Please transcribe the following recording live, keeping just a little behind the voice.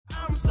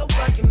I'm so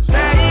fucking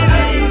sad.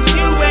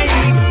 You ain't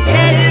even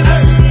get it.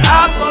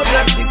 I pulled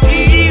up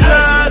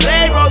tequila.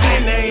 They rolled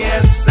in their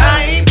ass.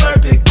 I ain't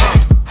perfect.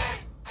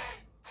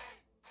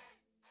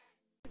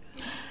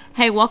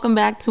 Hey, welcome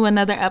back to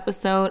another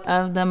episode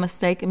of the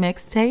Mistake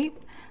Mixtape.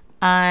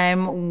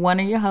 I'm one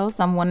of your hosts.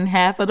 I'm one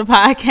half of the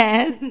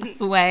podcast,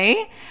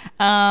 Sway.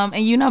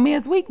 And you know me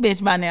as Weak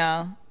Bitch by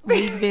now.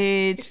 Weak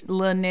Bitch,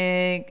 Lil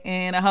Nick,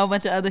 and a whole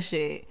bunch of other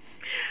shit.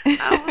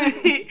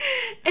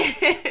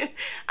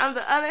 I'm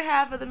the other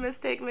half of the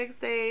Mistake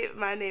Mixtape.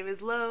 My name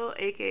is Lo,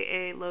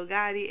 a.k.a. Lo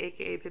Gotti,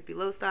 a.k.a. Pippi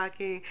Low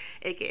Stocking,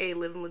 a.k.a.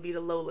 Living La Vida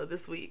Lola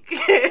this week.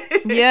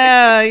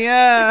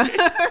 Yeah.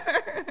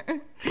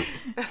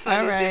 That's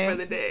my new shit for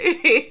the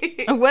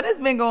day. What has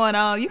been going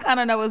on? You kind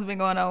of know what's been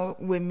going on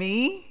with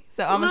me.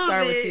 So I'm going to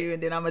start with you,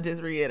 and then I'm going to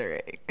just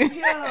reiterate.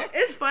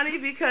 It's funny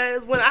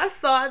because when I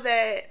saw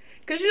that,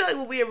 because you know, like,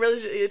 what we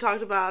originally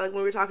talked about, like when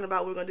we were talking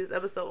about we were going to do this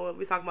episode when we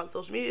were talking about the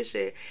social media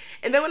shit.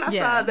 And then when I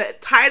saw the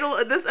title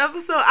of this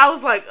episode, I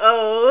was like,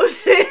 oh,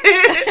 shit. So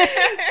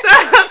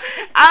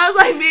I was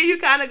like, me and you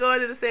kind of going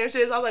through the same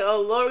shit. So I was like, oh,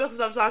 Lord, we're going to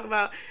start talking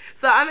about.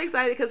 So I'm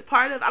excited because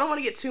part of, I don't want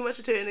to get too much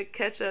into it and to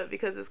catch up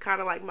because it's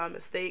kind of like my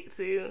mistake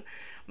too.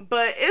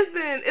 But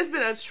it's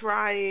been a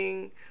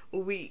trying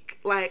week,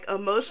 like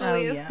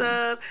emotionally and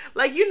stuff.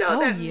 Like, you know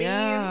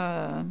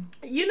meme.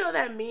 You know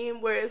that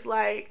meme where it's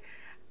like,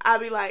 I'll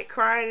be like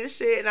crying and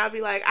shit, and I'll be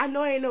like, I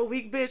know I ain't no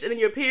weak bitch, and then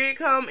your period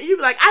come, and you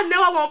be like, I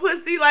know I want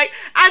pussy, like,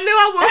 I know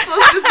I want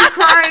supposed to just be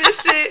crying and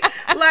shit.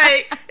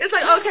 Like, it's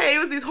like, okay, it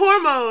was these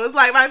hormones,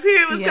 like, my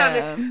period was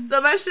coming. So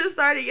my shit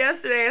started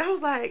yesterday, and I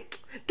was like,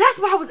 that's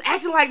why I was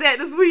acting like that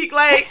this week.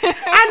 Like, I know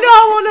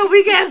I want no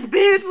weak ass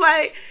bitch.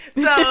 Like,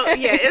 so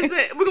yeah, it's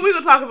been, we're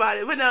gonna talk about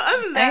it. But no,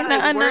 other than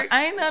that,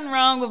 ain't nothing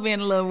wrong with being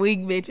a little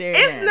weak bitch.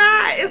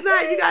 It's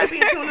not. You gotta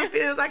be in tune to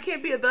feels. I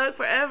can't be a thug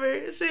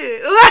forever.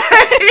 Shit.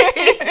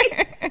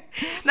 Like,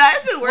 nah,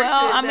 it's been work.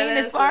 Well, shit, I mean,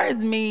 as far as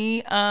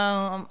me,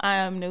 I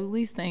am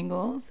newly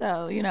single,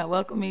 so you know,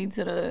 welcome me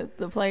to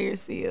the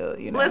players field.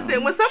 You know,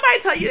 listen, when somebody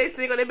tell you they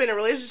single, they've been in a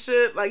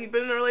relationship, like you've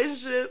been in a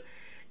relationship.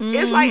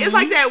 It's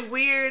like that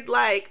weird,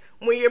 like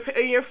when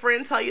your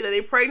friend tell you that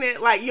they're pregnant,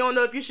 like you don't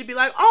know if you should be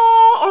like,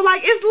 oh, or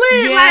like it's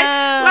lit,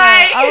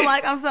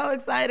 like I'm so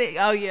excited.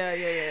 Oh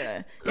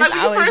yeah. Like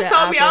when you first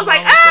told me, I was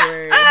like,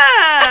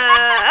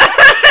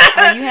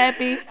 Are you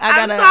happy?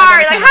 I'm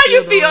sorry. Like how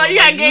you feel? You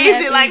got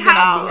engaged it, like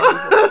how?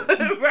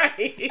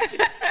 Right.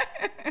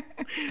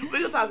 We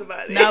gonna talk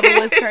about it. No, but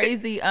what's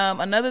crazy?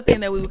 Another thing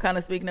that we were kind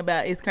of speaking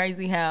about is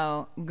crazy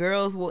how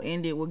girls will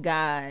end it with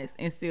guys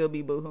and still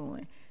be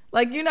boohooing.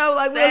 Like, you know,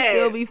 like, we'll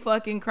still be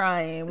fucking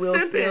crying. We'll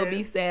still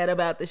be sad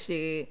about the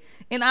shit.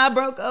 And I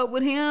broke up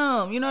with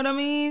him. You know what I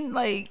mean?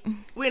 Like,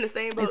 we're in the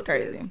same boat. It's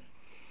crazy.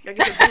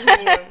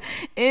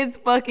 It's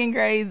fucking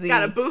crazy.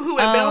 Got to boohoo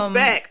and bounce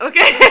back,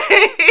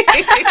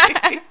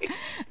 okay?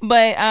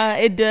 But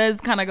it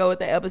does kind of go with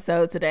the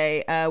episode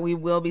today. We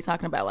will be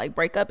talking about, like,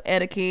 breakup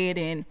etiquette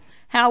and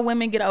how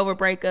women get over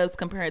breakups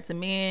compared to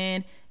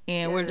men.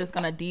 And we're just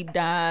going to deep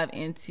dive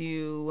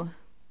into,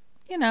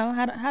 you know,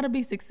 how to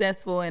be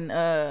successful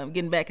and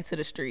getting back into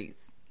the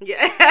streets.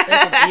 Yeah.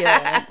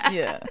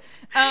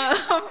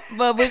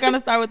 But we're gonna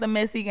start with the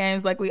messy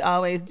games like we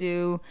always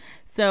do.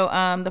 So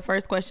the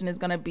first question is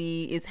gonna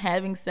be: is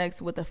having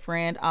sex with a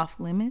friend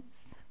off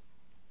limits?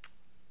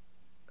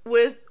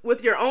 With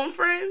your own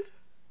friend?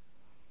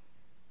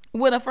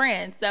 With a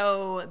friend,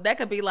 so that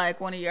could be like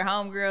one of your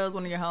homegirls,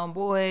 one of your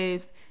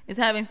homeboys. Is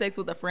having sex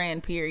with a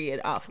friend,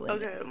 period, off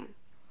limits? Okay.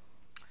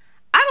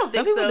 I don't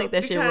think so. Some people think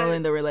that shit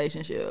ruin the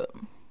relationship.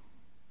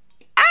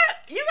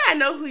 You gotta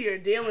know who you're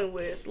dealing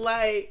with.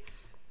 Like,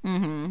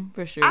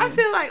 for sure. I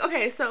feel like,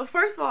 okay, so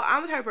first of all,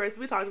 I'm the type of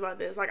person, we talked about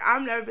this. Like,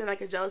 I've never been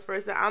like a jealous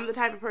person. I'm the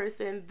type of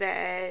person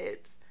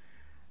that,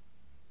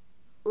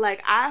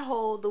 like, I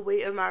hold the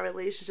weight of my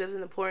relationships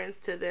and importance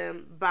to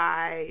them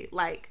by,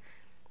 like,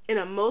 an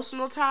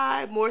emotional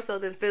tie more so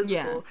than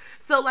physical. Yeah.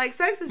 So, like,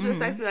 sex is just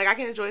sex to me. Like, I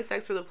can enjoy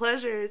sex for the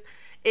pleasures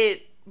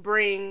it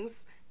brings.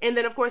 And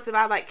then, of course, if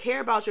I, like,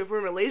 care about you, if we're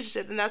in a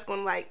relationship, then that's going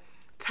to, like,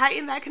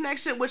 tighten that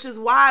connection, which is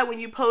why when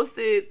you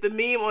posted the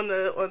meme on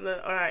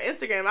our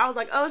Instagram, I was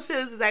like, oh, shit,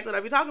 this is exactly what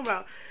I be talking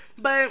about.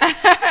 But,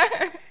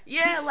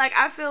 yeah, like,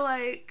 I feel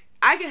like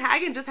I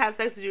can just have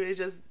sex with you and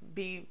just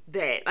be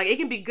that. Like, it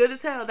can be good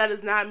as hell. That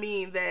does not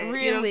mean that,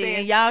 really, you know what I'm saying?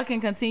 And y'all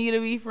can continue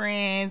to be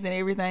friends and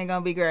everything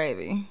gonna be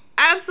gravy.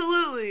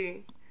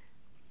 Absolutely.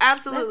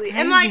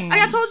 And, like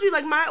I told you,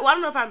 like, I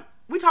don't know if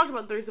we talked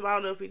about the threesome, I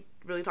don't know if we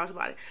really talked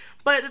about it,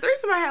 but the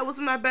threesome I had was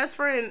with my best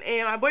friend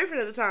and my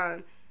boyfriend at the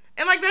time,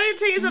 and, like, that didn't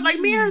change.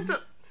 Like, me and her,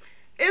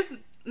 it's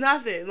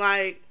nothing.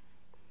 Like,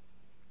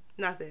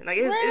 nothing. Like,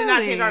 it did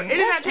not change. It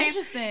did not change.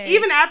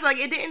 Even after, like,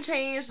 it didn't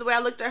change the way I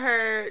looked at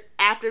her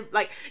after,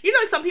 like, you know,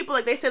 like, some people,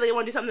 like, they say they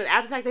want to do something, and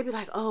after the fact, they be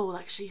like, oh,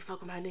 like, she fuck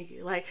with my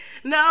nigga. Like,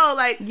 no,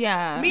 like,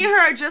 yeah, me and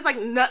her just, like,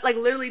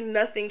 literally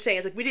nothing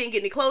changed. Like, we didn't get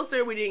any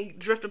closer. We didn't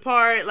drift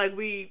apart. Like,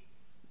 we,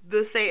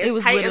 the same, it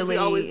was tight literally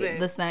as we always been.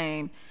 The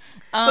same.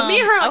 But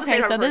me and her,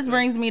 okay, so this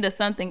brings me to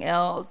something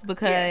else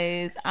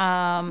because,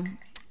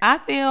 I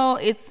feel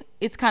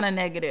it's kind of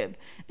negative.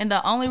 And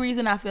the only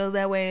reason I feel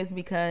that way is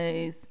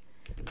because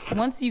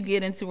once you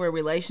get into a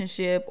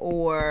relationship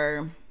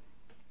or...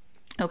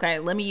 Okay,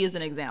 let me use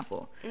an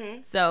example.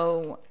 Mm-hmm.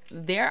 So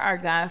there are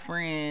guy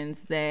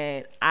friends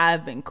that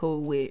I've been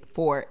cool with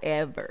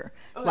forever.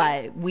 Okay.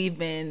 Like, we've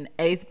been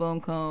ace boom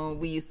coon.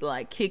 We used to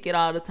like kick it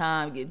all the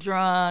time, get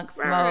drunk,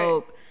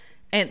 smoke. Right.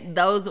 And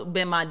those have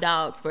been my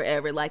dogs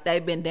forever. Like,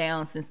 they've been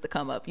down since the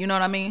come up. You know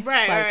what I mean?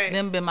 Right, like, right.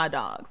 Them been my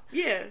dogs.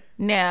 Yeah.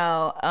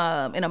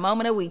 Now, in a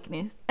moment of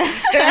weakness,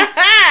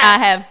 I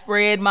have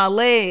spread my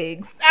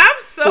legs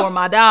for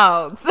my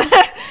dogs.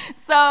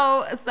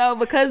 So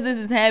because this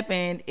has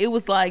happened, it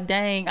was like,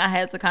 dang, I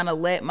had to kind of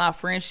let my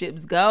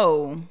friendships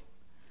go.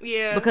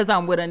 Yeah. Because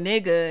I'm with a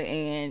nigga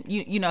and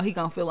you know he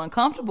gonna feel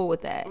uncomfortable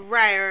with that.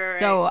 Right.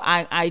 So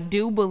I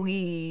do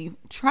believe,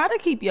 try to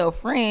keep your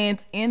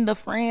friends in the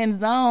friend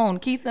zone.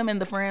 Keep them in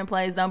the friend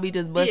place. Don't be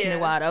just busting it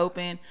wide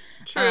open.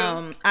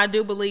 True. I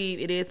do believe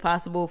it is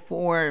possible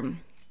for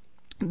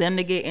them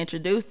to get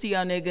introduced to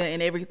your nigga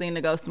and everything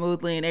to go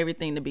smoothly and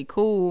everything to be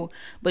cool,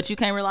 but you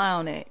can't rely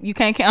on it. You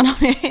can't count on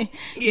it.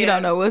 Yeah. You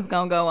don't know what's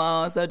gonna go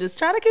on. So just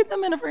try to keep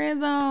them in the friend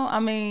zone.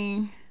 I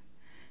mean,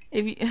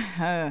 if you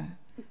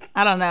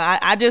I don't know.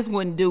 I just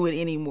wouldn't do it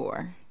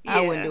anymore. Yeah.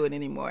 I wouldn't do it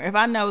anymore. If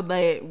I know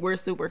that we're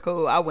super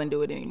cool, I wouldn't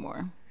do it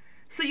anymore.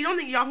 So you don't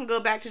think y'all can go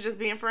back to just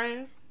being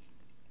friends?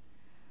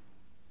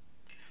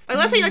 Like,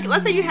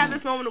 let's say you have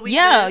this moment of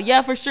weakness.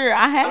 Yeah, for sure.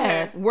 I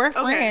have. Okay. We're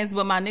friends,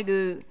 but my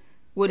nigga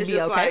wouldn't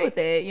be okay with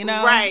that, you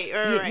know? Right.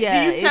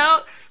 Yeah. Do you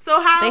tell?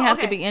 So how? They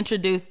have to be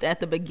introduced at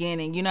the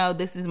beginning. You know,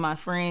 this is my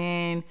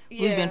friend.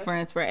 Yeah. We've been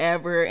friends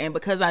forever, and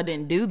because I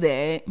didn't do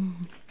that.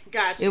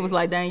 Gotcha. It was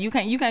like, dang, you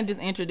can't just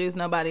introduce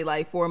nobody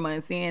like 4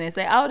 months in and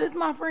say, oh, this is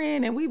my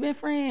friend and we've been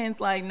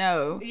friends. Like,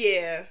 no.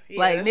 Yeah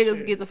like,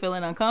 niggas get to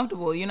feeling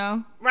uncomfortable, you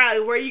know?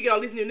 Right, where you get all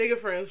these new nigga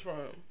friends from.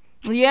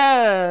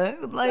 Yeah.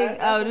 Like,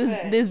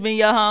 this been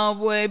your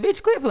homeboy.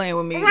 Bitch, quit playing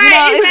with me. Right, you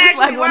know, exactly. It's just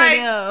like one of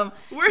them.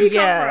 Where he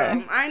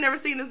come from? I ain't never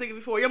seen this nigga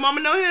before. Your mama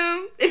know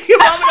him? If your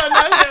mama don't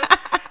know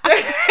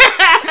him.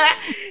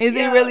 Is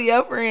he really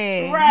your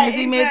friend? Right, Is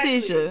he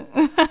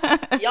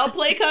Tisha? Y'all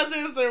play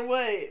cousins or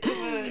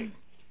what?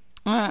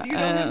 Do you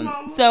know his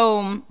mama?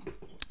 So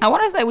I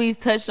want to say we've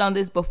touched on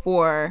this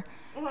before,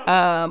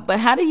 but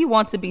how do you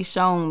want to be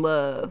shown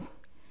love?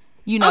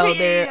 You know,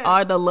 there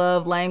are the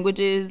love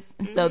languages.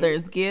 Mm-hmm. So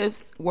there's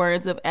gifts,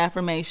 words of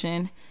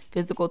affirmation,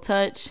 physical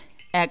touch,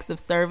 acts of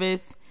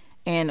service,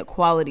 and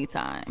quality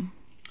time.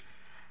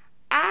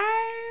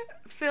 I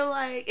feel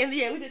like, and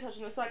yeah, we did touch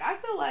on this. Like, I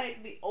feel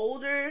like the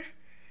older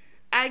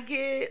I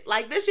get,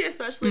 like this year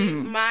especially,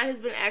 mine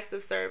has been acts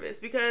of service,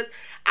 because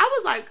I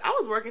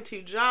was working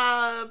 2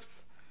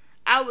 jobs.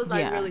 I was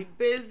like really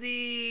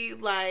busy.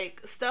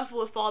 Like, stuff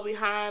would fall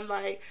behind.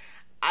 Like,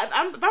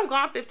 if I'm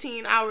gone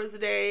 15 hours a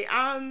day,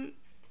 I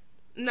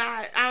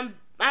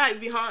might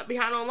be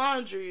behind on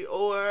laundry,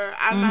 or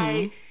I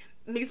might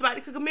need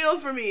somebody to cook a meal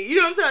for me. You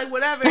know what I'm saying? Like,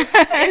 whatever.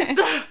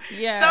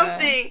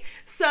 Something.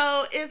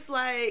 So it's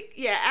like,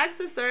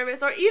 acts of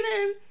service, or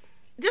even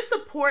just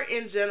support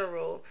in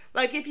general.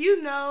 Like, if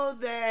you know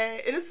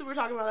that, and this is what we're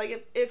talking about,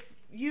 like, if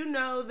you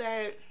know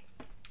that,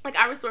 like,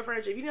 I restore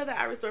furniture. If you know that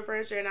I restore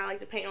furniture and I like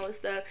to paint all this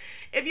stuff,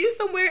 if you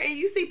somewhere and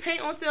you see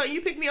paint on sale and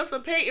you pick me up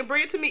some paint and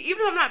bring it to me,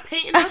 even if I'm not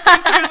painting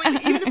nothing,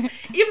 even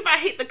if I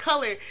hate the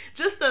color,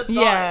 just the thought, you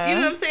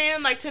know what I'm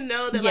saying? Like, to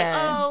know that, like,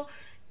 oh,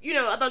 you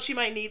know, I thought you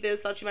might need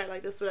this, thought you might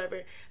like this,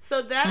 whatever.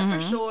 So that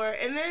for sure.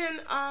 And then,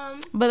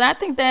 but I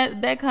think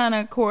that kind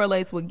of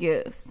correlates with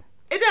gifts.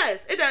 It does.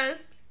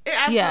 It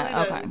absolutely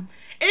does. Okay.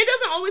 And it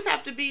doesn't always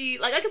have to be,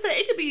 like I said,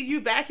 it could be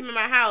you vacuuming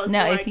my house.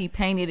 Now, if he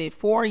painted it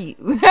for you.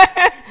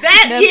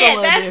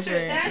 That's true.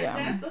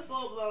 That's the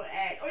full-blown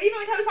act. Or even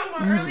like how we talked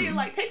about earlier,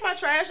 like, take my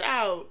trash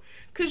out.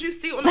 Because you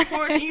see on the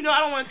porch and you know I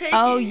don't want to take it.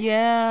 Oh,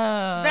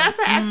 yeah. That's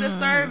an act of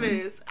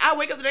service. I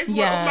wake up the next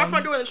morning, open my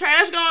front door and the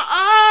trash gone.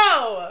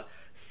 Oh,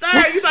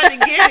 sir, you about to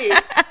get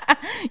it.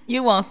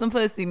 You want some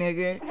pussy,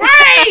 nigga.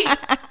 Right.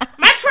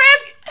 My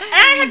trash,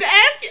 I have to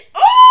ask it.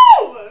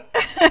 Ooh.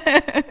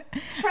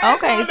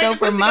 Okay, so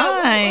for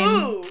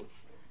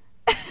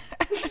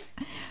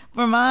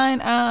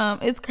mine,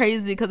 it's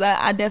crazy because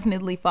I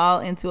definitely fall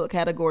into a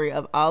category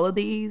of all of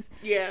these.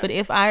 Yeah. But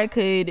if I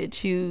could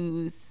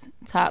choose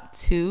top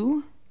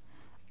 2,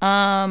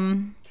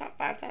 top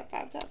five.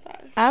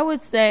 I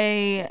would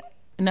say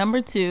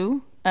number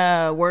 2,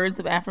 words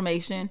of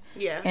affirmation.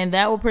 Yeah. And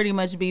that will pretty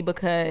much be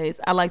because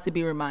I like to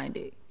be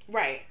reminded.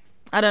 Right.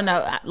 I don't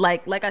know.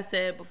 Like I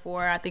said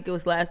before, I think it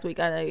was last week,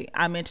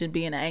 I mentioned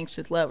being an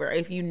anxious lover.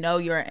 If you know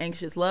you're an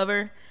anxious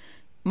lover,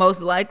 most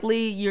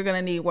likely you're going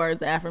to need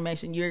words of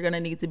affirmation. You're going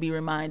to need to be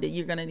reminded.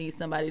 You're going to need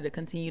somebody to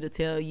continue to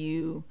tell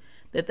you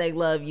that they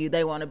love you.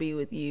 They want to be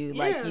with you.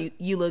 Like,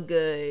 you look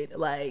good.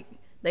 Like,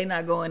 they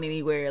not going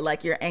anywhere.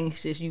 Like, you're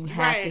anxious. You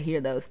have to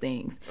hear those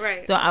things.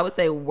 Right. So I would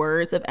say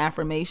words of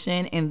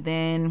affirmation, and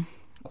then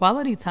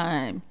quality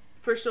time.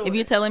 For sure. If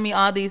you're telling me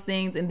all these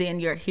things and then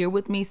you're here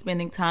with me,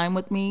 spending time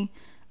with me,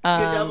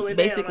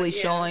 basically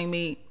showing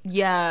me,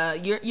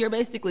 you're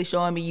basically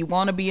showing me you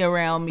want to be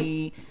around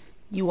me,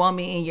 you want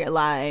me in your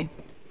life.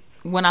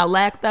 When I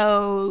lack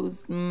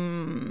those,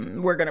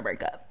 we're gonna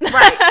break up.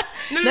 Right.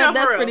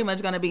 That's pretty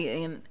much gonna be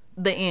in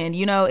the end.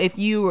 You know, if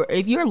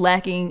you're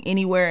lacking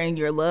anywhere in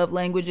your love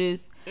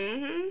languages,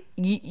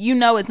 you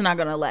know it's not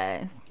gonna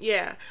last.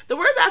 Yeah, the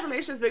words of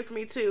affirmation is big for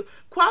me too.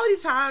 Quality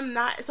time,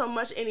 not so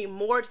much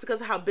anymore, just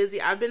because of how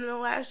busy I've been in the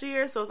last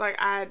year. So it's like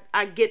I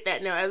get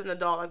that now as an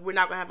adult. Like, we're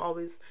not gonna have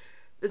always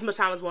as much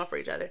time as one for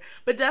each other,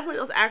 but definitely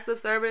those acts of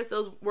service,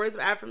 those words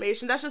of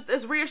affirmation,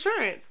 it's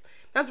reassurance.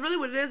 That's really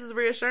what it is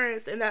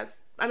reassurance. And I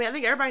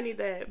think everybody need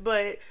that,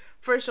 but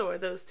for sure,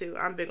 those two,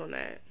 I'm big on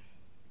that.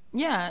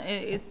 Yeah,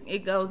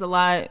 it goes a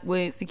lot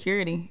with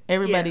security.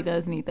 Everybody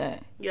does need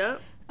that.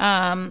 Yep.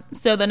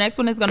 So the next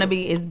one is going to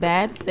be, is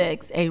bad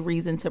sex a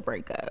reason to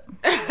break up?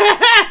 You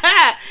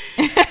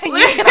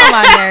get on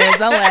my nerves.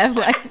 Don't laugh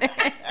like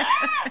that.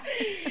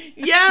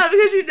 Yeah,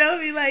 because you know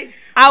me, like,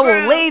 I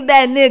will leave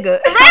that nigga.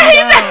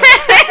 Right?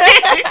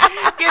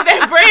 Get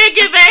that bread,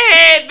 get that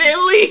head,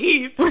 then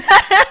leave.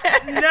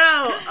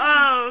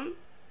 No.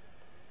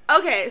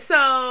 Okay,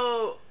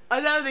 so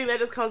another thing that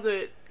just comes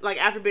with,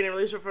 like, after being in a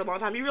relationship for a long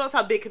time, you realize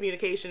how big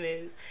communication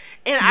is.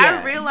 And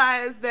I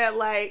realized that,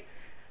 like,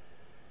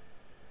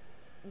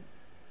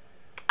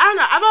 I don't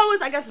know, I've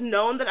always, I guess,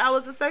 known that I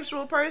was a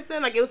sexual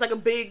person. Like, it was, like, a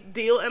big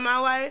deal in my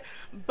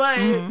life. But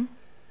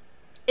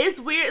it's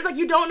weird. It's like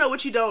you don't know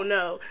what you don't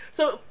know.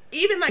 So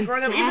even, like,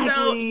 growing up, even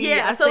though,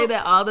 I say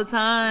that all the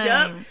time.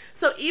 Yep.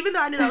 So even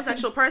though I knew I was a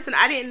sexual person,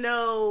 I didn't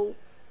know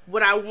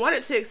what I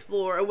wanted to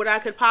explore or what I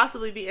could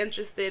possibly be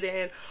interested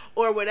in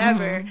or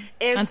whatever.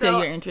 And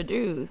until you're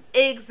introduced.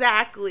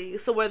 Exactly.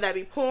 So whether that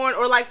be porn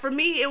or, like, for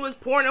me, it was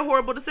porn and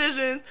horrible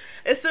decisions.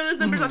 As soon as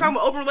the bitch started talking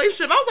about open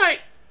relationship, I was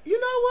like, you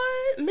know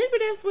what?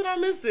 Maybe that's what I'm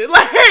missing.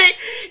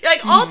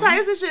 Like all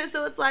types of shit.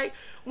 So it's like,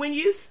 when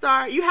you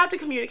start, you have to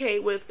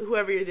communicate with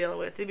whoever you're dealing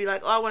with. To be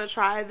like, oh, I want to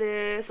try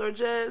this, or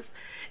just,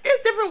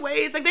 it's different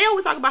ways. Like, they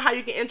always talk about how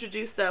you can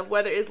introduce stuff,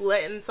 whether it's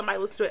letting somebody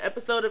listen to an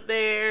episode of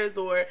theirs,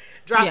 or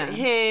dropping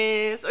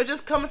hints, or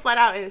just coming flat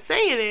out and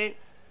saying it.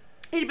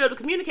 You need to be able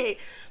to communicate.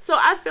 So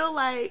I feel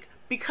like,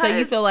 because... So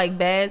you feel like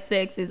bad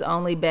sex is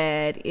only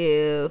bad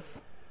if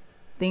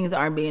things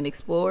aren't being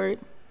explored?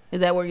 Is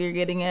that what you're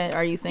getting at?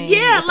 Are you saying?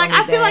 Yeah, like,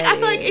 I feel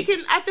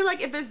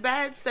like if it's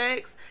bad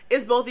sex,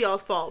 it's both of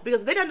y'all's fault, because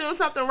if they're not doing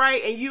something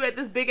right and you at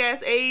this big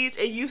ass age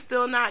and you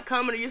still not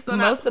coming, or you still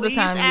not pleased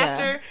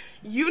after,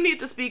 you need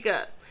to speak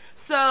up.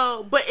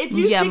 So, but if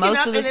you speaking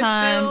most up of the and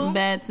time, it's still...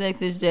 bad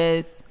sex is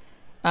just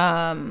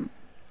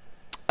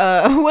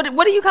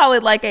what do you call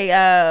it? Like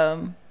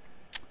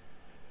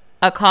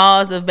a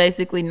cause of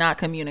basically not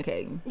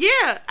communicating.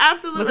 Yeah,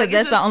 absolutely. Because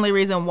that's the only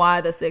reason why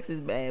the sex is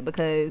bad,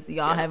 because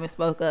y'all haven't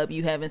spoke up,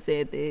 you haven't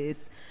said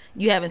this,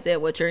 you haven't said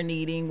what you're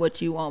needing,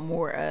 what you want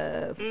more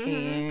of,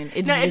 and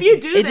it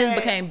just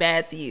became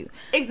bad to you.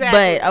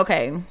 Exactly. But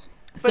okay,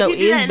 so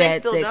is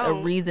bad sex a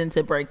reason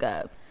to break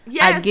up?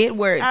 Yes, I get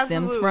where it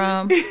stems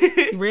from.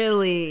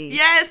 Really?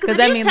 Yes, because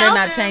that means they're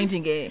not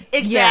changing it.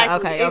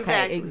 Exactly. Yeah.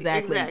 Okay.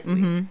 Exactly.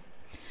 Mm-hmm.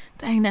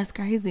 Dang, that's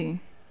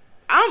crazy.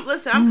 I'm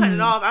cutting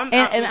it off.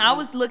 And I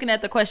was looking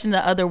at the question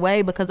the other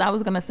way, because I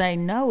was gonna say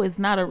no, it's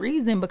not a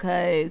reason,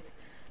 because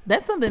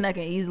that's something that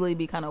can easily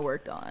be kind of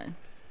worked on.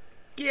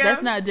 Yeah,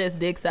 that's not just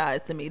dick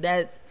size to me.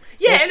 That's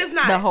and it's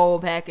not the whole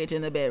package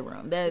in the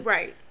bedroom. That's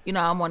right. You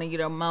know, I'm wanting you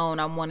to moan.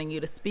 I'm wanting you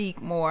to speak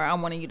more.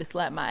 I'm wanting you to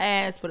slap my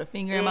ass, put a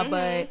finger in my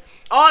butt,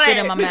 all spit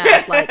that in my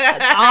mouth, like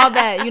all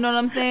that. You know what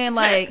I'm saying?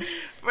 Like,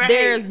 right.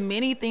 There's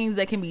many things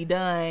that can be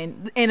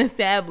done and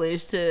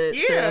established to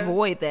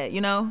avoid that, you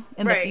know,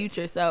 in the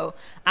future. So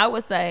I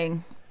would say,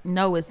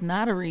 no, it's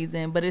not a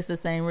reason, but it's the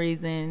same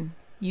reason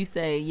you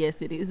say,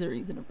 yes, it is a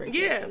reason to break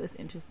up. So that's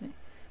interesting.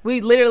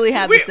 We literally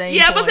have the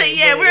same point, but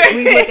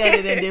we look at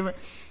it in different.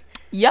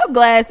 Your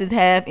glass is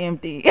half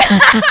empty.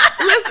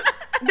 Listen,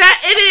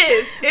 that it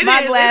is.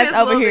 My glass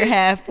over here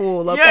half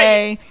full.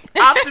 Okay.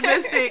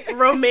 Optimistic,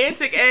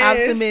 romantic ass.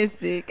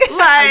 Optimistic.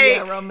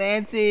 Like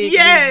romantic.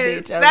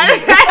 Yes.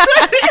 That's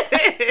what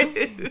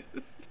it is.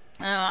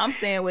 I'm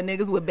staying with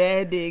niggas with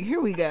bad dick.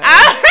 Here we go.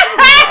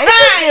 It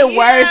just get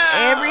worse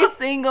every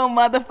single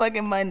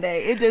motherfucking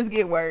Monday. It just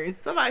get worse.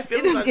 Somebody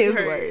feels it just gets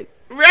worse.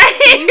 Right?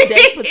 Can you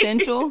date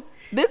potential?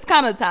 This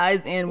kind of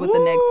ties in with the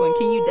next one.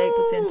 Can you date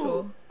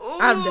potential? Ooh.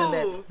 I've done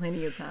that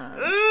plenty of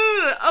times.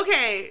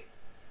 Okay.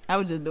 I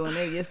was just doing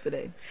that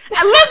yesterday.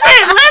 Listen.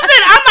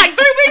 I'm like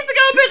 3 weeks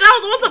ago, bitch. I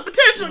was on some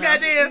potential,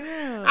 goddamn.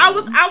 Yeah. I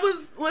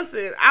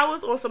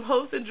was on some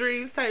hopes and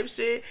dreams type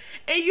shit,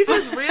 and you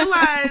just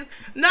realize,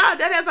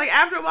 that is like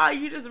after a while,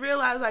 you just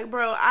realize, like,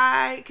 bro,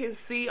 I can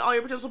see all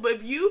your potential, but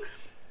if you,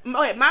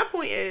 my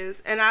point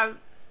is, and I've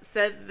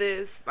said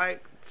this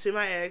like to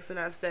my ex, and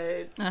I've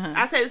said,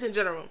 I say this in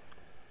general.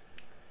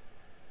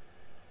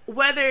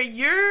 Whether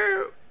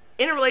you're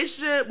in a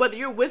relationship, whether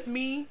you're with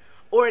me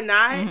or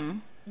not,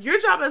 your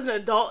job as an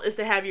adult is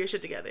to have your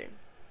shit together.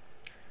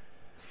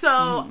 So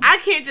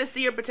I can't just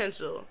see your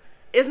potential.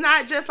 It's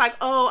not just like,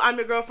 oh, I'm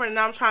your girlfriend and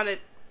I'm trying to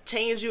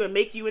change you and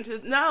make you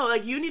into no,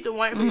 like you need to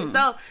want it for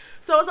yourself.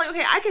 So it's like,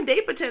 okay, I can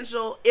date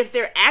potential if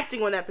they're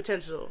acting on that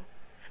potential.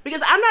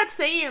 Because I'm not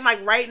saying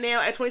like right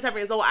now at 27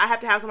 years old I have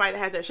to have somebody that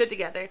has their shit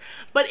together.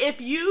 But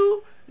if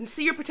you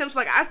see your potential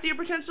like I see your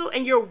potential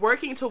and you're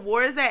working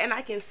towards that and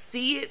I can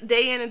see it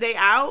day in and day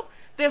out,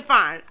 then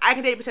fine, I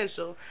can date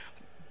potential.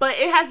 But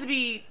it has to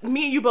be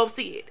me and you both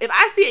see it. If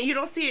I see it and you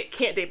don't see it,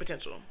 can't date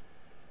potential.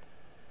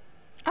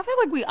 I feel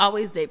like we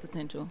always date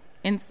potential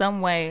in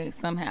some way,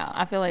 somehow.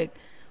 I feel like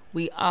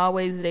we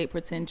always date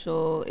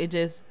potential. It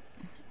just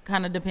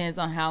kind of depends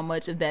on how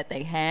much of that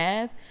they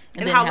have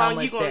and then how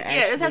long you going.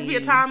 Yeah, it has to be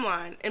a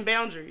timeline and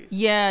boundaries.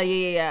 Yeah.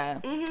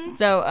 Mm-hmm.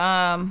 So,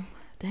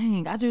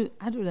 dang, I do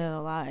that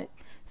a lot.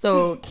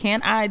 So,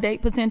 can I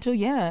date potential?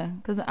 Yeah,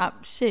 because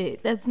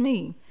shit, that's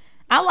me.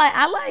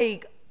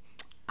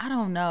 I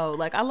don't know.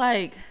 Like, I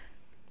like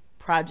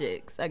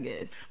projects, I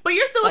guess. But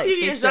you're still a few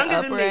years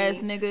younger than me. Ass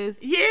niggas.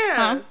 Yeah.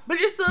 Huh? But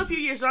you're still a few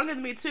years younger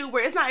than me too,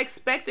 where it's not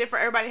expected for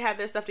everybody to have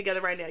their stuff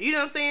together right now. You know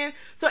what I'm saying?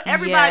 So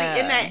everybody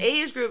in that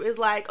age group is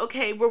like,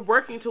 okay, we're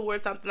working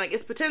towards something. Like,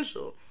 it's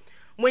potential.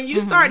 When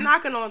you start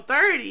knocking on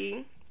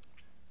 30,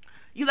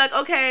 you like,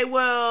 okay,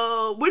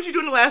 well, what'd you do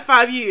in the last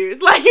 5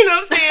 years? Like, you know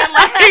what I'm saying?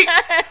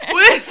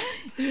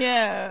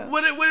 Like,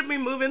 what are we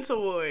moving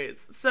towards?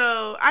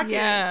 So I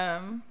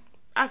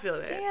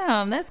feel that.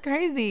 Damn, that's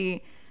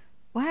crazy.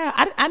 Wow,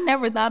 I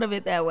never thought of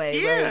it that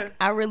way. Yeah. Like,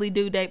 I really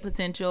do date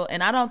potential,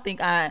 and I don't think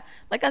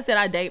like I said,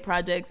 I date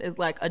projects as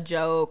like a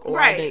joke, or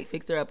I date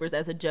fixer-uppers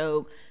as a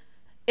joke.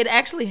 It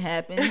actually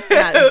happens.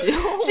 I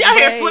do. She out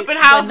here flipping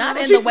houses, but not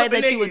in the way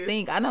that you would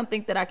think. I don't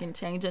think that I can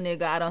change a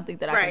nigga. I don't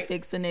think that I can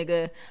fix a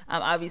nigga.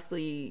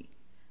 Obviously,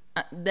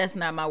 that's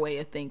not my way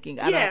of thinking.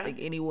 I don't think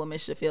any woman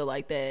should feel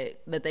like that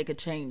they could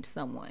change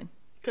someone.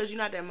 Because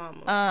you're not that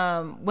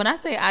mama. When I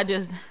say I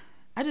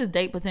just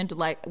date potential,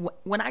 like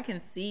when I can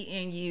see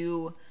in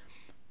you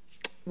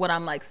what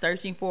I'm like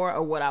searching for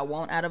or what I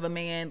want out of a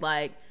man,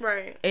 like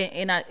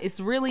it's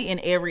really in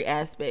every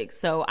aspect.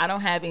 So I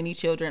don't have any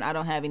children, I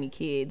don't have any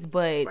kids,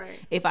 but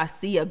if I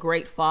see a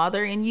great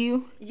father in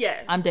you,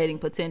 I'm dating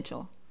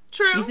potential.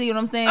 True. You see what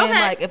I'm saying? Okay.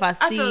 Like if I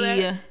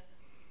see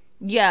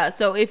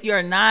so if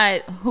you're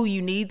not who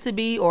you need to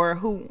be, or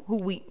who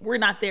we're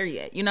not there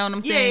yet, you know what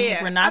I'm saying? Yeah.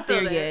 If we're not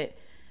there yet,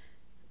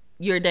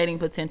 you're dating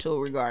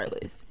potential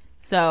regardless.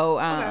 So,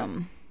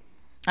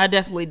 I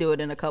definitely do it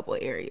in a couple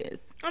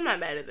areas. I'm not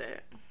mad at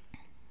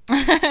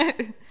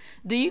that.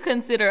 Do you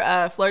consider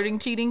flirting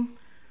cheating?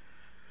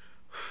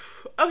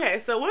 Okay,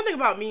 so one thing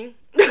about me,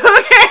 Wait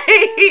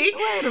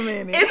a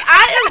minute. is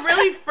I am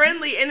really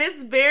friendly, and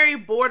it's very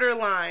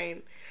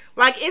borderline.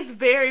 Like, it's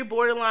very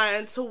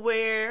borderline to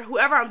where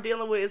whoever I'm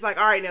dealing with is like,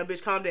 all right, now,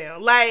 bitch, calm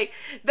down. Like,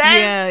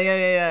 that.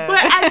 Yeah. But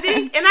I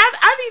think, and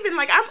I've even,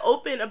 like, I'm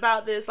open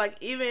about this, like,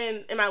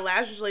 even in my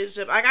last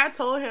relationship. Like, I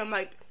told him,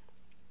 like,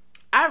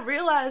 I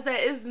realized that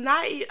it's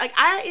not, like,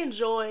 I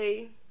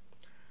enjoy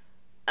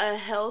a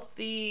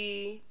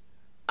healthy,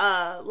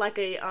 like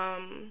a,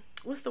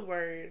 what's the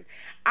word?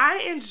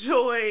 I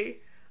enjoy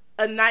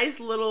a nice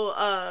little,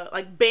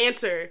 like,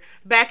 banter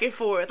back and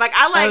forth. Like,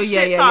 I like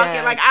shit talking.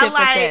 Yeah. Like, Tip I for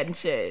like, tat and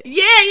shit.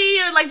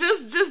 Yeah. Like,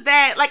 just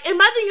that. Like, and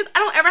my thing is, I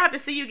don't ever have to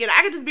see you again.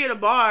 I could just be at a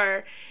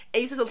bar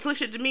and you say some slick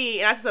shit to me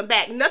and I say something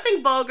back.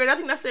 Nothing vulgar,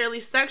 nothing necessarily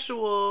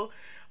sexual.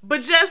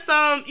 But just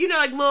you know,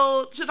 like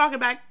little shit talking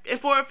back and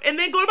forth, and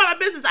then going about my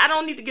business. I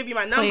don't need to give you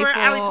my number.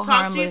 Playful, I don't need to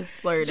talk to you.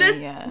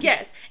 Flirting,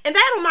 Yes, and that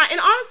I don't mind. And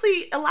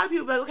honestly, a lot of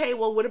people are like, okay,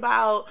 well, what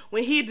about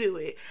when he do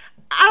it?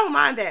 I don't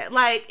mind that.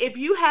 Like, if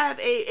you have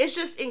it's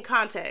just in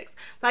context.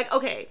 Like,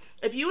 okay,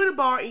 if you in a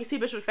bar and you see a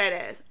bitch with a fat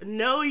ass,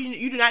 no,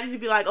 you do not need to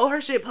be like, oh, her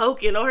shit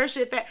poking, oh, her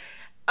shit fat.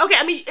 Okay,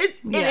 I mean,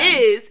 it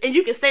is, and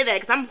you can say that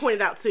because I'm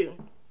pointing out too.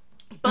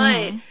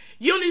 But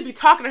you don't need to be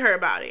talking to her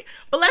about it.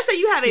 But let's say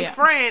you have a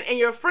friend and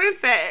your friend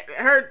fat,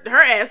 her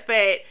ass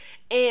fat,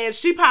 and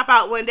she pop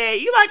out one day.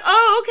 You like,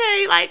 oh,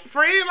 okay, like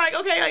friend, like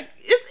okay, like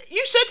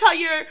you should tell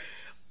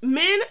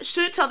men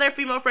should tell their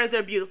female friends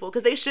they're beautiful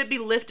because they should be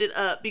lifted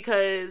up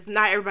because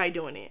not everybody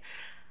doing it.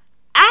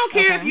 I don't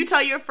care if you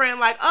tell your friend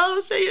like,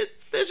 oh, shit,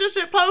 your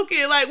shit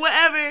poking, like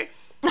whatever.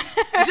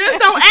 Just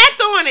don't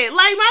act on it.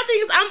 Like my thing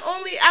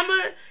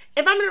is,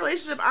 if I'm in a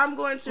relationship, I'm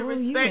going to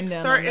respect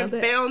certain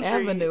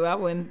boundaries. Avenue I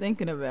wasn't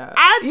thinking about.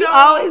 You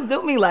always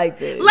do me like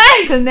this.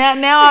 Because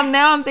now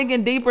I'm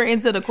thinking deeper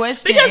into the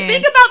question. Because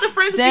think about the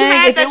friends that you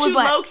had that you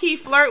low key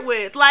flirt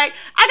with. Like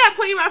I got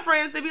plenty of my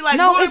friends that be like,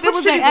 no, if it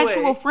was an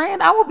actual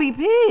friend, I would be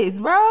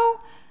pissed, bro.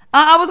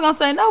 I was gonna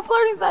say no,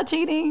 flirting's not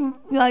cheating.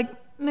 Like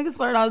niggas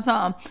flirt all the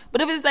time. But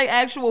if it's like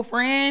actual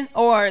friend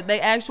or they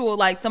actual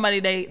like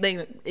somebody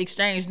they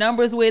exchange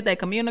numbers with, they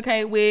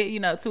communicate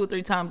with, 2 or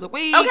 3 times a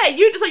week. Okay,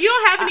 you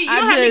don't have any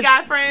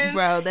guy friends.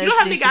 Bro, you don't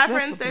have any guy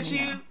friends that you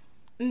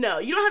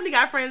don't have any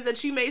guy friends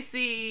that you may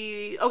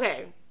see.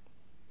 Okay,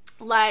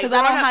 like because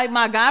I don't hype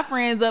my guy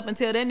friends up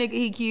until that nigga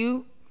he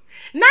cute.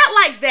 Not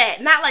like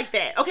that. Not like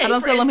that. Okay. I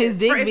don't tell him his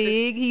dick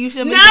big. You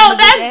should. No,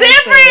 that's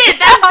different.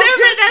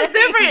 That's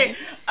different.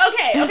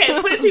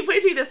 Okay. Put it to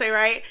you this way,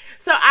 right?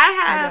 So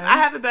I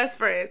have a best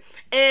friend,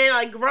 and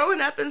like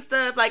growing up and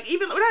stuff, like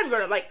even not even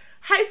growing up, like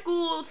high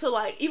school to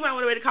like even when I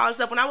went away to college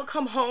stuff. When I would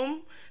come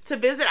home to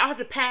visit, I would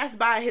have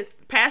to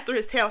pass through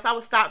his town, so I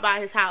would stop by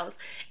his house,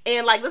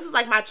 and like this is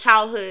like my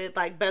childhood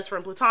like best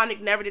friend,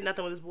 platonic. Never did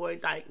nothing with this boy,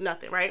 like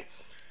nothing, right?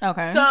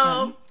 Okay.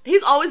 So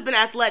he's always been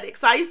athletic.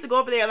 So I used to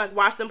go over there and like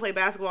watch them play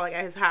basketball like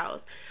at his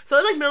house. So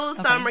it's like middle of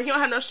the summer. He don't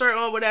have no shirt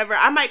on, whatever.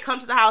 I might come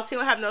to the house. He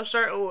don't have no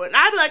shirt on, and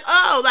I'd be like,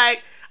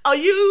 oh,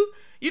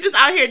 you just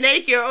out here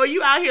naked, or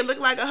you out here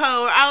looking like a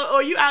hoe,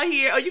 or you out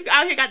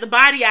here got the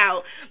body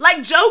out,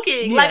 like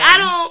joking. Yeah. Like I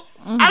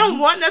don't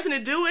want nothing to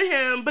do with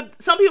him. But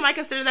some people might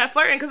consider that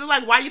flirting because it's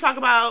like, why you talk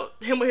about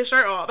him with his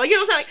shirt off? Like, you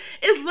know what I'm saying?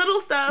 Like, it's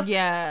little stuff.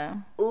 Yeah.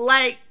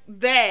 Like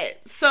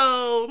that.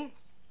 So.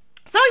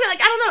 Something like,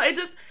 I don't know, it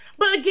just,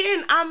 but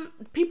again,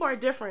 people are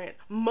different.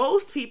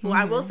 Most people,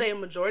 I will say a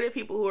majority of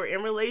people who are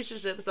in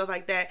relationships and stuff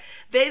like that,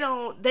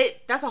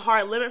 that's a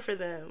hard limit for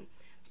them.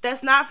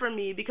 That's not for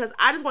me, because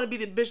I just want to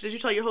be the bitch that you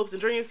tell your hopes and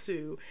dreams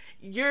to.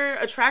 Your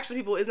attraction to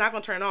people is not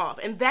going to turn off,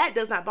 and that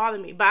does not bother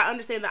me, but I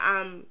understand that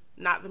I'm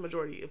not the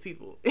majority of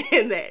people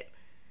in that.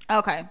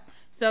 Okay.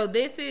 So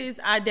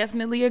I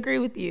definitely agree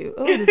with you.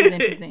 Oh, this is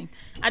interesting.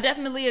 I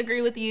definitely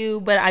agree with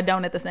you, but I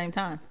don't at the same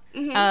time.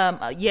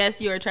 Mm-hmm.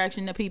 Yes, your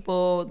attraction to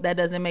people, that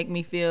doesn't make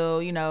me feel,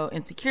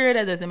 insecure.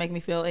 That doesn't make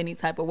me feel any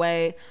type of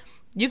way.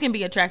 You can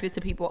be attracted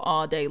to people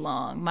all day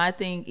long. My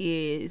thing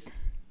is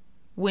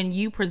when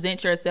you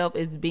present yourself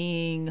as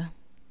being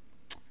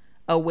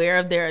aware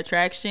of their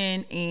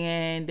attraction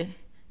and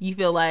you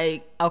feel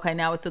like, okay,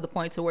 now it's to the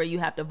point to where you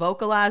have to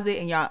vocalize it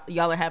and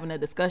y'all are having a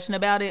discussion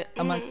about it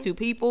amongst two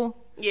people.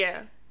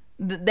 Yeah.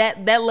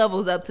 That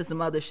levels up to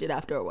some other shit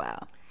after a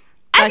while.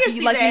 Like,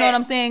 you know what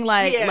I'm saying?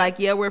 Like,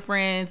 we're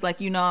friends.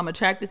 Like, I'm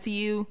attracted to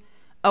you.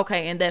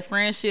 Okay, and that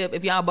friendship,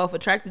 if y'all both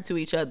attracted to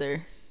each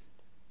other,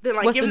 then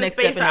like what's give the next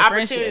space step in that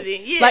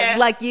opportunity.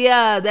 Friendship?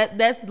 Yeah.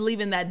 That's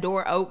leaving that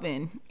door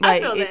open.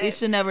 Like, I feel that. It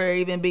should never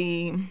even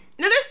be.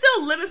 Now, there's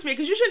still limits to me,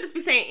 because you shouldn't just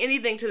be saying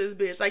anything to this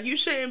bitch. Like, you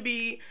shouldn't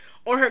be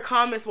on her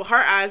comments with her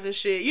eyes and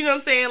shit. You know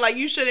what I'm saying? Like,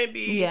 you shouldn't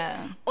be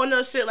on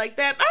no shit like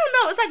that. But I don't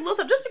know. It's like little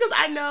stuff. Just because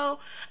I know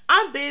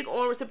I'm big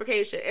on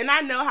reciprocation, and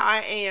I know how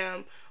I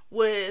am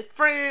with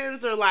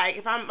friends, or like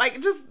if I'm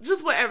like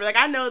just whatever. Like,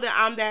 I know that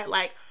I'm that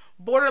like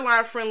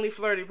borderline friendly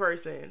flirty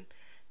person,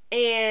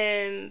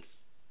 and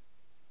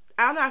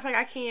I don't know. I think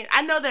I can't.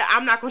 I know that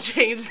I'm not gonna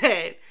change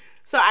that,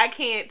 so I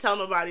can't tell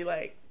nobody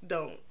like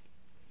don't.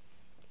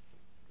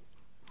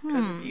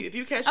 Because if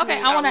you catch me,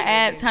 I want to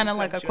add kind of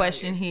like a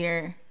question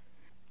here.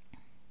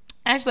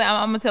 Actually,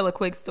 I'm going to tell a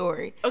quick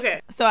story. Okay.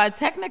 So I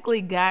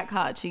technically got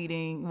caught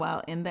cheating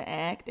while in the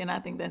act, and I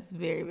think that's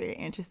very, very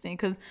interesting,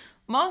 because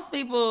most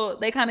people,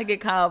 they kind of get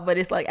caught, but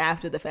it's like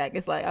after the fact.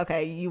 It's like,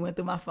 okay, you went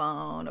through my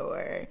phone,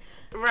 or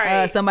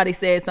somebody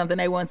said something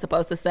they weren't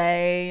supposed to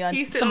say.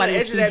 Somebody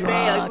was too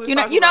drunk.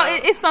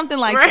 It's something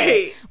like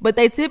that. But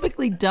they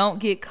typically don't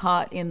get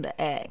caught in the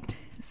act.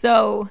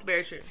 So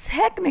very true.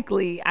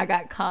 Technically, I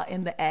got caught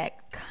in the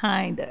act,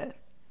 kinda.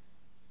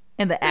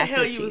 In the act. What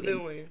the hell you was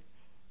doing?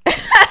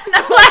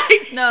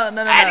 No.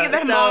 I had to get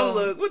that mom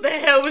look. What the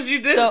hell was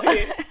you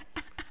doing?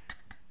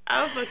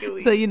 I'm fucking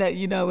weak. So you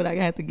know when I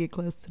have to get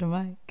close to the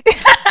mic.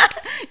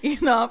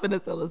 I'm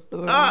finna tell a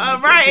story.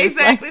 Right,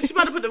 exactly. Like, she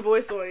about to put the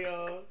voice on,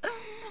 y'all.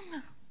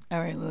 All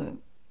right, look.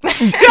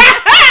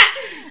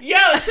 Yo,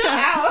 chill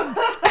out.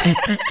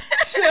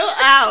 Chill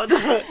out.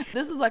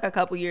 This was like a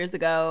couple years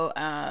ago.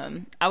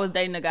 I was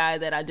dating a guy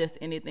that I just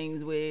ended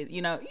things with.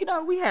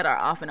 We had our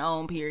off and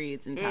on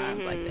periods and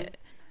times like that.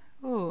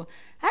 Ooh,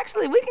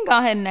 actually, we can go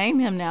ahead and name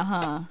him now,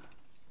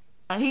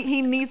 huh?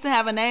 He needs to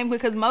have a name,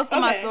 because most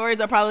of my stories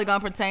are probably gonna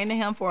pertain to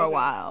him for a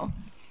while.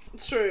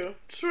 True.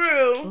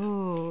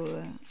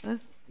 Ooh,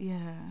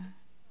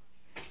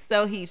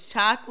 So he's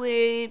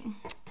chocolate.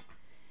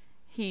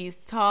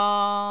 He's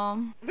tall.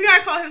 We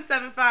gotta call him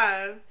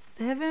 7'5".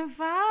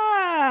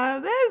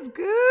 7'5". That's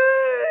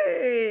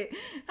good.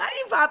 How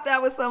you pop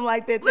that with something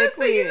like that? Listen,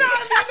 quick?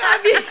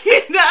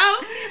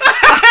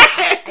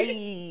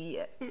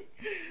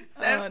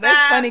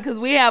 That's funny, because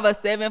we have a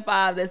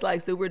 7'5" that's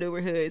like super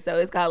duper hood, so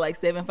it's called like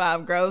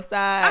 7'5" Grove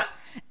Side.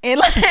 And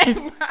like, bro,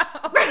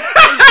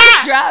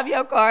 you drive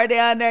your car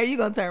down there, you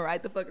gonna turn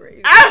right the fuck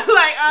around. I'm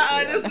like,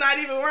 that's not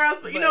even where else.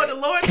 But you know what? The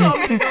Lord told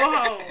me to go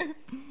home.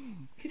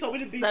 He told me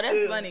to be still. So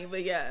that's funny,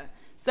 but yeah.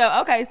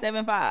 So okay,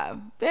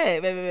 7'5".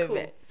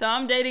 Bet. So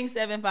I'm dating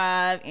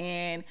 7'5",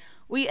 and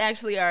we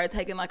actually are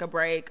taking like a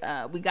break.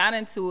 We got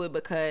into it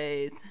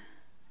because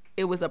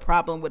it was a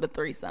problem with a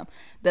threesome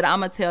that I'm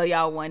gonna tell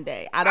y'all one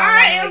day. I don't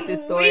want to make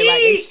this story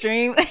like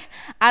extreme.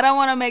 I don't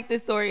want to make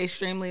this story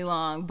extremely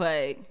long,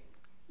 but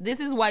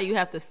this is why you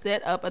have to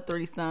set up a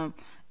threesome.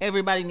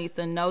 Everybody needs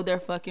to know their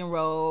fucking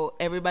role.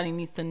 Everybody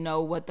needs to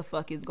know what the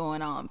fuck is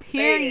going on.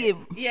 Period.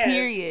 Yes.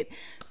 Period.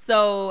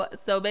 So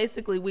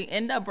basically, we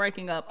end up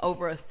breaking up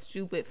over a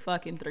stupid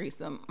fucking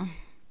threesome.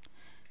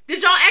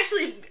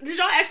 Did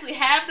y'all actually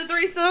have the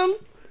threesome?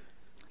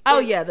 Oh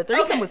yeah, the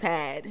threesome was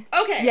had.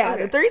 Okay. Yeah,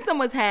 the threesome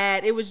was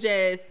had. It was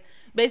just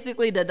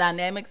basically the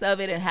dynamics of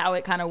it and how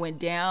it kind of went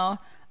down.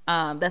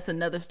 That's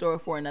another story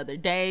for another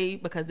day,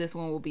 because this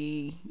one will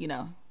be,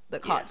 the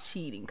caught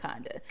cheating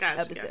kind of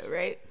episode,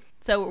 right?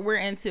 So we're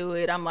into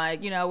it. I'm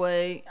like, you know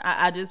what?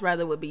 I just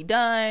rather would be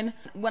done.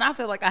 When I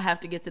feel like I have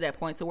to get to that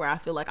point to where I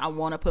feel like I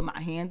want to put my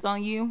hands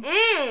on you.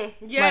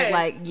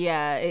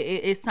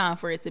 It's time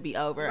for it to be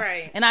over.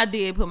 Right. And I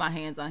did put my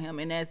hands on him,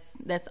 and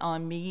that's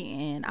on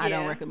me. And I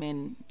don't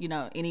recommend,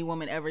 any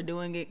woman ever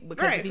doing it,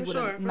 because if he would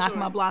have knocked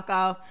my block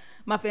off,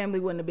 my family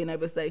wouldn't have been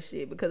able to say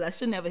shit, because I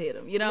should never hit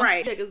him,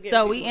 Right.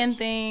 So we end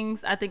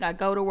things. I think I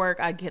go to work,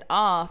 I get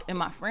off, and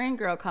my friend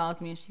girl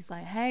calls me and she's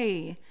like,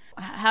 hey,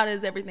 how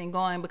is everything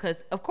going?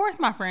 Because of course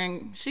my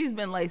friend, she's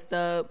been laced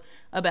up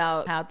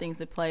about how things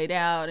have played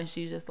out, and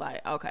she's just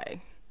like,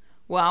 okay,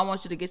 well, I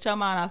want you to get your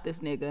mind off this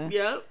nigga.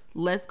 Yep.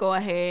 Let's go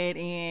ahead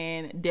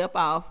and dip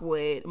off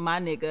with my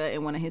nigga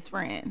and one of his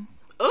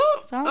friends.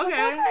 Oh, so like,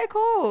 okay,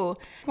 cool.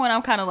 When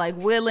I'm kind of like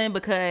willing,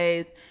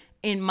 because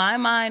in my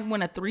mind,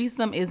 when a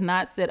threesome is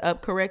not set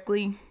up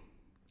correctly,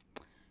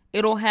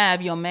 it'll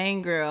have your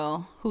main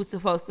girl, who's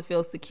supposed to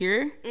feel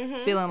secure,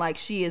 feeling like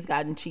she has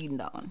gotten cheated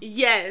on.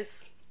 Yes.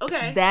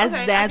 Okay.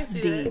 That's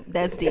deep.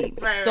 That's deep.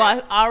 Right. So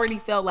I already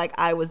felt like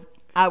I was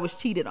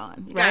cheated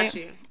on. Right. Got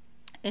you.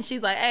 And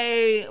she's like,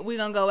 hey, we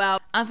gonna go out.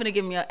 I'm finna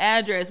give him your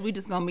address. We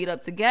just gonna meet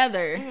up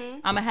together.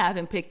 I'm gonna have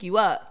him pick you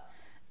up.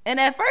 And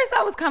at first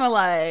I was kind of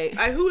like,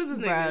 who is this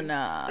nigga? Bro,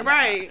 nah.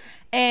 Right.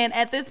 And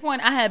at this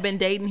point I had been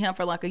dating him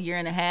for like a year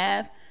and a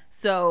half.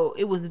 So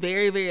it was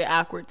very, very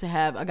awkward to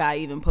have a guy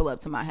even pull up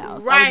to my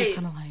house. Right. I was just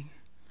kind of like,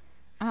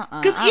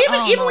 because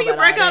even when you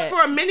break up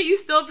for a minute, you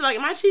still feel like,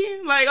 am I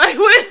cheating? Like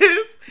what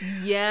is?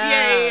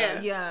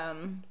 Yeah.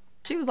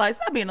 She was like,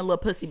 stop being a little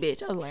pussy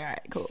bitch. I was like, all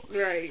right, cool.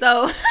 Right.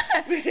 So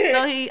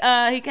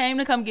he came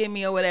to come get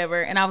me or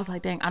whatever, and I was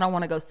like, dang, I don't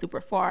want to go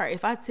super far.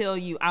 If I tell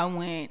you I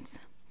went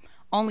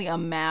only a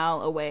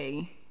mile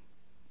away,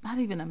 not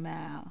even a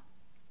mile.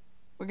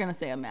 We're gonna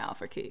say a mile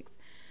for kicks.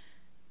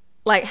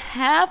 Like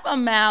half a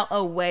mile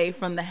away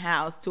from the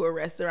house to a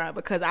restaurant,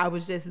 because I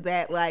was just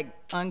that like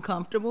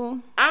uncomfortable.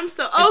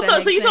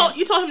 So you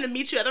told him to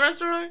meet you at the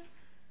restaurant?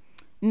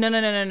 No.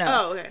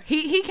 Oh, okay.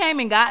 He came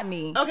and got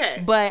me.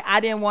 Okay. But I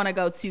didn't want to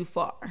go too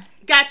far.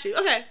 Got you.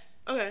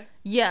 Okay.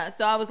 Yeah,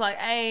 so I was like,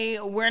 hey,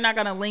 we're not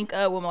gonna link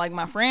up with like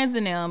my friends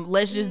and them.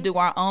 Let's just do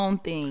our own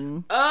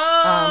thing.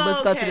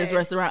 Let's go to this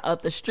restaurant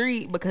up the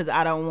street, because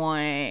I don't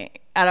want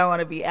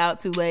to be out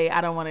too late.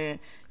 I don't want to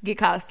get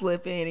caught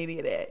slipping, any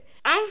of that.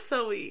 I'm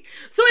so weak.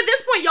 So at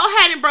this point, y'all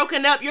hadn't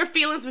broken up. Your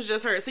feelings was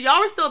just hurt. So y'all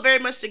were still very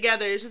much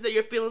together. It's just that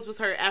your feelings was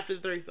hurt after the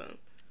threesome.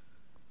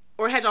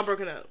 Or had y'all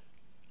broken up?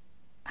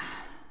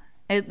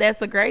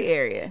 That's a gray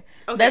area.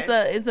 Okay.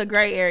 It's a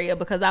gray area,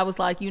 because I was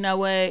like, you know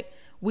what?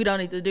 We don't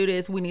need to do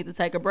this. We need to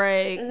take a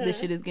break.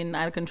 This shit is getting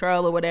out of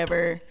control or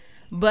whatever.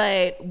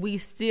 But we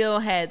still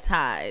had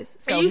ties.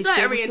 So his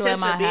shit was still at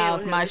my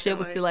house. My shit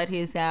was still at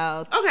his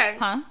house. Okay.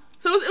 Huh?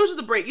 So it was just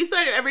a break. You still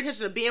had every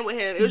intention of being with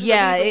him. It was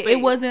just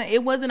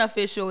it wasn't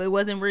official. It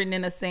wasn't written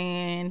in the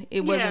sand.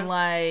 It wasn't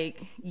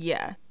like,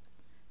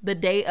 the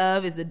day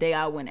of is the day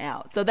I went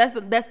out. So that's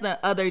the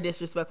other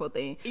disrespectful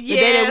thing. The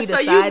day that we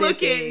decided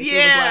things, it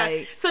was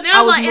like, so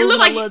now like it looked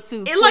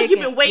like you've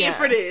been waiting yeah.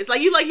 for this.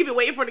 Like you've been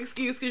waiting for an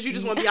excuse because you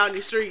just want to be out in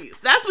the streets.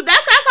 That's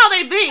how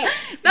they think.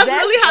 That's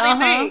really how they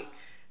think.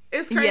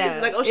 It's crazy. Yeah.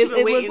 Like, oh, she's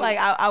been waiting. It looked like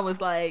I was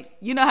like,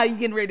 you know how you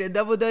getting ready to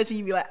double dutch and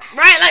you be like,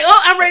 right, like,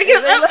 oh, I'm ready to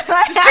get up.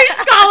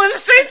 The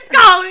streets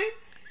calling.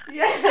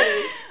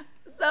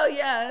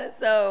 Yeah.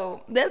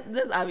 So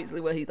that's obviously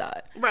what he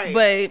thought. Right.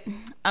 But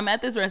I'm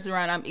at this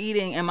restaurant, I'm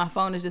eating, and my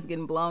phone is just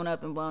getting blown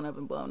up and blown up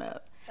and blown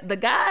up. The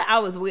guy I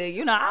was with,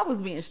 I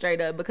was being straight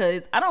up,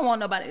 because I don't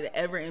want nobody to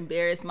ever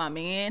embarrass my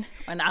man,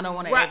 and I don't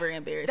want to ever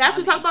embarrass That's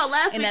what we man. talked about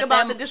last week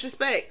about the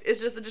disrespect. It's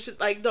just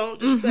don't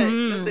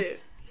disrespect. That's it.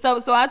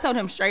 So I told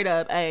him straight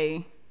up,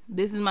 hey,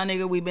 this is my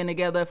nigga. We've been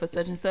together for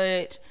such and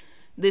such.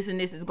 This and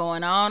this is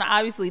going on. I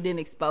obviously didn't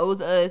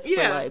expose us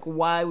for like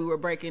why we were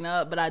breaking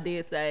up, but I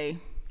did say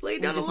we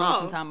just need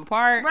some time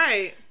apart.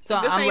 Right. So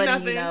I'm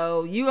letting you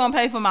know, you gonna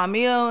pay for my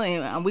meal,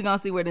 and we gonna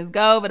see where this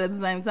go. But at the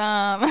same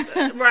time,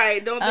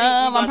 right? Don't think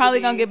I'm probably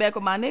gonna get back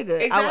with my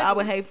nigga. Exactly. I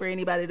would hate for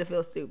anybody to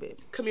feel stupid.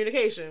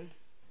 Communication.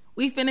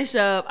 We finish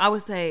up, I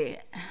would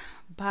say,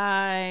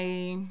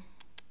 by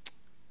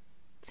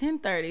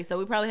 10:30, so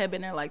we probably had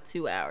been there like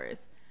 2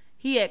 hours.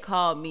 He had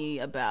called me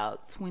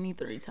about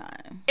 23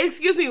 times.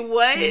 Excuse me,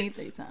 what?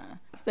 23 times.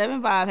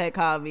 7'5" had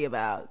called me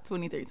about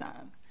 23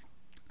 times.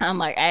 I'm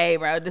like, hey,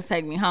 bro, just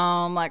take me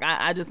home. Like,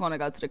 I just want to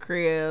go to the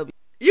crib.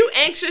 You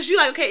anxious? You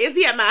like, okay, is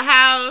he at my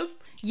house?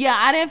 Yeah,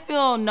 I didn't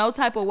feel no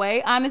type of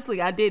way.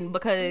 Honestly, I didn't,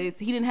 because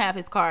he didn't have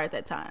his car at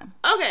that time.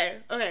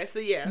 Okay, so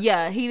yeah.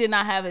 Yeah, he did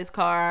not have his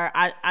car.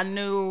 I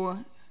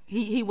knew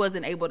he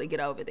wasn't able to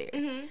get over there.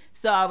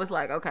 So I was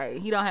like, okay,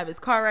 he don't have his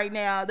car right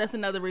now. That's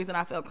another reason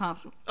I felt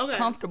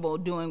comfortable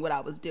doing what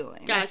I was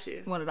doing.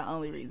 Gotcha. One of the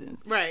only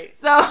reasons. Right.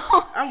 So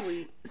I'm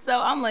weak.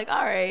 So I'm like,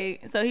 all right.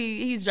 So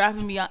he's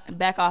dropping me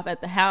back off at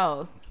the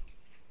house.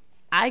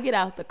 I get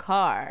out the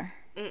car.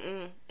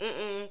 Bitch,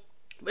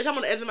 I'm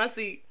on the edge of my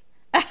seat.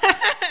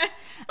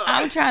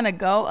 I'm trying to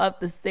go up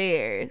the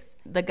stairs.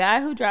 The guy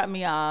who dropped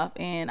me off,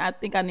 and I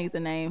think I need to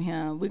name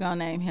him. We're going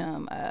to name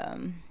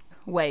him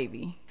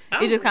Wavy.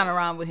 It just kind of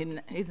rhymed with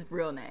his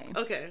real name.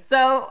 Okay.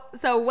 So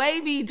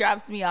Wavy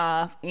drops me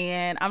off,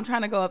 and I'm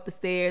trying to go up the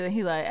stairs, and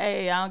he's like,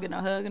 hey, I don't get no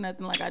hug or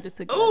nothing. Like, I just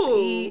took you out to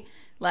eat.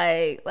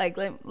 Like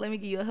let me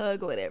give you a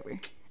hug or whatever.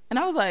 And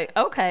I was like,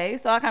 okay.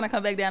 So I kind of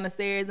come back down the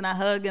stairs and I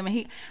hug him,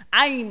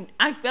 and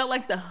I felt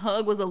like the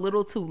hug was a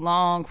little too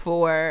long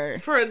for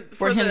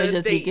him to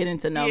just be getting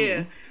to know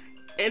me.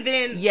 And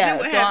then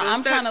what happened?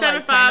 I'm trying to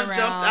like turn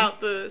around.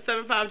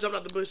 7'5" jumped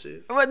out the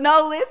bushes. But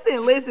no,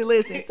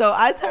 listen. So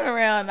I turn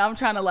around and I'm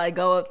trying to like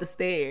go up the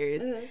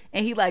stairs,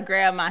 and he like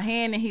grabbed my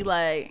hand and he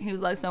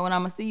was like, so when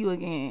I'm gonna see you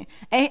again?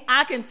 And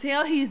I can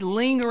tell he's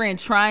lingering,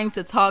 trying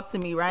to talk to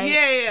me, right?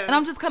 Yeah. And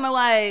I'm just kind of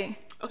like,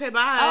 okay,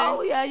 bye.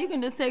 Oh yeah, you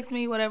can just text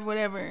me,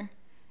 whatever.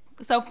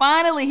 So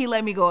finally he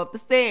let me go up the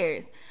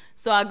stairs.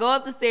 So I go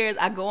up the stairs,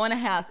 I go in the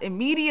house.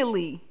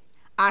 Immediately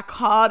I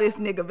call this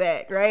nigga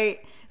back, right?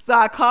 So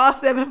I call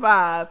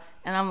 75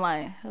 and I'm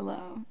like,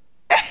 hello.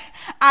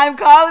 I'm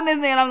calling this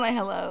name and I'm like,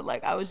 hello.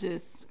 Like I was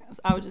just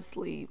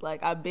asleep.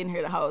 Like I've been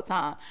here the whole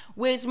time.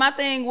 Which my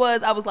thing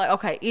was, I was like,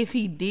 okay, if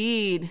he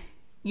did,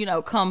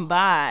 come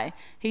by,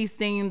 he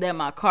seen that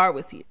my car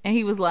was here. And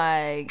he was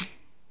like,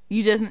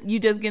 you just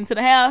getting to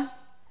the house?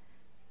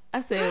 I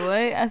said,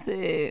 what? I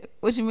said,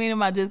 what you mean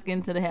am I just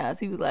getting to the house?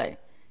 He was like,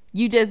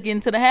 you just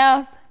getting to the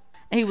house?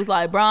 And he was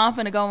like, bro, I'm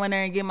finna go in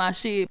there and get my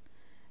shit.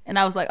 And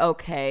I was like,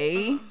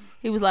 okay.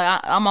 He was like,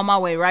 I'm on my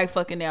way right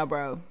fucking now,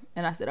 bro.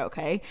 And I said,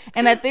 okay.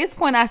 And at this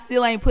point, I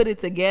still ain't put it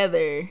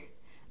together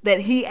that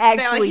he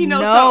actually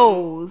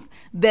knows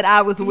that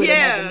I was with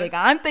another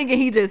nigga. I'm thinking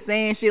he just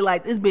saying shit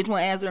like, this bitch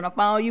won't answer on the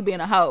phone, you being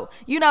a hoe.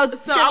 So shit I'm like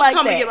that. I'm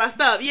coming to get my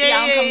stuff.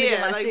 I'm coming to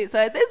get my shit. So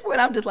at this point,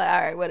 I'm just like,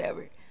 all right,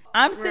 whatever.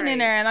 I'm sitting in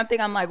there and I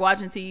think I'm like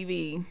watching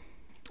TV.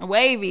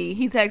 Wavy,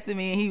 he texted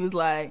me and he was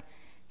like,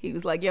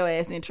 your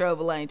ass in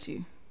trouble, ain't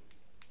you?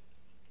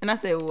 And I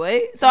said,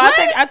 what? So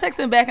what? I texted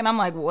him back and I'm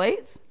like,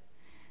 what?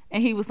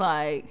 And he was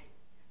like,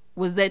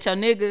 was that your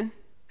nigga?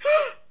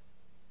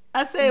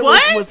 I said,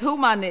 what? Was who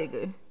my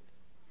nigga?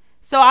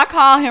 So I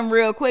called him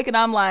real quick and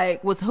I'm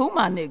like, was who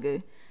my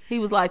nigga? He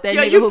was like, that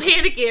nigga who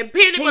panicking.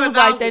 He was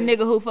like, that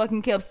nigga who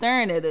fucking kept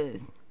staring at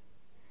us.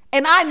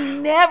 And I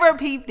never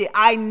peeped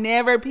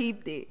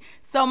it.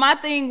 So my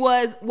thing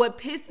was, what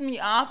pissed me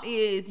off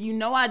is,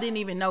 I didn't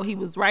even know he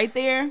was right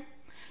there.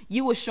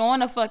 You was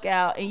showing the fuck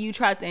out and you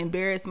tried to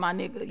embarrass my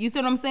nigga. You see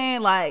what I'm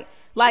saying? Like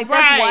that's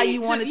why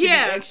you wanted to be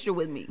extra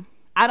with me.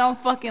 I don't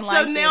fucking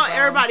like that. So now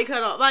everybody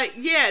cut off. Like,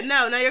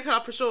 now you're cut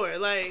off for sure.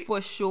 Like,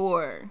 for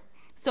sure.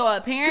 So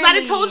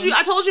apparently, because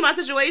I told you my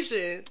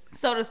situation.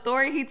 So the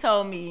story he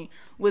told me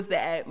was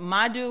that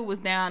my dude was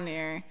down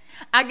there.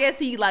 I guess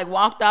he like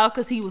walked off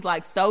because he was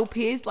like so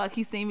pissed, like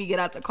he seen me get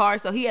out the car,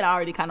 so he had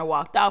already kind of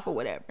walked off or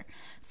whatever.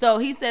 So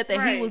he said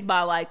that he was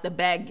by like the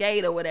back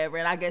gate or whatever,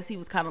 and I guess he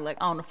was kind of like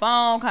on the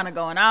phone, kind of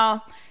going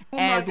off.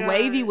 As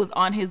Wavy was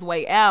on his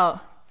way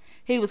out,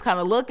 he was kind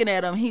of looking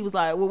at him. He was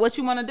like, "Well, what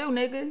you want to do,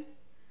 nigga?"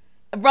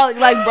 Bro,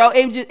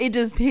 it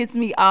just pissed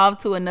me off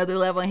to another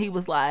level. And he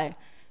was like,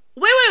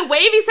 Wait,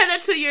 Wavy said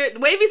that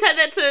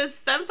to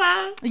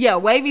 75? Yeah,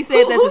 Wavy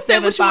said that to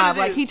 75.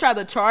 Like, he tried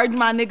to charge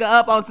my nigga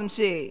up on some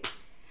shit.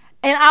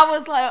 And I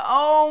was like,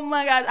 oh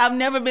my God, I've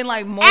never been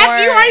like more.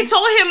 After you already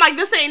told him, like,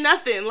 this ain't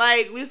nothing.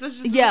 Like, this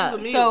is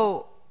just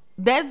so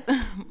that's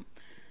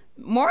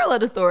moral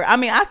of the story. I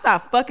mean, I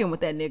stopped fucking with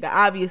that nigga,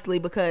 obviously,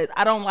 because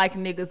I don't like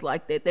niggas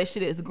like that. That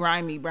shit is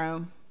grimy,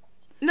 bro.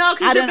 No,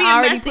 because you're being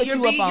already messy. put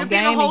you up on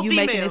game and you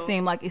making it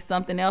seem like it's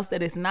something else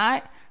that it's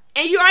not.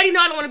 And you already know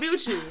I don't want to be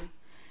with you.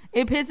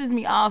 It pisses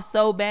me off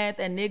so bad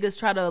that niggas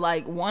try to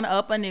like one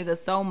up a nigga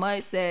so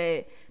much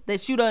that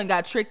you done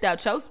got tricked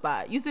out your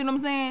spot. You see what I'm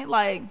saying?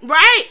 Like,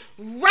 right.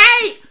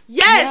 Yes,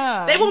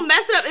 yeah. They will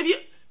mess it up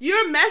if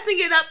you're messing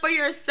it up for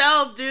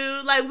yourself,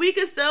 dude. Like, we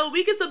can still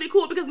be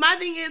cool, because my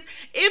thing is,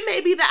 it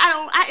may be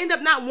that I end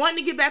up not wanting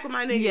to get back with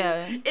my nigga.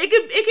 Yeah. It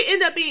could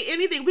end up being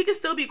anything. We can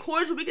still be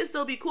cordial. We can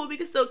still be cool. We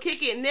can still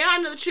kick it. Now I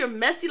know that you're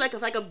messy, like a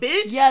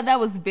bitch. Yeah, that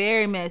was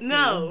very messy.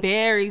 No,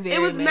 very, very. It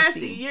was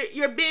messy.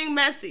 You're being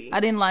messy. I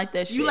didn't like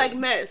that shit. You like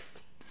mess.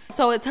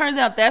 So it turns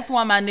out that's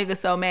why my nigga's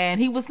so mad.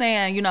 He was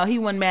saying, he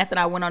wasn't mad that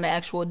I went on the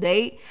actual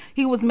date.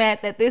 He was mad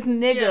that this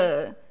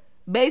nigga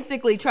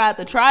basically tried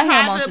to try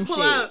him on some shit.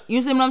 Up.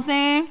 You see what I'm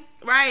saying?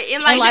 Right.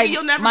 And like nigga,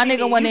 you'll never my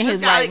nigga wasn't in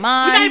his right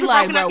mind. He's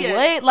like, bro,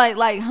 what?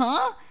 Like,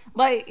 huh?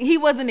 Like, he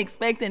wasn't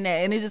expecting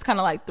that, and it just kind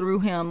of like threw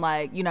him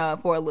like,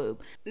 for a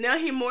loop. Now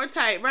he more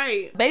tight,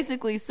 right?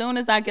 Basically, as soon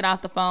as I get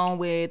off the phone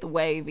with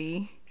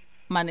Wavy,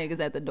 my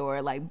nigga's at the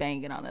door like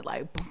banging on it,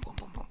 like boom, boom,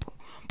 boom, boom,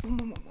 boom, boom,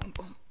 boom, boom,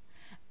 boom.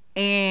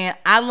 And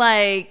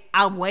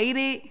I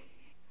waited,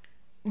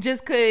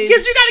 Just cause you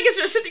gotta get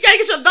your shit, you gotta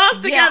get your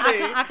thoughts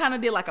together. I kind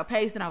of did like a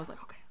pace, and I was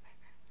like, okay.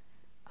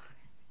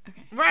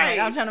 Right. Like,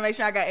 I'm trying to make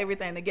sure I got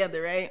everything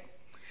together, right?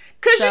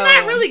 Cause you're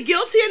not really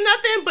guilty or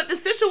nothing, but the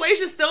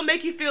situation still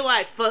make you feel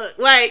like fuck,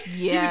 like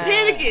you be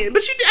panicking,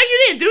 but you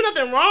didn't do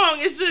nothing wrong.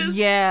 It's just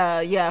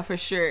yeah, for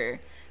sure.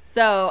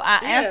 So I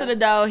answered the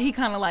door. He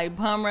kind of like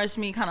bum rushed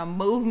me, kind of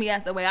moved me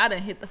out the way. I done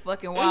hit the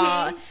fucking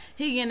wall.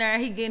 He in there,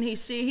 he getting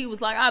his shit. He was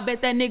like, I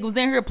bet that nigga was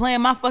in here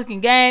playing my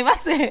fucking game. I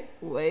said,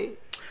 wait.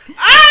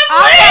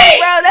 I'm like,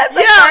 bro, that's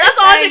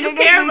all niggas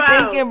care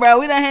about. Thinking, bro,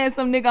 we done had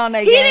some nigga on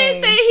that game.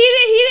 He didn't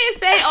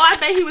say, oh, I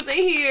bet he was in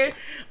here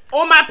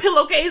on my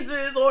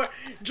pillowcases or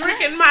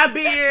drinking my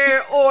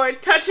beer or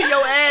touching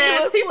your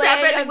ass. He said,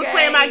 I bet he was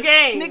playing my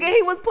game. Nigga,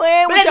 he was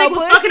playing with your pussy.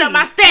 Was fucking up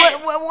my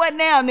stats. What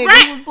now, nigga?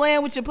 Right. He was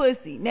playing with your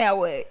pussy. Now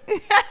what?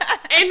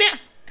 And then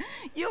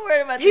you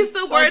worried about he's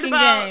still worried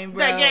about game, bro.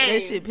 that game.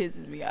 That shit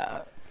pisses me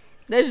off.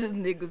 That's just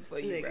niggas for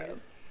you, bro.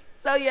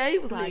 So yeah, he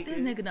was like, this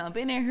nigga done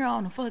been in here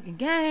on the fucking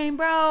game,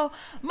 bro.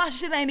 My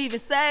shit ain't even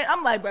saved.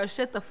 I'm like, bro,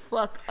 shut the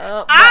fuck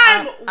up. Bro,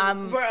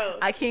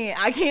 I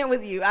can't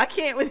with you. I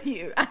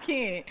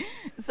can't.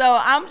 So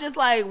I'm just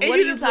like, what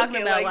are you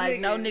talking about?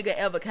 Like no nigga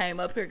ever came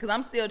up here, because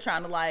I'm still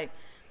trying to like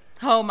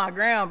hold my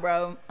ground,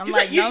 bro. I'm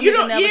like, no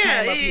nigga never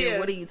came up here.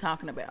 What are you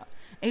talking about?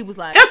 And he was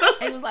like,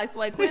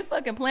 Sway, quit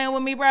fucking playing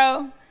with me,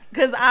 bro,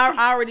 because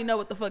I already know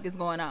what the fuck is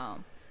going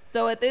on.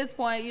 So at this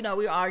point, you know,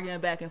 we were arguing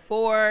back and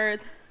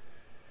forth.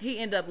 He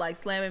ended up like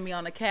slamming me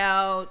on the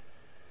couch.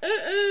 But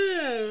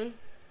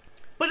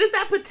it's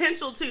that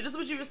potential too. Just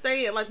what you were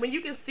saying. Like when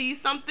you can see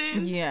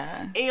something,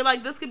 and you're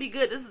like, this could be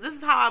good. This is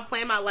how I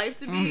plan my life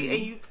to be,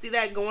 and you see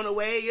that going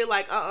away. You're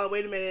like,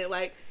 wait a minute.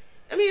 Like,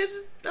 I mean, it's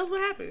just that's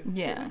what happened.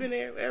 Yeah, we've been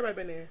there. Everybody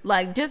been there.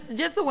 Like just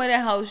the way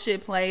that whole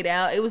shit played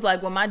out. It was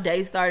like when my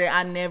day started,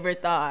 I never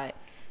thought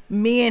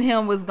me and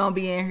him was gonna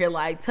be in here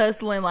like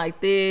tussling like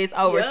this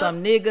over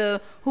some nigga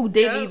who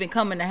didn't even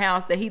come in the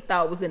house that he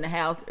thought was in the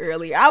house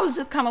earlier. I was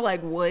just kind of like,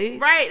 what?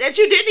 Right, that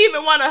you didn't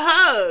even want to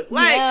hug.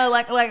 Like, yeah,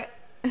 like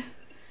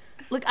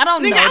look, I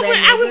don't know.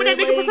 I went with that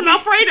nigga for some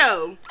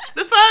Alfredo.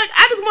 The fuck?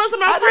 I just wanted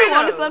some Alfredo.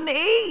 I just wanted something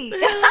to eat.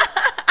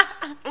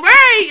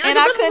 Right. Like, and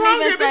I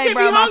couldn't even say,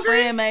 bro, my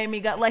friend made me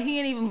go. Like, he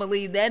didn't even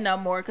believe that no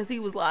more, because he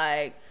was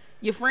like,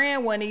 your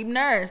friend wasn't even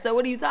there. So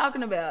what are you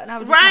talking about? And I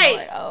was just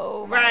like,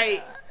 oh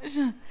my gosh.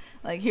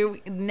 Like,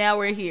 now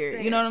we're here.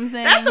 Damn. You know what I'm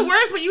saying? That's the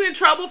worst, when you in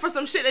trouble for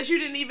some shit that you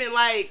didn't even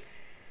like.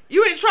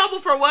 You in trouble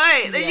for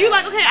what? Then you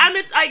like, okay, I'm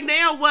in, like,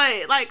 now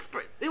what? Like,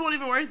 it won't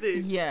even worth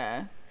it.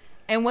 Yeah.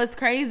 And what's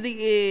crazy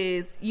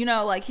is, you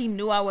know, like, he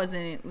knew I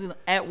wasn't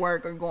at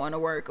work or going to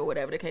work or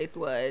whatever the case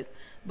was,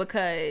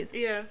 because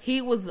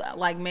he was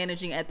like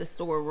managing at the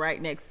store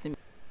right next to me.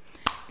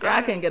 Girl,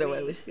 I couldn't get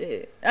away with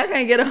shit. I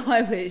can't get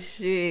away with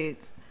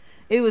shit.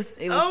 It was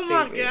oh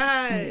my stupid.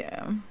 God.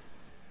 Yeah.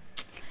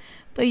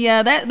 But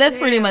yeah, that's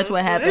pretty much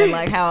what happened.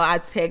 Like, how I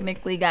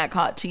technically got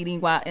caught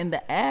cheating while in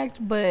the act,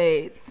 but.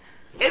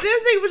 And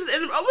this thing was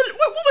just, what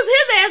was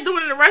his ass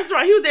doing in the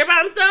restaurant? He was there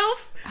by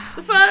himself?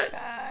 The fuck?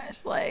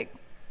 Gosh, like,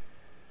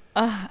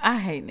 I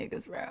hate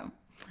niggas, bro.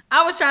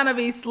 I was trying to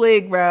be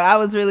slick, bro. I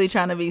was really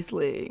trying to be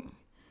slick.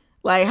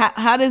 Like,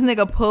 how does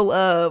nigga pull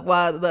up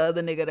while the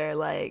other nigga there?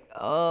 Like,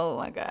 oh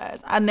my gosh,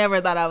 I never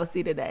thought I would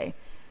see today.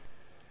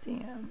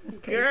 Damn, it's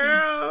crazy.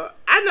 Girl,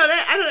 I know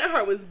that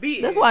heart was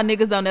beating. That's why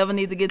niggas don't ever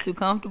need to get too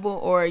comfortable,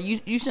 or you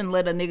shouldn't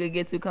let a nigga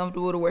get too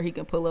comfortable to where he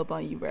can pull up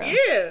on you, bro.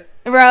 Yeah,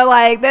 bro,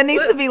 like that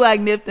needs to be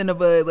like nipped in the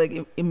bud,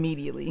 like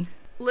immediately.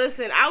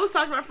 Listen, I was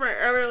talking to my friend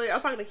earlier. I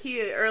was talking to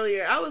Kia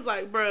earlier. I was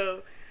like,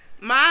 bro,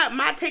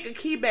 my take a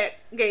key back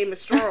game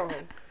is strong.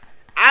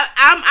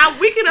 I'm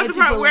weak enough to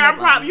part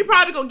where you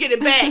probably gonna get it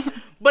back,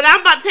 but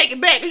I'm about to take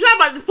it back because you're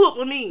about to just pull up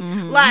with me.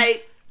 Mm-hmm.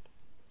 Like,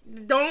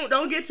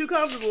 don't get too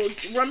comfortable.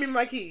 Run me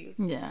my key.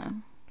 Yeah.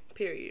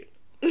 Period.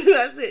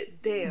 That's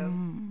it.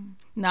 Damn.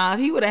 Nah, if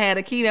he would have had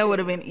a key, that would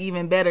have been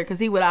even better, because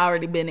he would have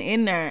already been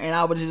in there, and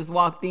I would have just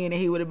walked in,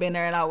 and he would have been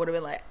there, and I would have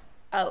been like,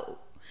 oh.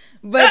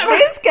 But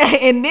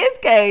in this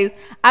case,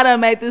 I done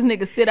made this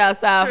nigga sit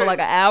outside for like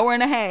an hour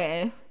and a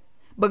half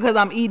because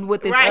I'm eating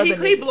with this other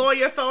nigga. He blowing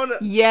your phone up.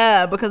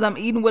 Yeah, because I'm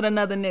eating with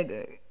another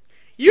nigga.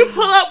 You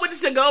pull up with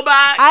the to-go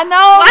box. I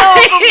know, no,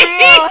 for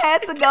real.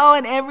 Had to go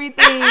and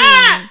everything.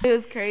 It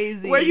was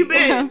crazy. Where you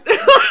been?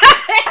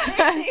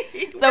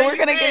 So we're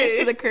going to get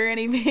into the current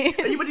events.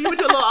 You went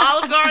to a little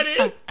Olive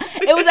Garden?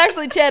 It was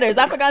actually Cheddar's.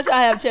 I forgot y'all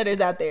have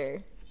Cheddar's out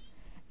there.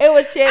 It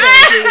was Cheddar's.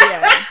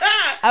 Yeah.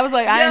 I was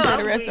like, I didn't say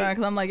the restaurant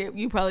because I'm like,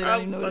 you probably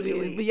don't even know what it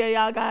is. But yeah,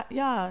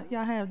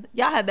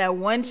 y'all had that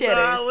one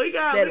Cheddar's. No, we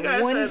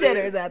got one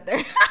Cheddar's out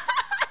there.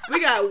 We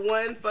got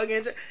one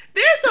fucking Cheddar.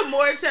 There's some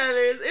more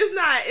Cheddars.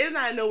 It's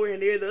not nowhere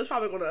near though. It's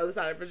probably on the other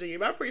side of Virginia.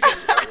 But I'm pretty sure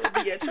it's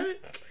probably Cheddar.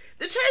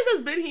 The Cheddars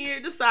that's been here,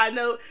 just side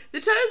note, the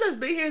Cheddars that's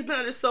been here has been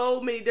under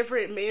so many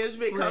different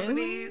management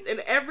companies,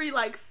 and every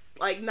like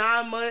 9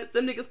 months,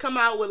 them niggas come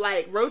out with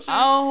like roaches.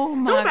 Oh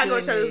my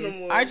goodness. Go Cheddars no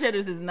more. Our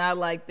Cheddars is not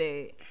like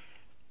that.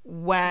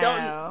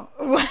 Wow.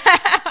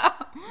 Wow.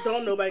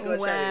 Don't nobody go to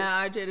Cheddar's. Wow,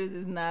 our Cheddar's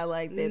is not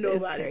like that. Nobody,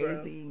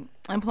 That's crazy.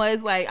 Bro. And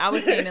plus, like, I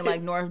was staying in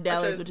like North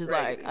Dallas, which is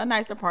crazy. like a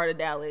nicer part of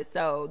Dallas.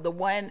 So the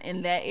one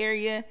in that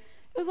area,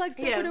 it was like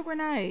super duper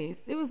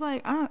nice. It was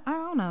like I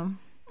don't know.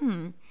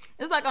 It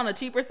was like on the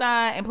cheaper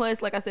side, and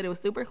plus, like I said, it was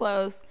super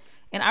close.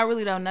 And I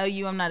really don't know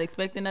you. I'm not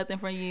expecting nothing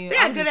from you. They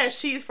got good ass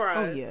cheese fries.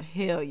 Oh yeah,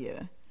 hell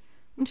yeah.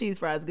 Them cheese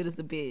fries good as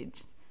a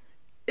bitch.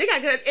 They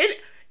got good.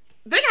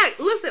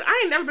 Listen,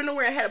 I ain't never been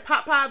nowhere and had a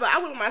pot pie, but I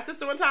went with my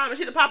sister one time and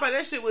she had a pot pie.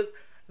 That shit was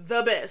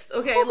the best.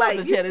 Okay, Who like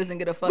the Cheddar's and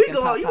get a fucking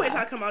pot pie? You ain't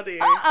trying to come out there.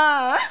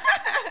 My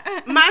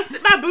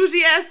my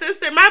bougie ass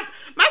sister. My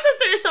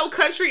sister is so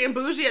country and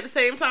bougie at the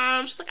same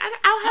time. She's like,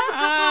 I'll have a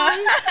pot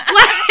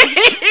pie.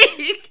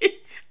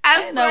 Like,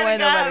 I ain't no way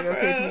nobody God,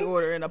 gonna catch me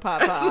ordering a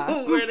pot pie.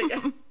 I swear to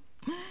God.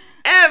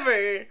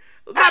 Ever.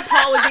 My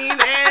Paula Dean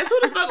ass. Who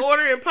the fuck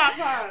ordering pot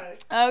pie?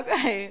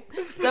 Okay,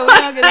 so we're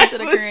gonna get into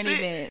the current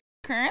event.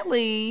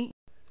 Currently,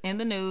 in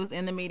the news,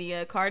 in the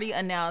media, Cardi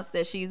announced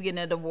that she's getting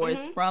a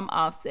divorce from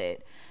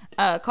Offset.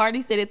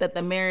 Cardi stated that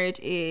the marriage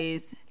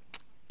is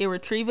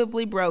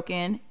irretrievably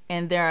broken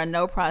and there are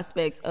no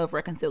prospects of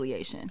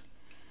reconciliation.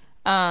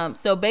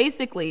 So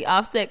basically,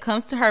 Offset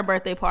comes to her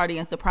birthday party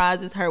and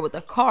surprises her with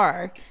a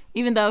car,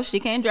 even though she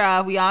can't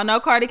drive. We all know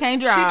Cardi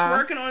can't drive. She's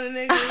working on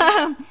it,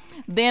 nigga.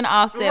 Then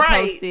Offset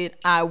posted,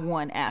 "I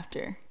won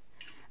after."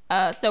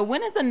 So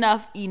when is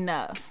enough?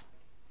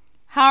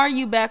 How are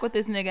you back with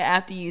this nigga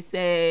after you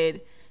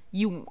said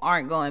you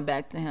aren't going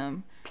back to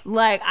him?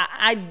 Like,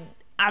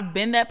 I've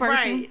been that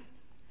person,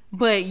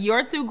 but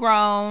you're too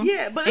grown,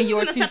 and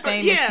you're too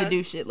famous to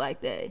do shit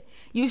like that.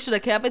 You should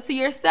have kept it to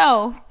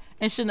yourself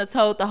and shouldn't have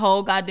told the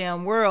whole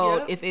goddamn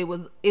world if it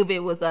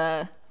was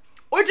a.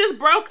 Or just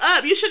broke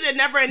up. You should have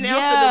never announced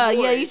the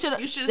divorce. Yeah,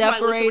 you should have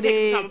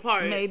separated,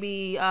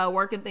 maybe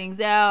working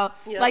things out.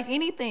 Yep. Like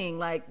anything.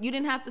 Like, you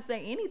didn't have to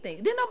say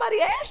anything. Then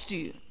nobody asked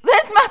you.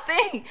 That's my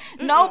thing.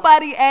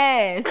 Nobody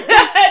asked.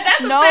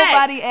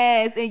 Nobody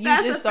asked, and you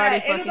just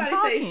started fucking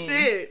talking. Say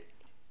shit.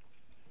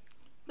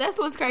 That's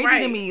what's crazy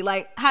to me.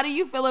 Like, how do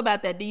you feel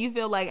about that? Do you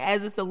feel like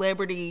as a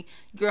celebrity,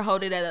 you're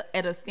holding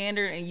at a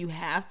standard and you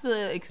have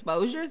to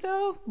expose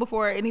yourself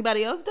before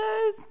anybody else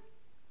does?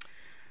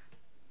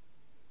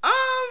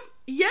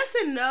 Yes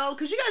and no,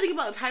 because you gotta think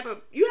about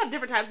you have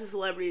different types of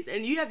celebrities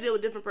and you have to deal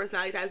with different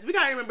personality types. We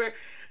gotta remember,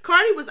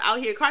 Cardi was out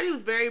here. Cardi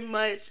was very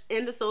much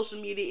into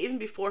social media even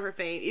before her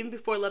fame, even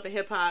before Love and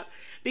Hip Hop,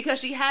 because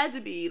she had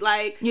to be.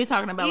 Like, you're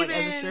talking about like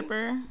as a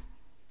stripper?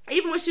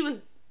 Even when she was,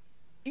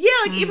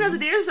 even as a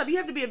dancer stuff, you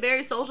have to be a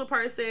very social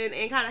person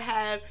and kind of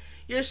have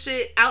your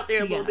shit out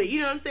there a little bit.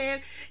 You know what I'm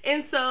saying?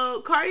 And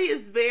so Cardi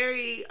is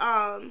very,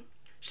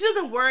 she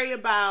doesn't worry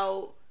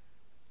about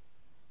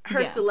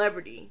her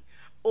celebrity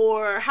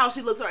or how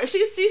she looks. Or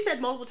she said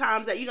multiple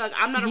times that, like,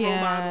 I'm not a role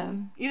model.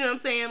 You know what I'm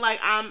saying? Like,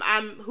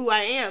 I'm who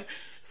I am.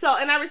 So,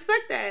 and I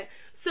respect that.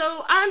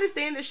 So I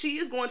understand that she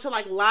is going to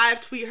like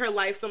live tweet her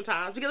life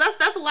sometimes, because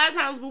that's a lot of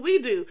times what we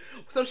do.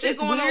 Some shit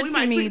going on, we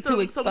might tweet some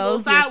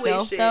expose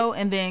yourself shit, though,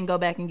 and then go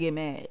back and get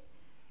mad.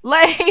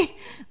 Like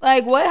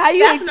what? How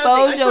you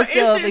expose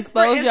yourself?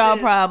 Expose y'all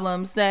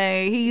problems.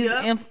 Say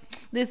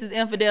this is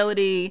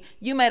infidelity.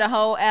 You made a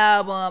whole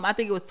album. I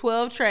think it was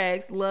 12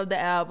 tracks. Love the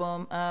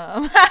album.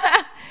 But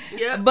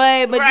you're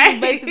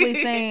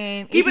basically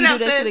saying if you do that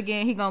shit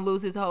again, he gonna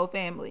lose his whole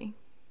family.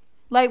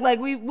 Like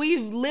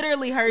we've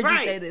literally heard you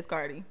say this,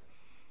 Cardi.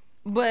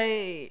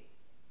 But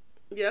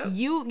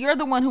you're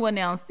the one who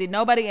announced it.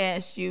 Nobody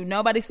asked you.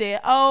 Nobody said,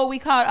 "Oh, we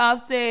caught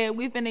Offset.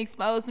 We've been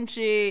exposed some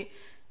shit."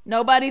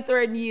 Nobody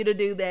threatened you to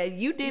do that.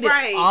 You did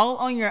it all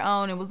on your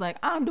own. It was like,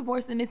 I'm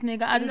divorcing this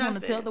nigga. I just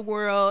want to tell the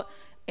world.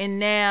 And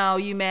now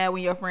you mad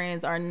when your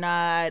friends are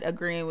not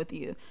agreeing with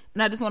you.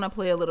 And I just want to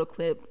play a little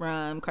clip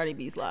from Cardi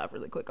B's live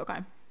really quick, okay?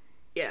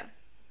 Yeah.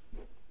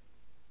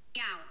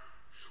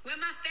 Where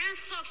my fans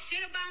talk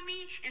shit about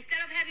me instead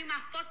of having my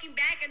fucking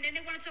back, and then they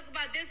want to talk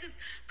about this is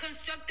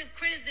constructive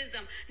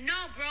criticism. No,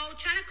 bro.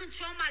 Trying to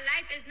control my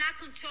life is not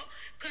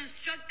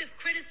constructive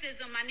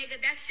criticism, my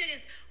nigga. That shit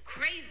is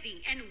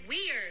crazy and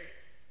weird.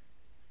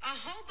 A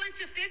whole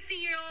bunch of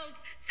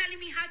 15-year-olds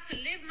telling me how to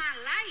live my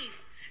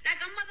life.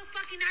 Like I'm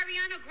motherfucking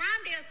Ariana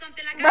Grande or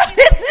something. Like, bro,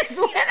 this is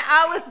when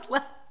I was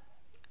like,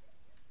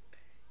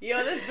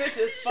 yo, this bitch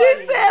is funny.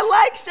 She said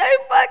like Shay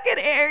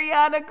fucking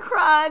Ariana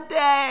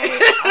Grande.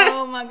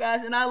 Oh my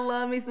gosh, and I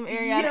love me some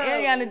Ariana.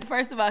 Ariana,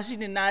 first of all, she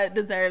did not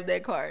deserve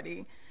that,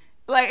 Cardi.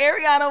 Like,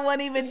 Ariana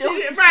wasn't even doing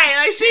shit.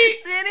 Like she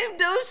didn't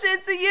do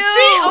shit to you.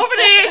 She over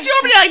there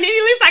like Nene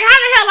Lee's like, how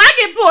the hell I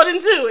get pulled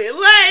into it?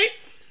 Like,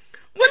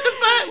 what the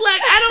fuck?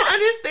 Like, I don't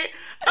understand.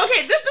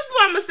 Okay, this is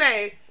what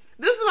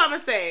I'm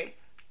gonna say.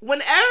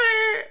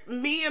 Whenever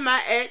me and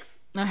my ex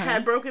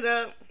had broken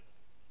up,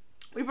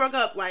 we broke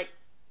up like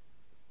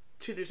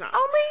 2-3 times.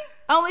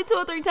 Only 2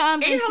 or 3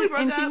 times in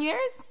 10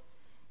 years?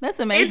 That's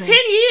amazing. In 10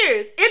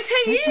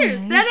 years.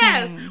 Dead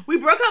ass. We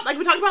broke up, like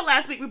we talked about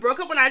last week. We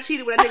broke up when I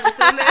cheated, when I think we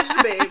still in the edge of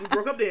the bed. We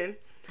broke up then.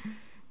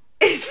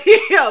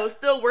 Yo,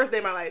 still worst day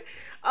of my life.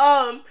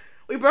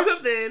 We broke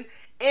up then,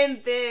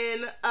 and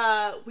then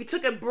we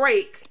took a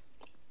break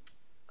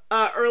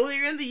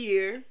earlier in the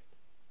year,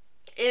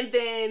 and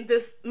then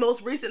this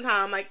most recent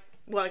time, like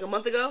a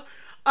month ago,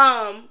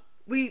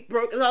 we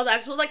broke. So I was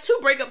actually like 2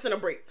 breakups and a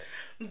break.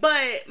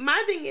 But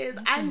my thing is,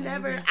 I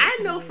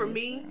know for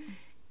me,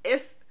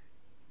 that's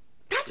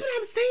what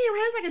I'm saying,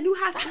 right? It's like a new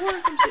high score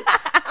or some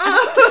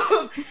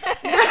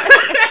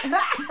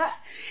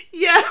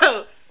shit.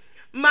 Yo,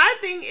 my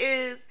thing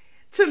is,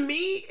 to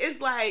me, it's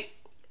like,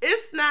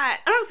 it's not,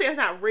 I don't say it's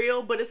not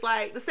real, but it's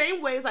like the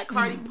same way as like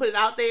Cardi put it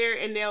out there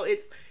and now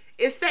it's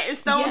set in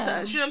stone to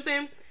us. You know what I'm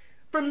saying?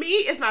 For me,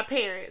 it's my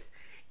parents.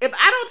 If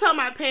I don't tell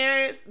my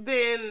parents,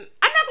 then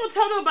I'm not gonna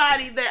tell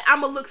nobody that I'm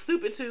gonna look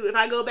stupid to if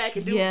I go back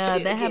and do shit that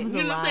again. happens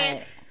You know a what I'm lot.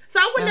 saying? So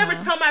I would never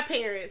tell my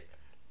parents.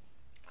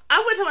 I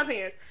wouldn't tell my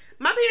parents.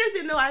 My parents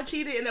didn't know I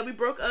cheated and that we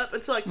broke up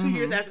until like 2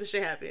 years after the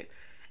shit happened.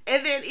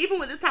 And then even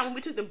with this time when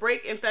we took the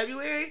break in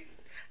February,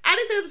 I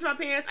didn't say nothing to my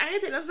parents. I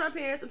didn't say nothing to my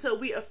parents until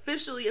we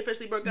officially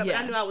broke up, and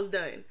I knew I was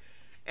done.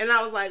 And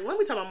I was like, let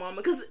me tell my mama,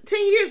 because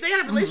 10 years they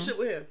had a relationship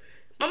with him.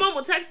 My mom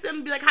will text him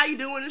and be like, how you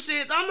doing and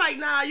shit. I'm like,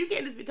 nah, you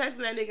can't just be texting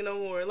that nigga no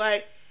more.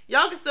 Like,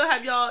 y'all can still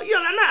have y'all, you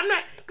know, I'm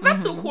not, because I'm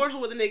still cordial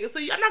with the nigga, so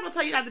I'm not gonna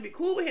tell you not to be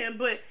cool with him,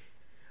 but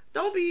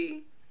don't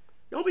be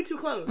too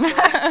close. Like,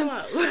 chill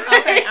out.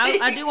 Okay,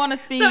 I do want to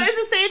speak. So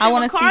it's the same thing I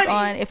want with to speak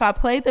Cardi. on, if I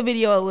played the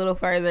video a little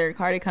further,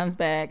 Cardi comes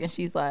back and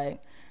she's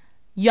like,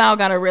 y'all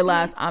gotta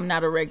realize I'm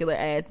not a regular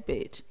ass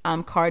bitch.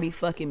 I'm Cardi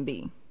fucking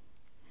B.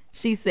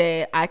 She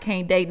said, I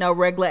can't date no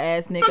regular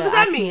ass nigga.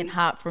 I can't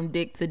hop from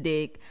dick to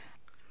dick.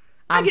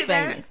 I'm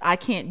famous. I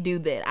can't do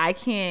that. I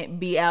can't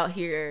be out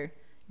here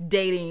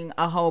dating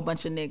a whole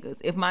bunch of niggas.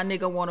 If my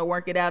nigga want to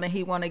work it out and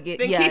he want to get,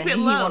 he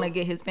want to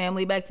get his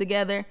family back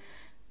together,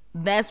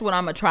 that's what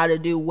I'm gonna try to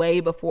do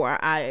way before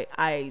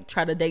I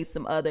try to date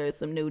some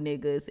new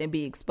niggas and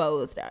be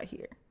exposed out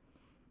here.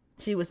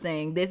 She was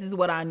saying, this is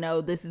what I know,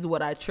 this is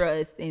what I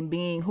trust, and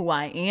being who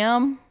I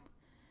am,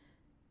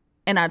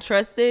 and I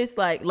trust this,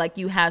 like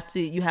you have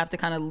to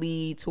kind of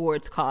lead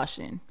towards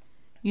caution.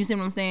 You see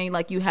what I'm saying?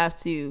 Like you have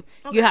to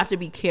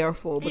be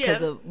careful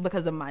because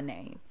of my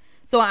name.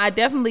 So I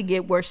definitely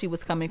get where she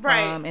was coming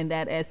from in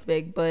that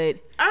aspect, but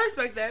I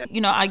respect that.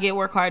 You know, I get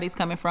where Cardi's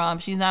coming from.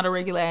 She's not a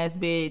regular ass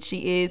bitch.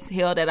 She is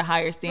held at a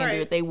higher standard.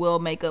 Right. They will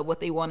make up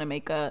what they want to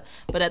make up,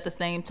 but at the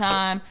same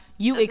time,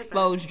 you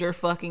exposed your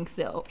fucking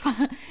self.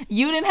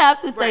 You didn't have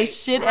to say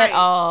shit at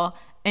all,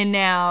 and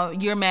now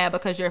you're mad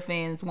because your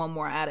fans want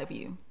more out of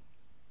you.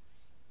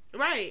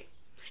 Right.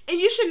 And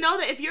you should know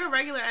that if you're a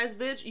regular ass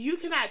bitch, you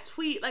cannot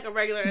tweet like a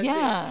regular ass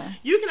bitch.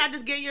 You cannot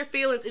just get your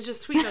feelings and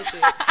just tweet no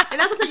shit. And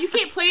that's what I'm saying. You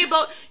can't play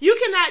both. You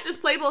cannot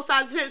just play both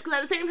sides of the fence,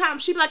 because at the same time,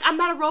 she be like, I'm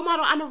not a role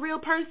model. I'm a real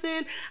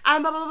person.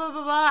 I'm blah, blah, blah,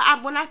 blah,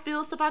 blah. When I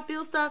feel stuff, I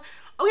feel stuff.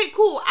 Okay,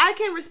 cool. I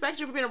can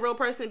respect you for being a real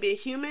person, being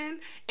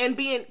human, and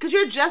being, because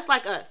you're just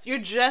like us. You're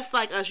just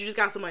like us. You just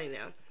got some money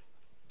now.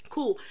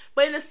 Cool.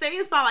 But in the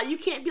same spotlight, you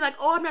can't be like,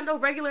 oh, I'm not no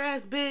regular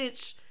ass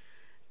bitch.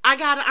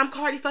 I'm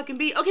Cardi fucking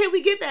B. Okay,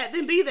 we get that.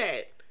 Then be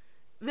that.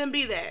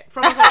 Be that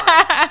from the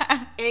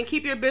heart. And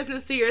keep your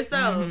business to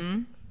yourself.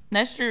 Mm-hmm.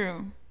 That's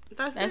true.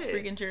 That's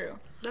freaking true.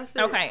 That's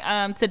it.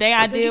 Okay. Today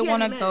I did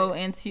want to go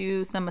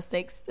into some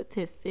mistake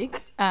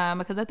statistics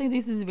because I think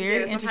this is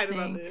very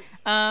interesting.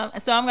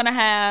 So I'm gonna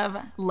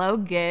have Lo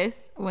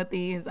guess what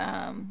these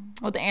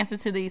what the answer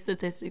to these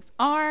statistics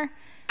are.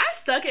 I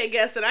suck at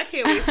guessing. I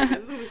can't wait for this.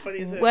 This is gonna be funny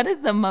as hell. What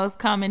is the most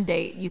common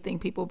date you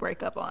think people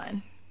break up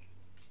on?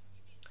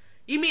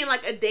 You mean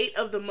like a date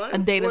of the month? A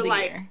date of the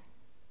like, year.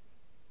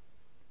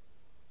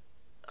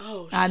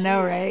 Oh, shit. I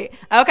know, right?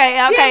 Okay.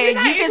 Yeah, You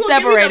can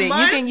separate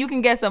it. You can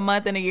guess a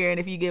month and a year, and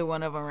if you get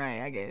one of them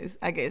right, I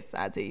guess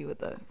I'll tell you what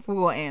the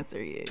full answer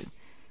is.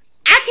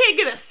 I can't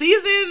get a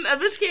season. A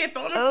bitch can't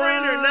phone a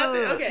friend or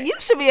nothing. Okay. You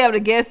should be able to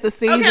guess the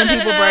season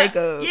people break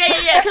up.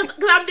 Yeah. Because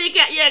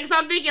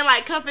I'm thinking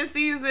like cuffing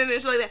season and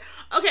shit like that.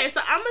 Okay,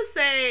 so I'm gonna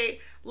say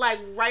like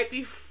right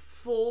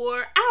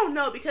before. I don't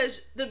know,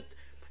 because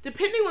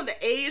depending on the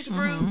age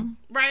group,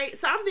 right?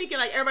 So I'm thinking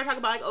like everybody talking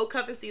about like, oh,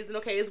 cuffing season,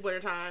 okay, it's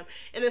wintertime,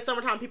 and then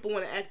summertime people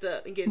want to act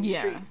up and get in the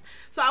streets.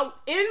 So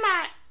in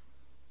my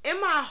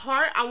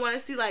heart, I want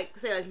to see like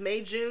say like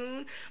May,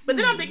 June, but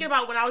then I'm thinking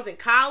about when I was in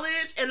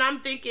college, and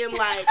I'm thinking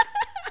like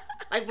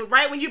like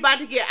right when you're about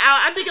to get out,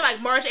 I'm thinking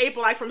like March,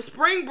 April, like from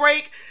spring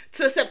break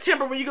to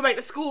September when you go back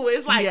to school.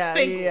 It's like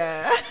single.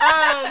 Yeah.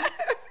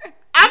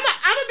 I'm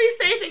gonna be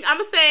safe. I'm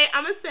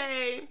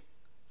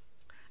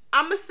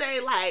gonna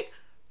say like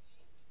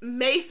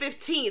May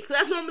 15th, because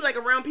that's normally like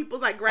around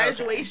people's like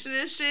graduation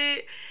and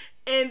shit.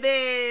 And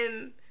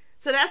then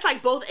so that's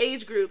like both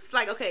age groups,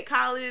 like okay,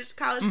 college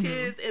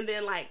kids, and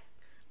then like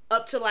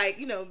up to like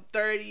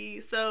 30.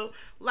 So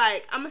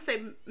like I'm gonna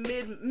say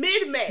mid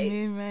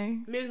May.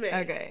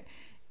 Okay,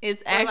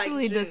 it's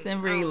actually like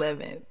December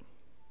 11th.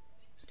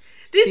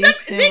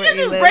 Niggas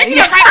is breaking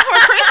up right before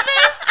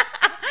Christmas.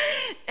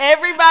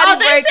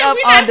 Everybody break up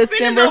on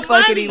December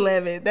fucking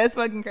 11th. That's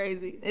fucking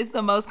crazy. It's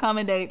the most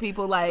common date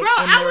people like. Bro,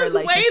 in their I was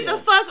relationship. way the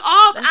fuck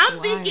off. That's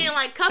I'm thinking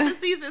like cuffing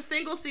season,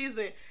 single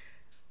season.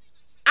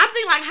 I'm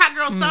thinking like hot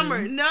girl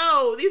summer.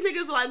 No, these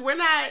niggas are like, we're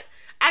not.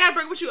 I gotta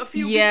break up with you a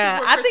few weeks Yeah,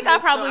 before I Christmas, think I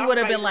probably so would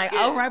have I'm been like,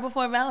 yeah. oh, right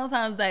before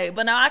Valentine's Day.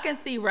 But now I can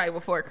see right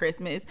before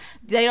Christmas.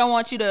 They don't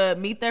want you to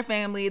meet their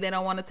family. They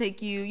don't want to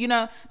take you, you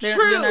know,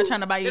 they're not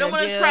trying to buy you They don't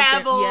want to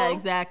travel. Yeah,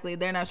 exactly.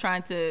 They're not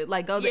trying to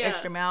like go the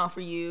extra mile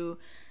for you.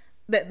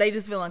 That they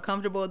just feel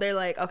uncomfortable. They're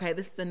like, okay,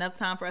 this is enough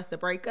time for us to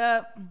break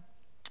up.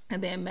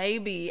 And then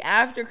maybe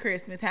after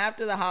Christmas,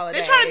 after the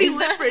holidays. They're trying to be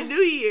lit for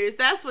New Year's.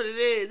 That's what it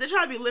is. They're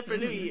trying to be lit for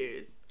New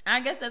Year's. I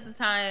guess at the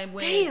time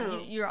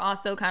when you're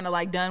also kind of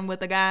like done with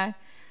the guy,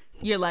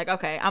 you're like,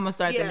 okay, I'm gonna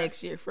start the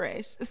next year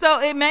fresh.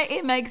 So it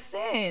makes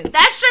sense.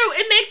 That's true.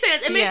 It makes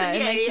sense. It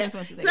makes sense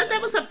once you think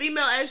that was some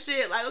female ass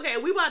shit. Like, okay,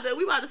 we about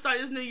to start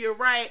this new year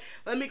right.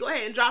 Let me go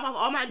ahead and drop off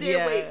all my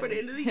dead weight for the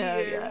end of the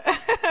year.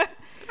 Yeah.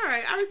 All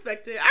right, I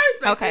respect it.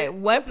 Okay,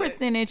 what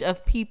percentage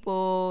of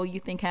people you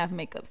think have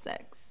makeup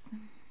sex?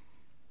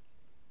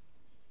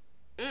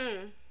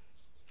 I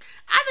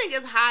think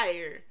it's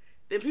higher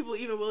than people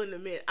even willing to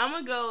admit. I'm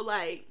gonna go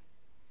like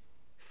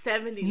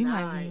 79. You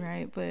might be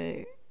right,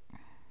 but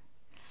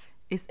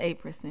it's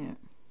 8%.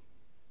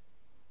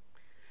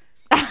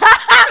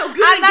 I know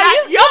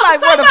you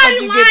like where the fuck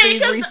you get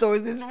these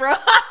resources, bro.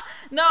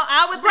 No,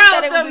 I would think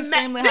that it was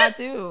extremely high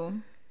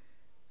too.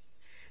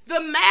 The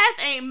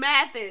math ain't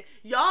mathing.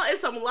 Y'all is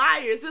some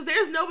liars. Because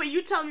there's no way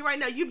you telling me right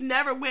now you've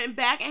never went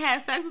back and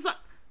had sex with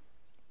something.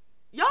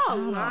 Y'all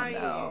lying.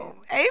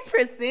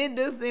 8%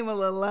 does seem a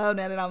little low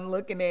now that I'm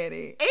looking at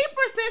it. 8%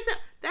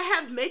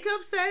 that have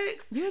makeup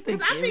sex. Because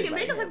I'm thinking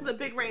makeup sex is a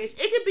big range.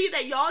 It could be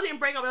that y'all didn't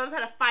break up and y'all just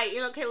had a fight. You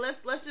know, okay,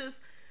 let's just,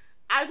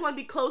 I just want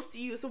to be close to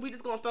you, so we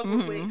just gonna fuck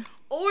real quick.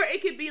 Or it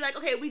could be like,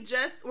 okay, we're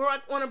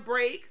like on a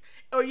break,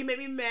 or you made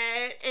me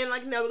mad, and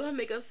like, no, we're gonna have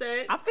makeup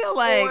sex. I feel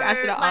like I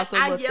should have also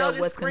looked up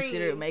what's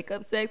considered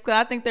makeup sex, because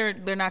I think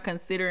they're not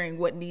considering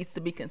what needs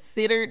to be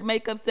considered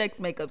makeup sex.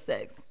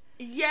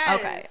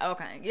 Yes.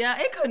 Okay. Yeah,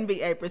 it couldn't be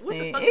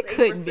 8%. It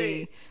couldn't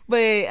be.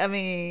 But I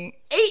mean,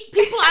 8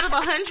 people out of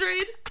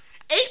 100.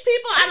 8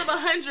 people out of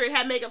 100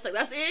 have makeup sex.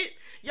 That's it.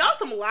 Y'all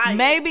some liars.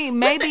 Maybe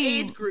What's the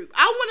age group.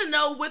 I want to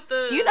know what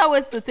the. You know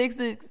what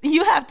statistics?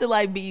 You have to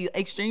like be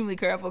extremely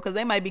careful because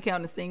they might be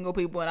counting single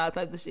people and all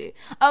types of shit.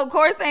 Of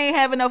course, they ain't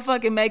having no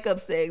fucking makeup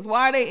sex.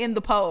 Why are they in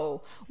the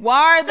poll?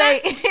 Why are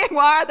they?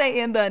 Why are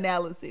they in the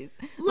analysis?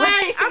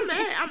 Like, I'm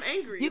mad. I'm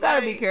angry. You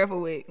gotta be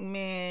careful with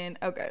man.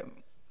 Okay.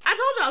 I told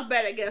you I was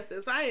bad at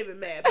guessing, so I ain't even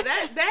mad. But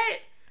that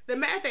the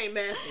math ain't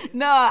math.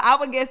 No, I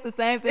would guess the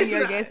same thing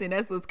you're guessing.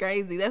 That's what's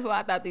crazy. That's why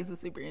I thought these were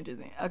super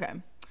interesting. Okay.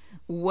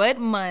 What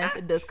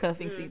month does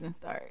cuffing season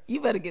start? You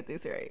better get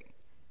this right.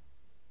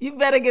 You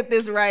better get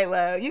this right,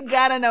 love. You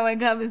gotta know when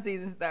cuffing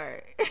season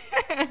start.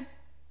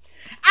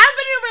 I've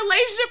been in a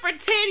relationship for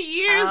 10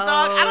 years,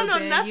 dog. I don't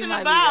know nothing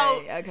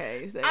about. Right.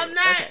 Okay, so I'm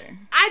not. Okay.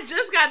 I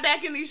just got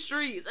back in these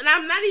streets, and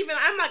I'm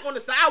like on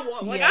the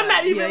sidewalk. Like I'm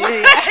not even. You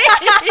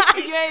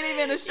ain't even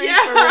in the streets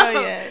for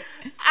real yet.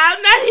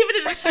 I'm not even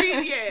in the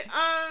streets yet.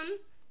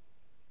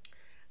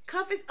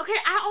 Cuffing. Okay,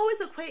 I always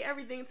equate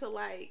everything to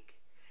like.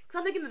 Cause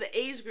I'm thinking of the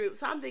age group,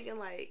 so I'm thinking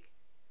like,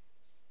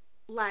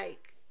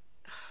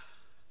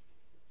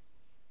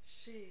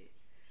 shit,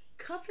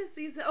 cuffing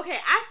season. Okay,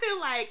 I feel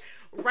like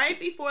right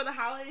before the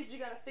holidays, you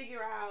gotta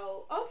figure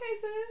out. Okay,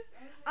 sis.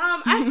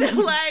 I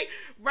feel like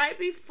right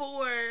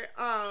before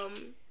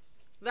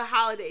the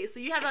holidays, so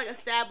you have to like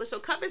establish. So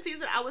cuffing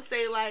season, I would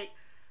say like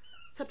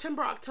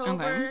September,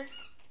 October.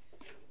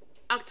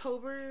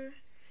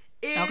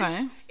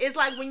 Okay. It's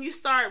like when you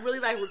start really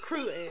like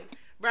recruiting.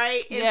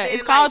 Right? And yeah, then,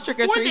 it's called like,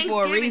 trick or treat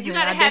for a reason. You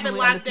gotta have it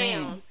locked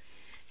down.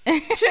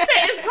 She said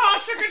it's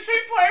called trick or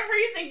treat for a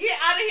reason. Get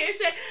out of here,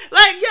 shit.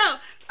 Like, yo,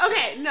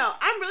 okay, no,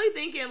 I'm really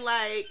thinking.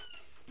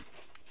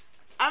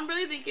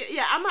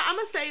 Yeah, I'm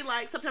gonna say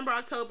like September,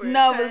 October.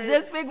 No, but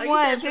just pick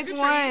one. Pick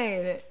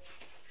one.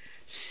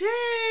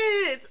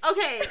 Shit.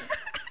 Okay.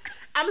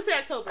 I'm gonna say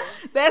October.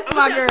 That's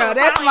my girl.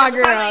 That's my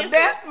girl.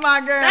 That's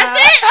my girl. That's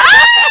it.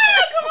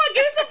 Oh, come on,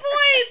 give me some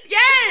points.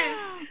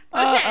 Yes.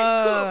 Okay,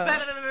 cool.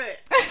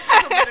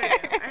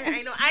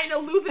 I ain't no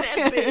losing ass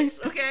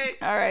bitch. Okay.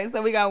 All right,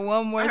 so we got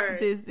one more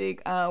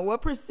statistic.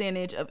 What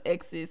percentage of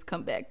exes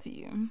come back to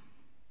you?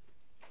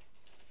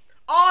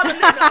 All the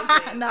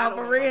niggas. No,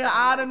 for real,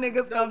 all the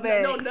niggas come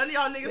back. No, none of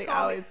y'all niggas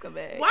always come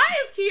back. Why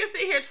is Kia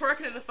sitting here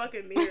twerking in the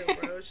fucking mirror,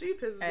 bro? She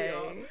pisses me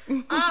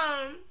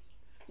off.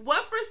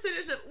 What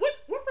percentage of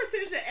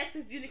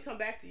exes do you think come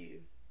back to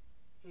you?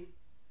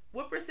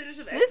 What percentage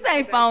of exes? This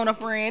ain't phone a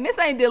friend. This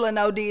ain't deal or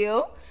no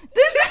deal.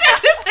 This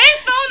ain't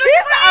phone a friend.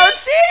 This old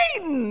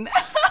cheating.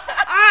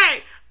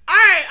 All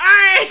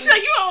right. So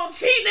you old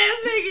cheating ass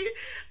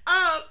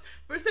nigga.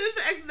 Percentage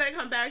of exes that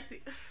come back to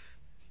you.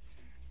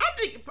 I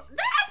think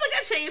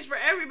that changed for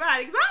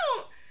everybody because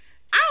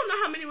I don't know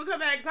how many will come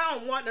back because I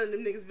don't want none of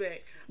them niggas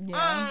back.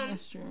 Yeah,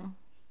 that's true.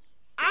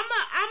 I'm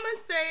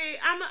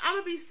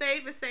gonna be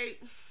safe and say it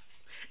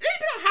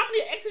depends on how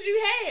many exes you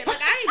had.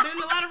 Like I ain't been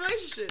in a lot of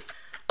relationships.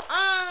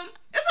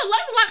 It's a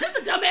lot. That's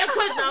a dumbass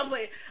question. I'm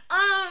playing.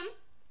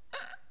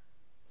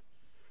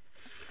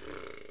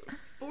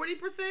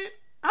 40%.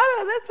 Oh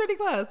no, that's pretty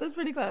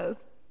close.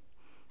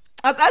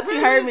 I thought you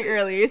heard me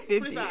earlier. It's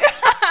 50.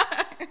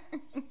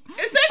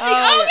 It's 50.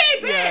 Okay,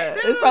 yeah. bet.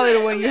 It's probably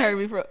the one you heard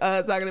me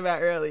talking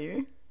about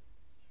earlier.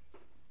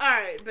 All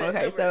right. Bet.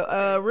 Okay,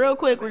 so real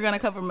quick, we're gonna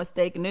cover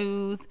mistake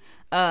news.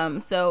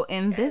 So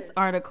in this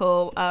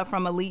article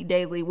from Elite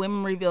Daily,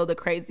 women reveal the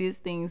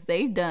craziest things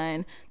they've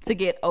done to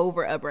get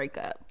over a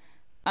breakup.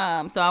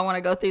 So I want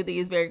to go through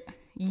these very.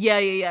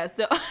 Yeah.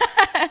 So,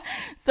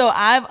 so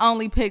I've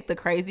only picked the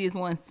craziest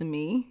ones to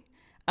me.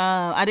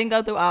 I didn't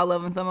go through all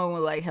of them. Some of them were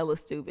like hella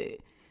stupid.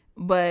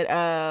 But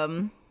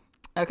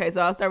okay,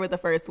 so I'll start with the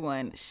first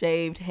one: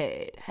 shaved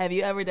head. Have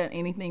you ever done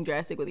anything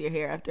drastic with your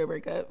hair after a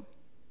breakup?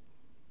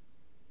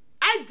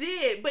 I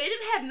did, but it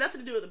didn't have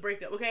nothing to do with the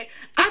breakup. Okay,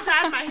 I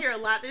dyed my hair a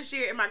lot this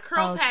year, and my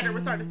curl pattern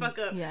was starting to fuck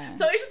up. Yeah.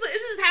 So it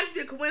just happens to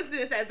be a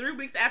coincidence that 3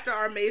 weeks after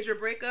our major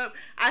breakup,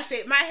 I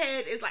shaved my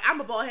head. It's like I'm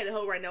a bald headed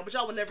hoe right now, but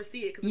y'all will never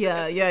see it.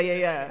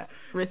 Yeah.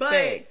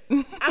 Respect.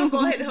 But I'm a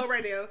bald headed hoe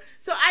right now,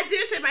 so I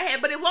did shave my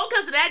head, but it won't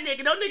because of that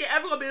nigga. No nigga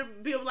ever gonna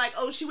be like,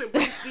 oh, she went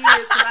Britney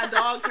Spears because I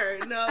dogged her.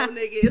 No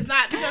nigga, it's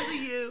not because of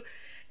you.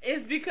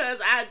 It's because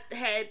I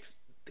had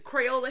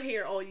Crayola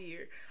hair all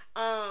year.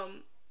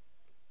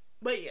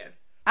 But yeah.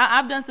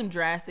 I've done some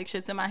drastic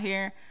shit to my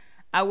hair.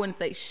 I wouldn't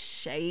say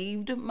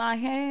shaved my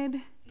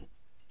head.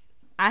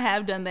 I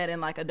have done that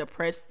in like a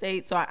depressed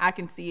state, so I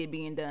can see it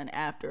being done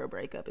after a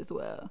breakup as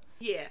well.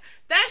 Yeah,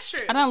 that's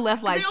true. I done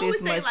left like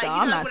this much, like, though.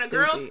 I'm not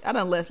stupid. I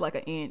done left like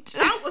an inch.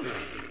 No, for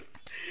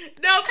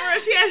real,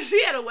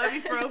 she had a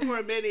webby fro for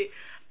a minute.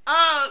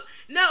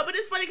 No, but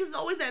it's funny because it's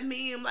always that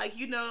meme, like,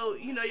 you know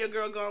your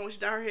girl gone when she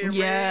dyed her hair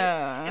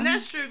red. And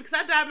that's true because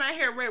I dyed my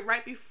hair red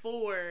right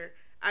before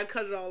I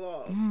cut it all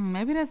off.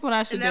 Maybe that's what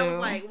I should do. And that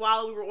was like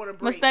while we were on a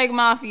break. Mistake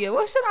Mafia.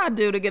 What should I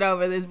do to get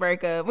over this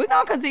breakup? We're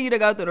going to continue to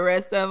go through the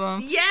rest of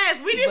them.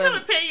 We need some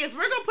opinions.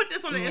 We're going to put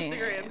this on the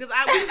Instagram because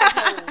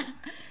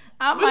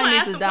I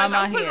might need to dye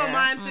my hair. I'm putting it on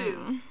mine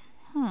too.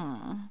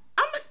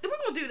 We're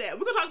going to do that.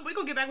 We're going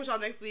to get back with y'all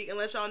next week and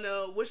let y'all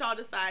know what y'all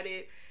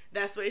decided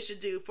that's what it should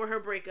do for her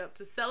breakup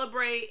to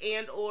celebrate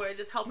and or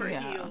just help her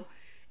heal.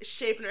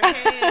 Shaping her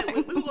head.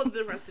 We're going to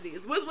do the rest of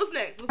these. What's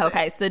next?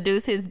 Next?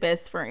 Seduce his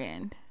best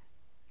friend.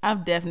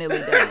 I've definitely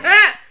done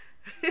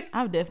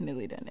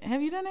it.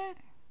 Have you done that?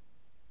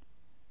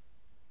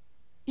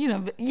 You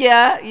know,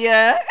 yeah. She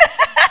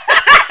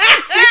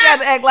tried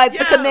to act like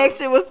the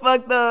connection was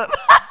fucked up.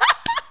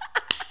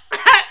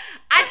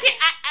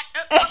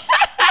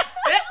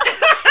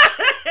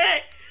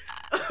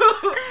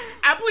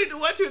 I plead the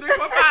 1, 2, 3,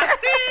 4, 5,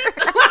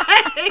 6.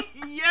 Like,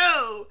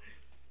 yo.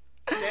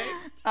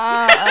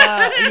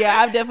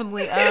 I've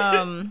definitely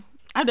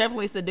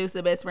seduced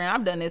the best friend.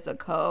 I've done this a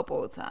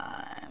couple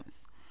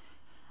times.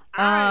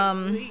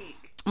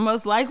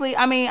 Most likely,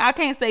 I mean, I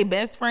can't say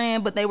best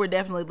friend, but they were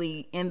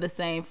definitely in the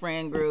same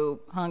friend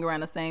group, hung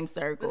around the same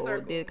circle.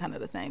 Did kind of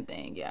the same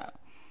thing. Yeah.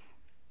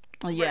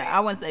 Right. I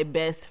wouldn't say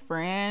best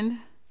friend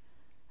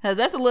because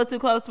that's a little too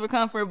close for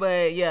comfort,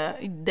 but yeah,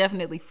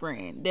 definitely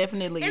friend,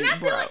 definitely. And I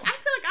bro. feel like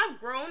I've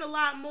grown a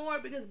lot more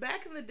because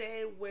back in the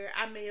day where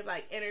I may have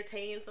like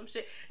entertained some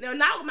shit. Now,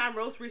 not with my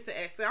most recent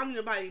ex. I don't need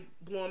nobody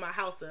blowing my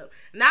house up.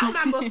 Not with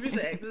my most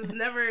recent ex.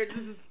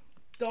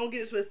 Don't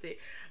get it twisted.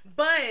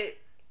 But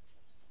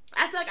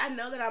I feel like I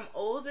know that I'm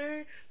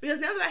older because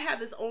now that I have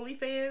this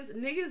OnlyFans,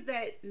 niggas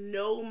that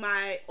know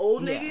my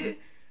old niggas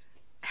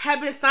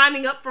have been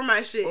signing up for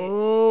my shit.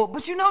 Oh,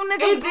 but you know niggas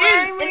they've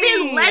been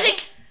waiting.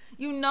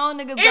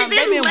 They've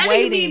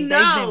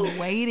been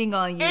waiting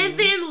on you. And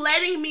then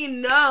letting me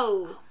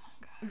know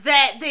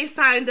that they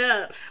signed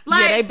up.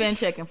 Like, they've been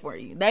checking for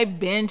you. They've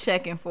been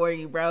checking for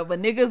you, bro.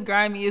 But niggas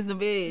grimy as a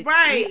bitch.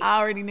 Right. We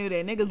already knew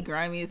that. Niggas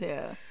grimy as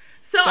hell.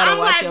 So I'm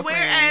like,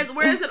 whereas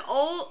an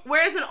old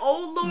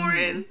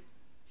Lauren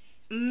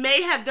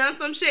may have done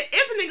some shit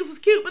if the niggas was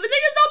cute, but the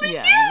niggas don't be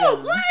cute. Yeah.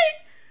 Like,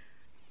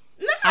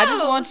 no. I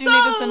just want you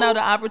niggas to know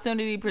the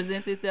opportunity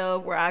presents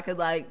itself where I could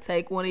like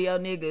take one of your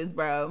niggas,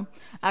 bro.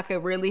 I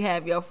could really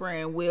have your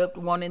friend whipped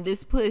wanting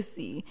this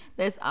pussy.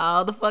 That's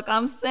all the fuck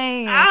I'm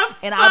saying.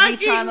 I'll be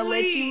trying to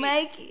let you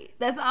make it.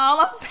 That's all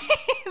I'm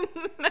saying.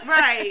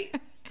 Right.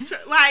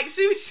 Like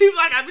she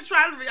like I be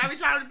trying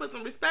to put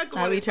some respect on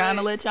it. I be trying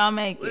to let y'all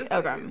make it.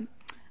 Okay.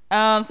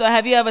 So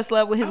have you ever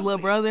slept with his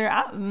little brother?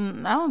 I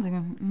don't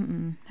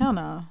think. Hell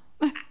no.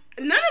 None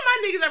of my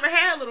niggas ever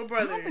had little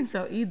brothers. I don't think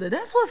so either.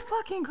 That's what's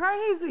fucking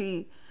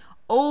crazy.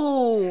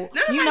 Oh,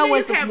 you know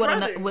what's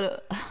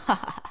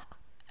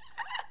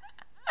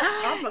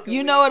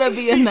you know what'll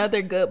be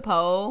another good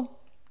poll?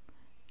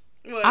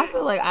 What? I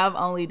feel like I've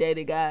only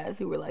dated guys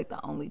who were like the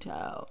only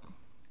child.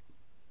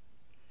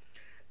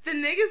 The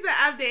niggas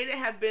that I've dated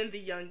have been the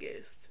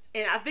youngest.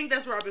 And I think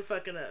that's where I've been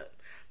fucking up.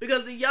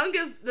 Because the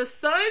youngest, the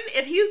son,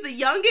 if he's the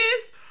youngest,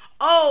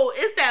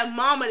 it's that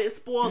mama that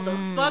spoiled the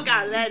fuck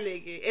out of that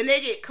nigga. And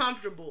they get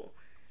comfortable.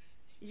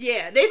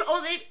 Yeah.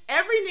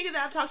 Every nigga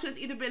that I've talked to has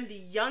either been the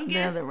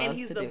youngest and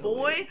he's the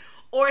boy,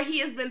 or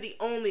he has been the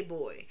only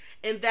boy.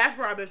 And that's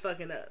where I've been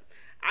fucking up.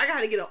 I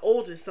gotta get an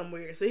oldest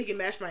somewhere so he can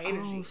match my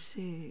energy. Oh,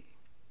 shit.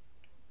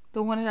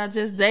 The one that I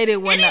just dated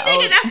wasn't the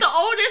oldest. That's the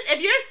oldest.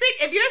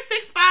 If you're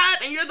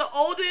 6'5" and you're the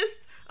oldest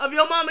of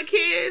your mama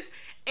kids,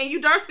 and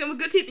you dark skin with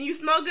good teeth and you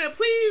smell good,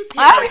 please.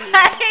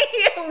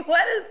 Okay,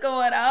 what is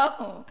going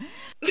on?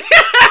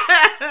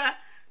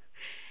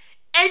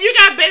 And you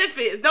got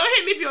benefits. Don't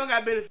hit me if you don't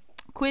got benefits.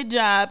 Quit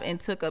job and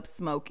took up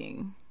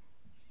smoking.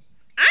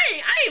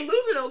 I ain't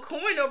losing no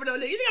coin over no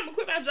nigga. You think I'm gonna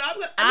quit my job?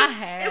 I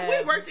have. If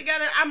we work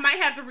together, I might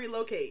have to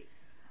relocate.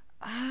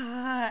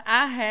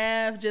 I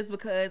have, just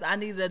because I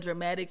needed a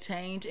dramatic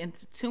change, and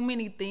too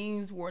many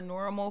things were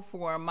normal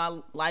for my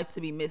life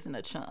to be missing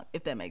a chunk,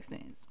 if that makes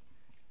sense.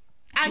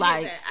 I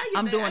get that.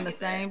 I'm doing the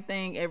same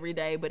thing every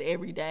day, but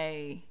every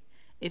day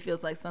it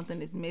feels like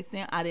something is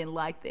missing. I didn't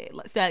like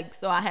that.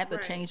 So I had to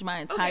change my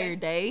entire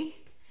day.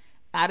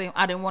 I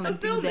didn't want to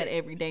do that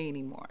every day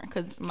anymore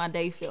because my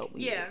day felt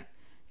weird. Yeah.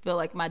 Felt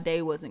like my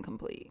day wasn't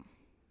complete.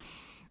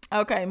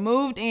 Okay,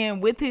 moved in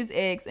with his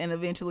ex and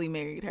eventually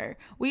married her.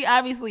 We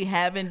obviously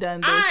haven't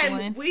done this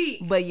one. Weak.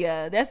 But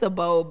yeah, that's a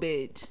bold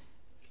bitch.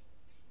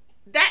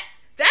 That's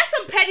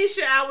some petty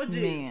shit I would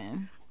do.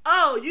 Man.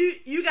 Oh,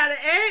 you got an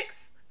ex?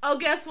 Oh,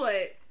 guess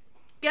what?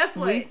 Guess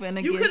what?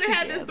 You could have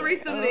had this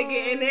threesome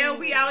nigga, and now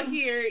we out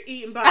here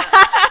eating box.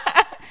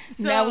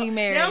 So now we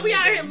married. Now we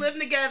out here living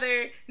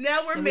together.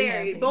 Now we're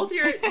married. Both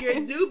your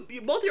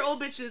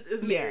old bitches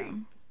is married.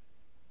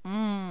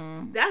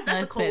 Yeah.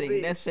 That's a cold petty.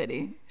 bitch. That's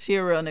petty. She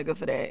a real nigga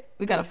for that.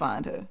 We gotta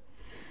find her.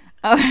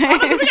 Okay.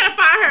 We gotta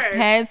find her.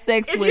 Had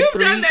sex with If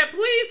you've done that,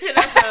 please hit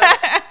us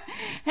up.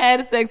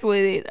 Had sex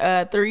with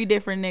 3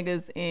 different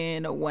niggas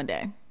in one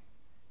day.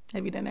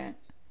 Have you done that?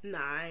 Nah,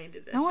 I ain't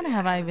did that. I wonder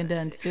have I even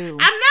done 2.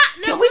 I'm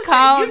not. Can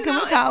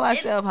we call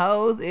ourselves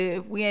hoes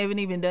if we haven't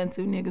even done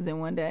 2 niggas in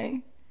one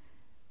day?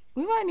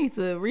 We might need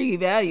to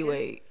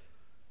reevaluate.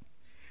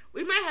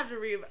 We might have to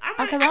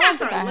I gotta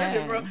start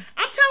living, bro. I'm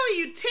telling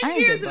you, 10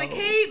 years in a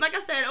cave. Like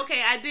I said,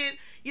 okay, I did.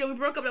 We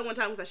broke up that one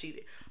time because I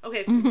cheated.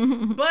 Okay,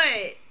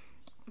 but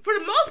for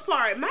the most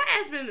part, my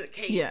ass been in a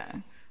cave. Yeah,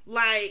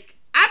 like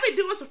I've been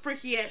doing some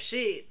freaky ass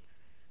shit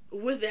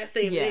with that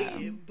same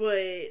nigga,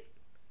 but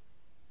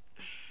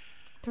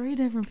 3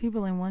 different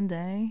people in one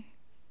day.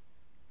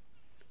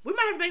 We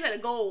might have to make that a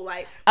goal.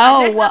 Like,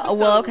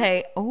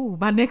 okay. Oh,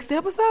 my next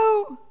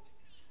episode.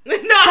 No,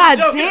 God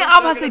damn!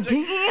 I'm about to say,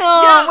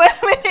 damn. Wait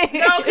a minute.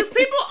 No, because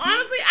people,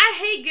 honestly, I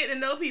hate getting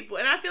to know people,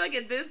 and I feel like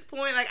at this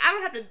point, like I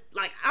don't have to,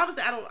 like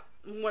obviously I don't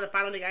want to.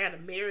 I don't think I got to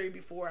marry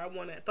before I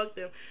want to fuck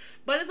them.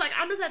 But it's like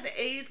I'm just at the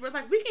age where it's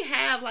like we can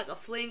have like a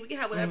fling, we can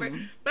have whatever,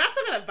 but I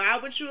still gotta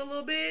vibe with you a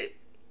little bit.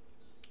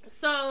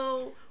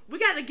 So we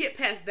got to get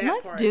past that.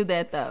 Let's do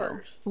that though.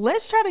 First.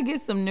 Let's try to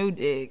get some new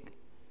dick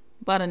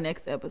by the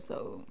next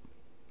episode.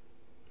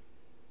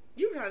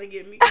 You trying to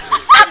get me? You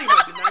might be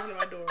knocking on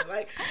my door.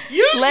 Like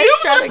you for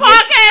the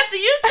podcast, and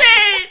you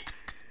said,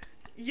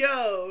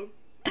 "Yo."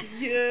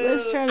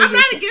 Let's try to I'm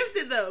not against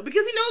it though,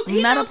 because he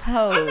knows.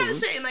 Opposed. I'm not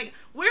ashamed. Like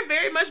we're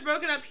very much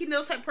broken up. He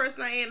knows the type of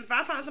person I am. If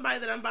I find somebody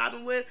that I'm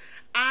vibing with,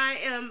 I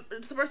am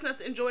the person that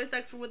enjoys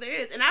sex for what there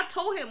is. And I've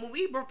told him when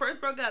we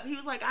first broke up, he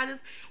was like, I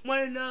just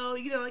want to know,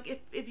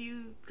 like if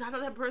you, I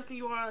know that person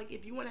you are, like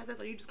if you want to have sex,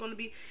 are you just going to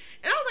be?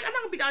 And I was like, I'm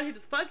not gonna be down here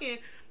just fucking.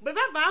 But if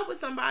I vibe with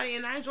somebody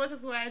and I enjoy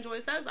sex the way I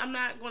enjoy sex, I'm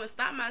not gonna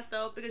stop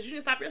myself because you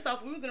didn't stop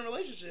yourself when we was in a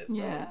relationship.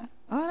 Yeah. So.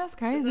 Oh, that's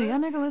crazy. Y'all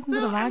nigga listen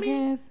to the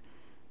podcast.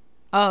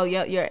 Oh,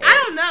 yeah,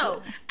 I don't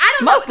know.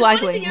 Most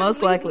likely. He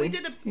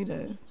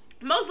does.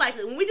 Most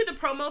likely, when we did the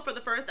promo for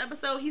the first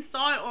episode, he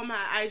saw it on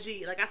my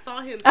IG. Like I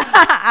saw him.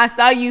 I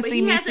saw you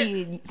see me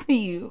see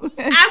you.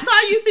 I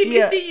saw you see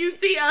me see you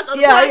see us on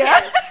the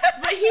podcast.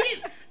 But he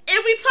didn't. And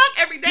we talk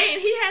every day,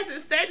 and he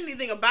hasn't said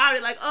anything about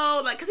it. Like,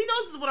 oh, like, because he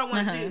knows this is what I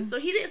want to do. So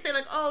he didn't say,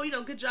 like, oh,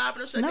 good job.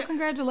 And shit. No,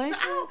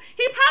 congratulations. So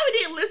he probably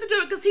didn't listen to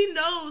it because he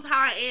knows how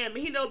I am.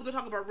 And he knows we're going to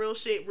talk about real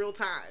shit, real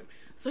time.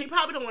 So he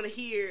probably don't want to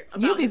hear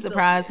about You'd be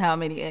surprised how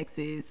many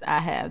exes I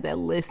have that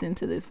listen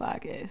to this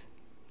podcast.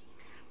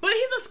 But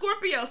he's a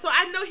Scorpio, so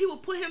I know he will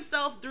put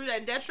himself through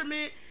that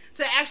detriment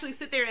to actually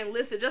sit there and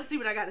listen, just to see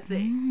what I got to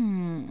say.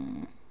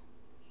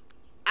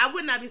 I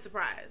would not be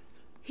surprised.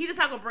 He just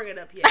not going to bring it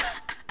up yet.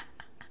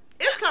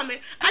 It's coming.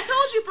 I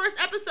told you first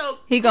episode.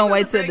 He gonna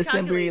wait till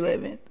December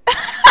 11th.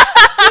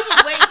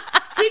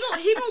 He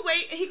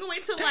gonna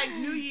wait till like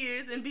New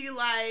Year's and be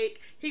like,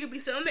 he could be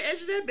sitting on the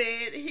edge of that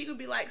bed and he could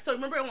be like, so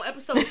remember on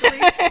episode 3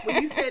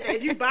 when you said that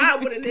if you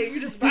vibe with a nigga, you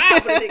just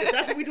vibe with niggas.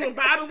 That's what we doing,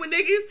 vibing with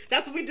niggas.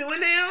 That's what we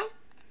doing now.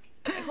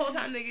 The whole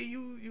time, nigga,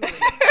 you.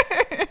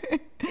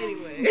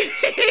 Anyway.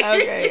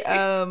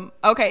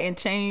 Okay, and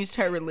changed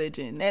her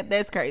religion.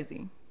 That's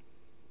crazy.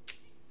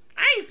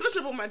 I ain't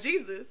switching up on my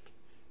Jesus.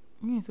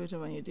 You can switch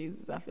up on your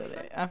Jesus. I feel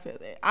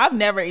that. I've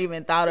never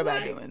even thought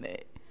about doing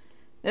that.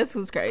 This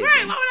was crazy.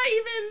 Right? Why would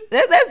I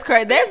even? That's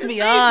crazy. That's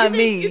beyond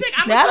me.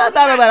 Now I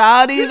thought about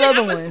all these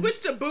other ones. I'm gonna switch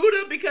to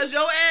Buddha because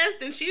your ass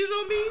then cheated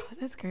on me. Oh,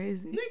 that's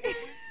crazy.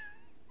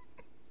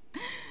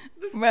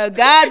 Bro,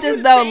 God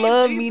just don't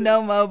love me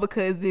no more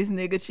because this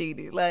nigga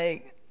cheated.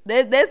 Like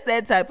that's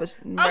that type of.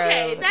 Bro,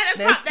 okay, that's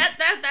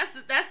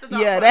the thought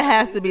yeah, that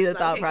has to be the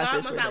thought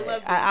process for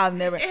that.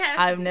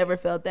 I've never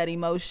felt that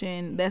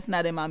emotion. That's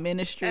not in my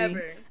ministry.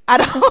 Ever. I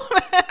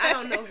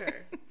don't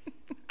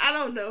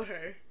know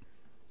her.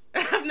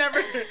 I've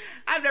never seen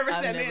that man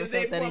felt a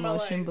day that before in my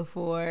emotion life.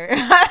 before.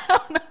 I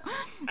don't know.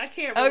 I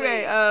can't relate.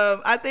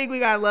 Okay, I think we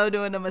got love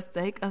doing the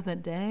mistake of the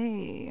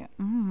day.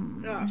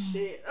 Oh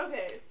shit.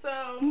 Okay,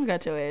 so You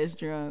got your ass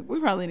drunk. We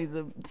probably need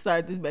to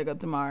start this back up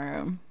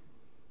tomorrow.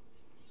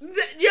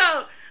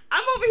 yo,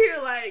 I'm over here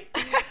like,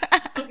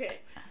 okay,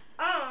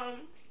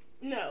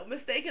 no,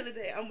 mistake of the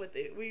day. I'm with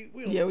it. We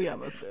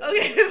almost done.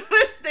 okay.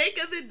 Mistake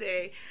of the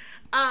day.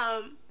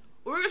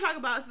 We're gonna talk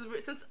about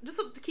since just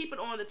to keep it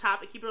on the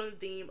topic, keep it on the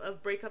theme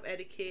of breakup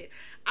etiquette.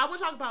 I want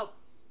to talk about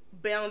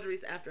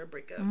boundaries after a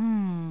breakup.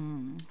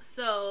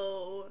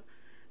 So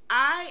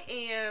I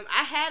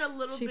had a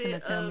little She bit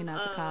finna tell of, me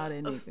not to call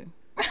that nigga.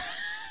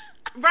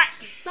 Right.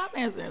 Stop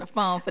answering the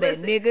phone for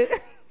that nigga.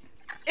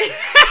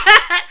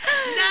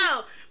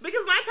 No,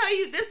 because when I tell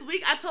you this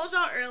week, I told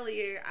y'all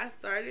earlier, I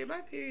started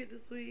my period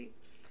this week,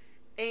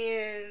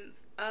 and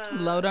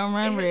Low don't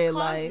run red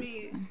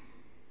lights.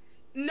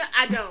 No,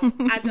 I don't.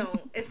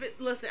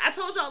 Listen, I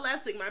told y'all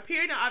last week, my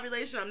period and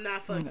ovulation, I'm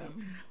not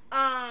fucking.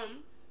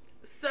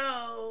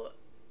 So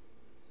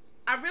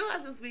I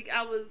realized this week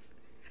I'm not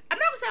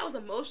gonna say I was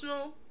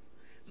emotional,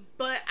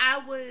 but I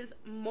was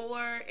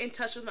more in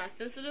touch with my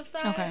sensitive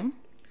side. Okay.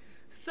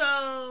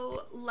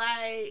 So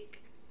like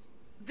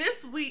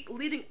this week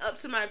leading up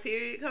to my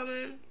period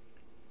coming,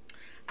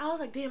 I was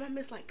like, damn, I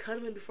miss like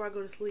cuddling before I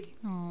go to sleep.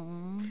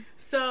 Aww.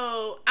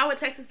 So I would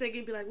text this nigga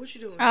and be like, what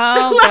you doing?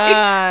 Oh, like,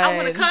 God. I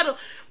want to cuddle.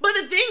 But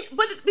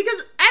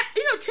because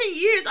at 10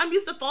 years, I'm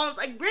used to falling.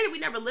 Like, granted, we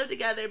never lived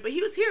together, but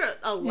he was here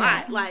a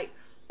lot. Yeah. Like,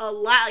 a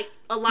lot.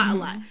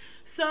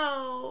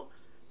 So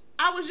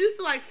I was used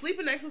to like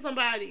sleeping next to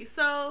somebody.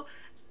 So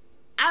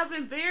I've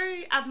made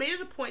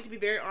it a point to be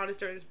very honest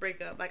during this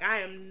breakup. Like, I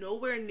am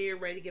nowhere near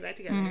ready to get back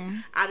together.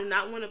 I do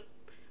not want to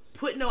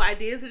put no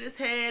ideas in his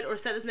head or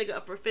set this nigga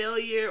up for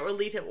failure or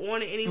lead him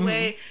on in any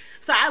way.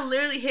 So I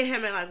literally hit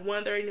him at like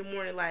 1:30 in the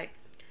morning, like,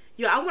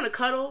 yo, I want to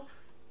cuddle,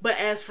 but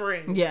as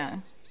friends. Yeah.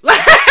 Like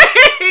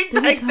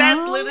Did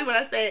that's literally what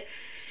I said.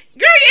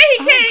 Girl, yeah,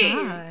 he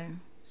came. God.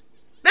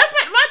 That's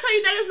when I tell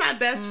you, that is my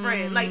best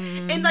friend. Like,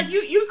 and like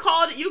you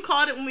called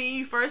it when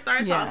you first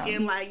started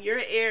talking. Like, you're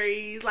an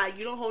Aries, like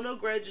you don't hold no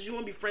grudges. You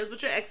want to be friends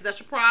with your exes. That's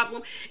your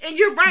problem. And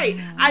you're right.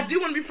 I do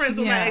want to be friends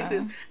with my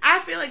exes. I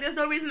feel like there's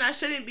no reason I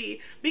shouldn't be,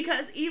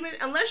 because even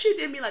unless you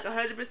did me like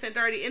 100%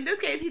 dirty. In this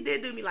case, he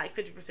did do me like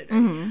 50%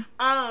 dirty.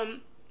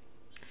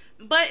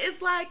 But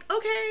it's like,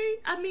 okay,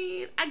 I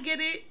mean, I get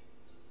it.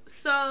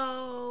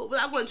 So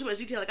without going into too much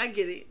detail, like I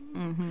get it.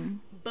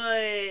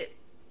 But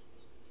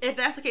if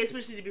that's the case, we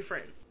just need to be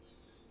friends.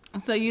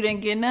 So you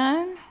didn't get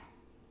none?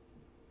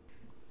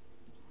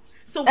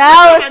 So the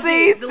last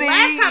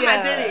time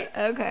I did it.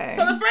 Okay.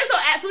 So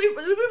we've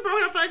been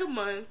broken up for like a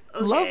month.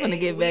 Okay. Love finna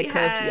get back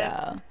cuffed,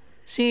 y'all.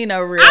 She ain't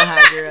no real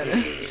hot girl.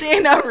 She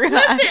ain't no real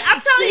hot. Listen,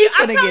 I'm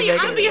telling you, I'm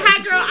gonna be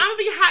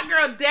hot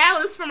girl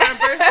Dallas for my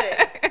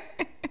birthday.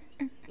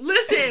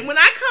 Listen, when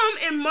I come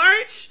in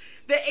March,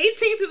 the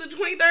 18th through the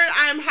 23rd,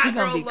 I am hot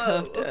girl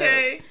low.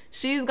 Okay. Up.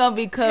 She's gonna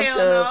be cuffed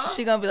up. No.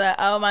 She gonna be like,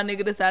 oh, my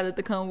nigga decided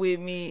to come with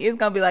me. It's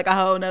gonna be like a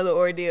whole nother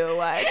ordeal.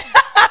 Watch. Because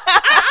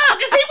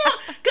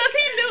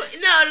he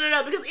knew.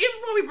 No. Because even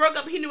before we broke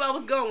up, he knew I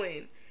was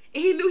going,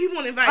 and he knew he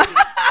wanted to invite me.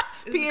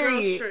 It's a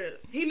girl's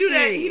trip. He knew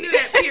that. He knew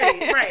that.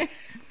 Period. Right.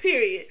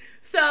 Period.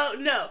 So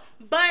no,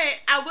 but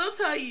I will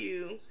tell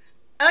you,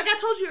 like I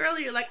told you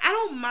earlier, like I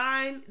don't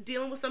mind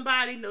dealing with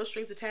somebody, no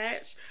strings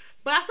attached.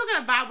 But I still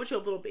gotta vibe with you a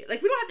little bit.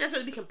 Like, we don't have to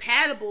necessarily be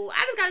compatible.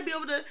 I just gotta be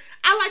able to.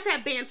 I like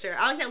that banter.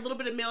 I like that little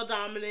bit of male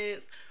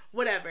dominance,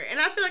 whatever.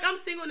 And I feel like I'm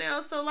single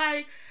now, so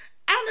like,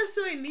 I don't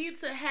necessarily need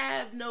to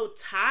have no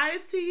ties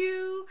to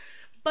you,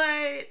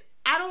 but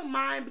I don't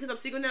mind, because I'm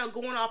single now,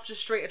 going off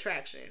just straight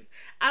attraction.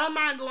 I don't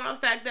mind going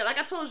off the fact that, like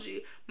I told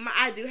you,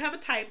 I do have a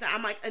type that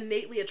I'm like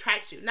innately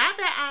attracted to. Not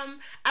that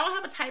I don't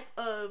have a type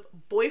of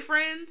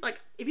boyfriend. Like,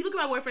 if you look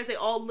at my boyfriends, they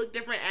all look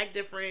different, act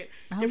different,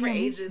 different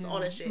ages, all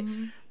that shit.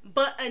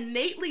 But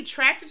innately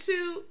attracted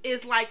to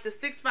is like the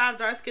 6'5"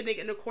 dark skinned nigga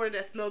in the corner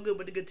that smell good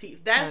with the good teeth.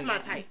 That's my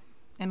type.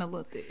 And a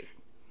little thick.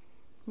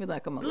 We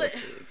like them a little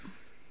thick.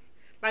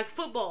 Like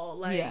football.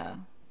 Like, yeah.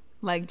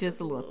 Like just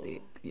a little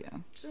thick. Yeah.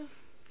 Just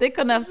thick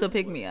enough to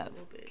pick me up.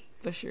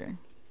 For sure.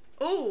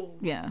 Oh.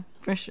 Yeah,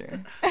 for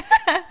sure. We're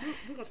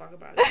gonna talk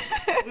about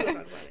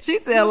it. She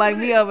said like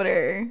me over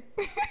there.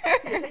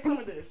 Take some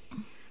of this.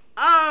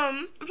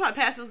 I'm trying to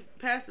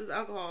pass this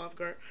alcohol off,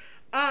 girl.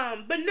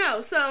 But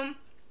no, so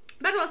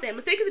back to what I was saying,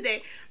 mistake of the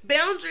day,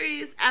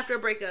 boundaries after a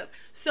breakup.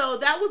 So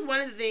that was one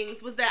of the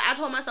things, was that I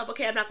told myself,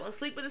 okay, I'm not going to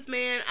sleep with this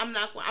man. I'm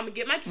going to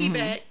get my key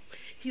back.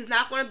 He's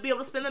not going to be able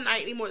to spend the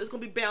night anymore. There's going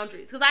to be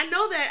boundaries. Because I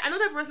know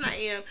that person I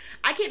am.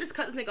 I can't just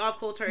cut this nigga off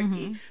cold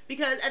turkey.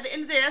 Because at the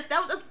end of the day,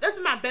 that's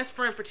my best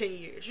friend for 10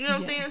 years. You know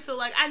what I'm saying? So,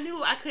 like, I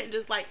knew I couldn't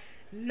just, like,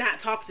 not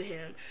talk to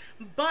him.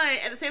 But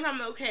at the same time,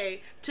 I'm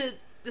okay to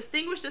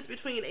distinguish this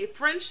between a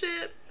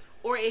friendship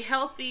or a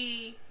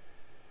healthy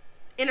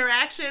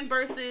interaction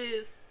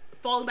versus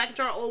falling back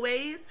into our old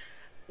ways.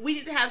 We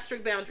need to have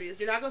strict boundaries.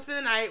 You're not going to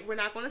spend the night. We're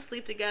not going to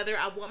sleep together.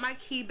 I want my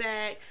key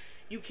back.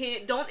 You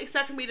don't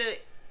expect me to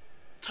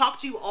talk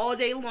to you all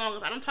day long.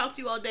 If I don't talk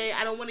to you all day,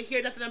 I don't want to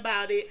hear nothing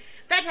about it.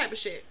 That type of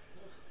shit.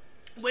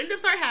 What ended up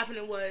started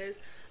happening was,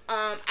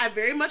 I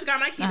very much got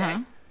my key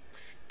back.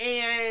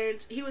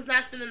 And he was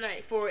not spending the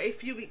night for a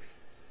few weeks.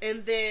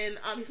 And then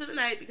he spent the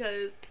night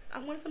because I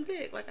wanted some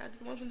dick. Like, I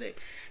just wanted some dick.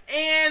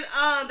 And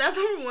that's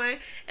number one.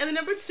 And then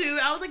number two,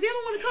 I was like, damn,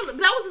 I want to cuddle.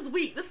 But that was this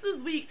week. This is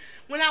this week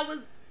when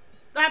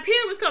my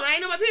period was coming. I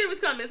didn't know my period was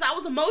coming. So I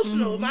was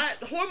emotional. My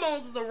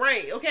hormones was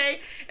array, okay?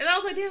 And I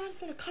was like, damn, I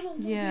just want to cuddle a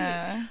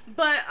little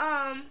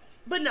bit.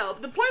 But no,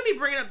 the point of me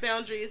bringing up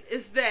boundaries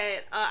is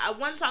that I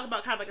want to talk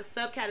about kind of like a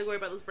subcategory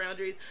about those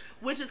boundaries,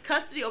 which is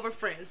custody over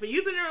friends. When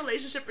you've been in a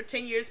relationship for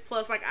 10 years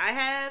plus, like I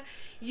have,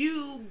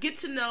 you get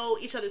to know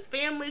each other's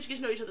families, you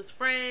get to know each other's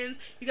friends,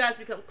 you guys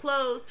become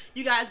close,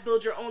 you guys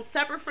build your own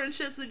separate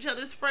friendships with each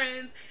other's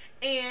friends,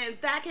 and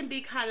that can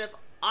be kind of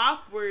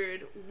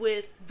awkward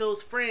with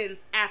those friends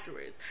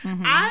afterwards.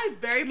 I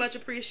very much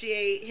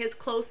appreciate his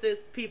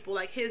closest people,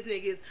 like his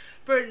niggas,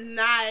 for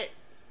not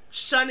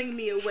shunning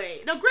me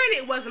away. Now, granted,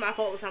 it wasn't my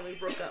fault the time we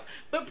broke up,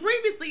 but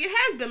previously it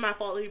has been my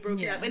fault that we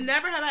broke up, and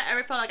never have I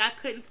ever felt like I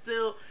couldn't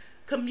still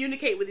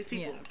communicate with these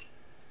people.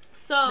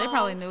 So they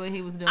probably knew what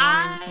he was doing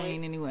in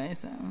between anyway.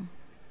 So,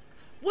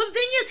 well, the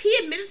thing is, he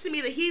admitted to me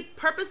that he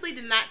purposely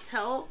did not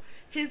tell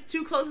his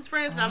two closest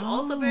friends that I'm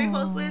also very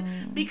close with,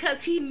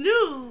 because he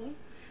knew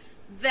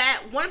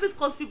that one of his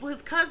close people,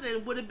 his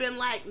cousin, would have been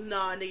like,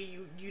 nah,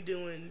 nigga, you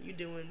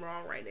doing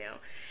wrong right now.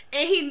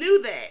 And he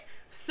knew that.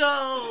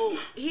 So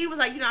he was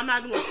like, I'm not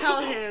even going to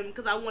tell him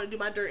because I want to do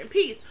my dirt in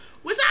peace.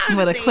 Which I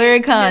understand. With a clear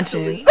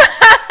conscience.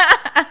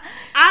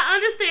 I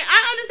understand.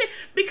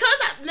 Because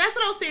that's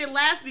what I was saying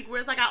last week, where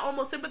it's like I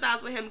almost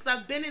sympathize with him because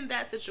I've been in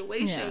that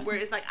situation where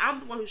it's like I'm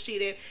the one who's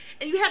cheating.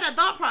 And you have that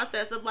thought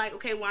process of like,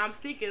 okay, well, I'm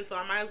sneaking, so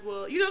I might as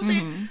well, you know what I'm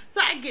saying? So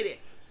I get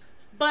it.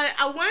 But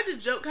I wanted to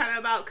joke kind of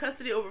about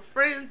custody over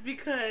friends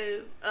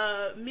because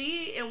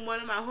me and one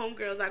of my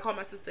homegirls, I call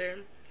my sister,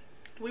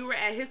 we were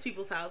at his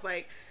people's house,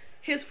 like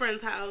his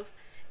friend's house,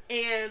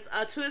 and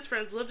two of his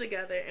friends lived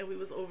together, and we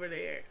was over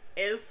there.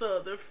 And so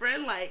the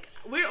friend, like,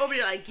 we're over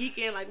there, like,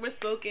 geeking, like, we're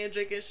smoking,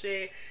 drinking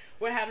shit,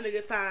 we're having a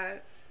good time,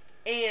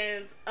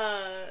 and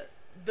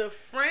the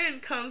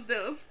friend comes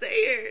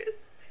downstairs,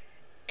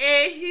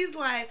 and he's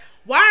like,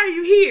 why are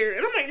you here?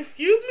 And I'm like,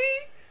 excuse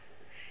me?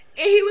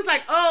 And he was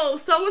like, oh,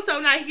 so-and-so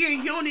not here,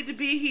 you don't need to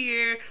be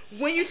here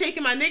when you're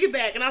taking my nigga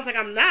back. And I was like,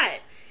 I'm not.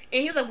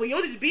 And he's like, well, you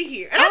don't need to be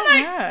here. And I'm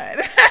like, God.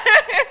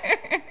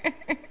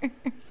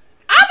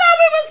 I thought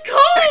it was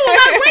cool.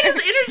 Like, where does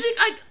the energy,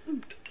 like,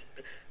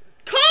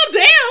 calm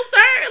down,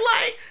 sir.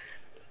 Like,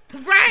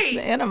 right.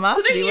 The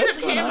animosity, so then he what's ended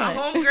up going hitting on?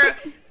 my homegirl.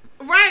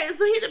 Right,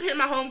 so he ended up hitting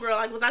my homegirl,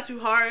 like, was I too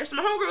harsh?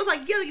 My homegirl was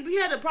like, yeah, like, if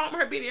you had a problem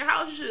with her being in your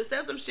house, you should have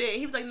said some shit. And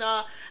he was like,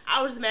 nah,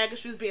 I was just mad because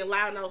she was being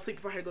loud and I was asleep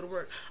before I had to go to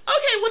work.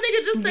 Okay, well,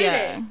 nigga, just say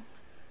that.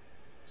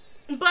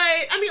 But,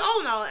 I mean, all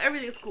in all,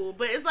 everything's cool.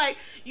 But it's like,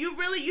 you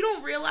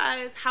don't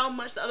realize how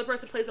much the other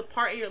person plays a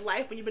part in your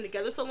life when you've been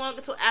together so long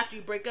until after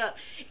you break up.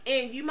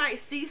 And you might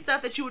see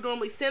stuff that you would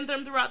normally send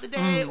them throughout the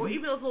day, or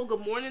even those little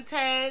good morning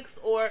texts,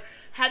 or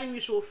having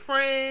mutual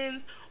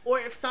friends, or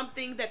if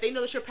something that they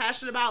know that you're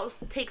passionate about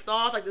takes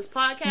off, like this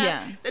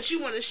podcast, that you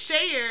want to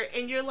share,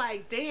 and you're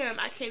like, damn,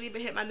 I can't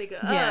even hit my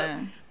nigga up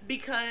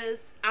because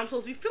I'm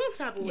supposed to be feeling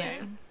some type of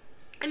way.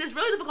 And it's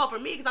really difficult for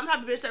me because I'm the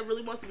type of bitch that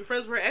really wants to be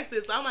friends with her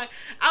exes. So I'm like,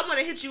 I want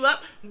to hit you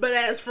up, but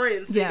as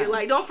friends. Nigga.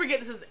 Like, don't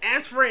forget this is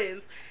as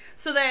friends,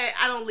 so that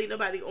I don't lead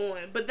nobody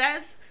on. But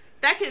that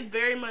can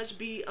very much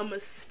be a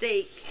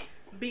mistake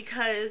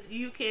because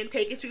you can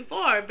take it too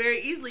far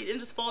very easily and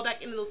just fall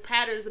back into those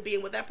patterns of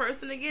being with that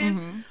person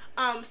again.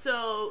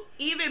 So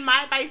even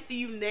my advice to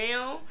you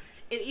now,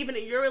 and even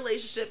in your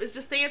relationship, is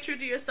just staying true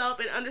to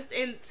yourself and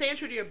staying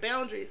true to your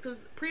boundaries. Because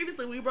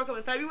previously, when we broke up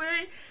in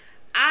February,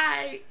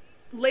 I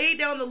laid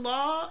down the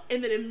law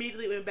and then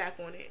immediately went back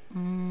on it.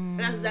 And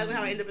that's exactly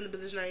how I ended up in the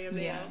position I am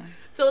now.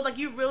 So it's like,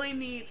 you really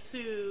need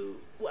to,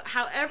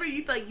 however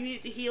you feel like you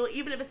need to heal,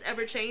 even if it's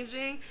ever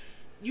changing,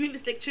 you need to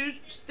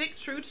stick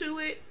true to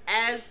it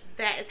as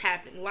that is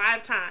happening.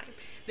 Live time.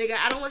 Nigga,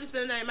 I don't want you to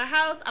spend the night in my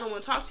house. I don't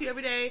want to talk to you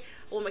every day.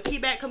 I want my key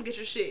back. Come get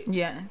your shit.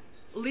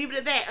 Leave it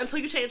at that until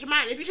you change your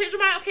mind. If you change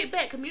your mind, okay,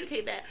 bet,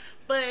 communicate that.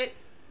 But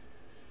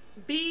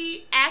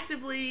be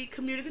actively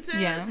communicative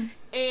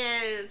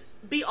and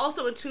be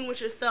also in tune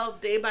with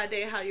yourself day by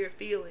day how you're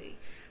feeling,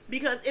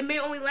 because it may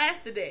only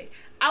last a day.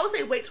 I would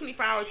say wait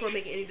 24 hours before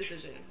making any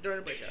decision during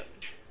a breakup.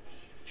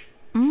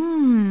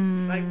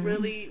 Like,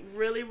 really,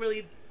 really,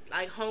 really,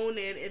 like, hone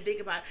in and think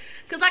about it.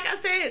 Because like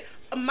I said,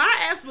 my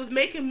ass was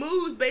making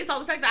moves based on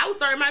the fact that I was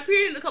starting my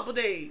period in a couple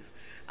days.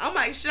 I'm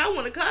like, shit, I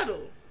want to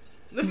cuddle.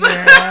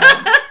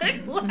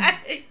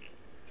 Like,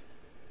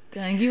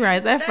 dang, you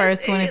right. That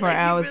first 24 like,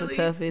 hours really, the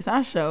toughest.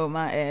 I showed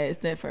my ass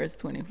that first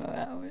 24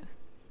 hours.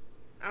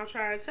 I'm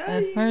trying to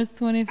tell you. That first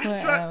 24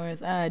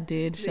 hours, I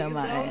did show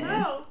my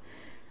ass. Know.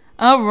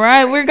 All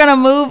right, we're going to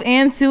move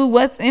into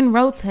what's in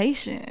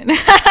rotation.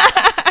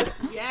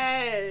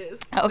 Yes.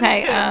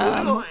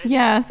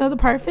 Okay. So the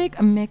perfect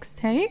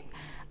mixtape.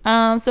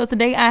 So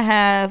today I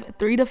have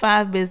 3 to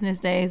 5 Business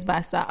Days by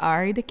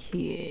Saari the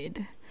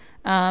Kid.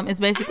 It's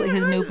basically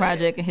his new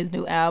project and his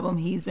new album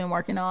he's been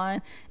working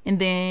on. And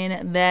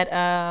then that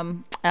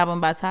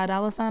album by Ty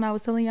Dolla $ign I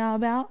was telling y'all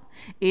about,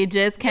 it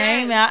just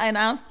came out and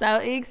I'm so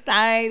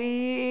excited.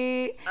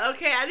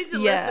 Okay, I need to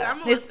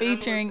listen. It's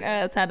featuring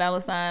Ty Dolla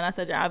 $ign. I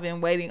told you I've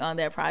been waiting on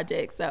that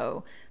project.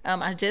 So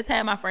I just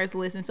had my first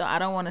listen, so I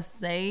don't want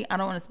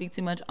to speak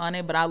too much on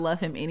it, but I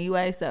love him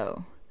anyway.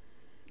 So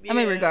I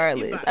mean,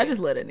 regardless, I just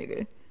love that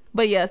nigga.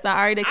 But yes, I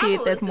already the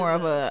Kid, that's more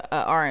of a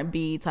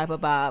R&B type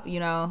of vibe, you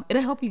know.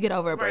 It'll help you get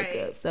over a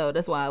breakup. So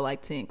that's why I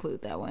like to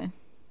include that one.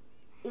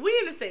 We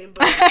in the same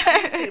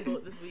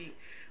boat. This week.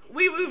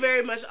 We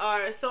very much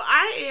are. So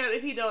I am,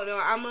 if you don't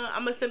know,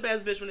 I'm a simp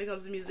ass bitch when it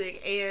comes to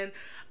music. And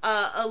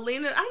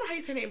Alina, I don't know how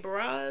you say her name,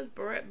 Barres,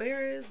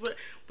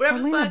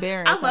 whatever the fuck.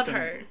 I love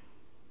her.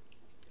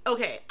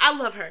 Okay, I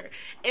love her.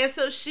 And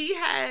so she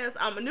has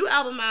a new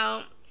album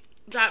out.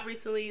 Dropped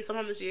recently,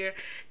 sometime this year,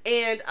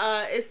 and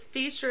it's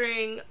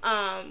featuring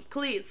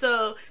Khalid.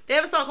 So they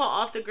have a song called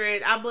 "Off the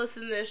Grid." I'm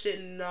listening to that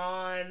shit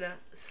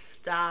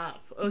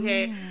non-stop.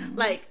 Okay,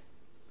 like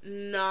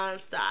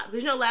non-stop.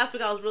 Because last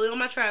week I was really on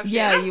my trap shit.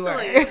 Yeah, you were.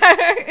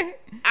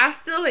 I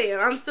still am.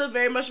 I'm still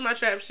very much on my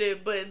trap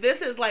shit, but this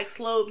has like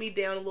slowed me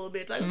down a little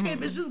bit. Like, okay,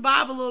 bitch, just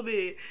vibe a little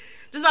bit.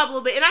 And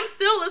I'm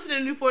still listening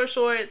to Newport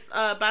Shorts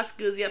by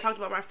Scoozy. I talked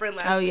about my friend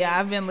last week. Oh yeah,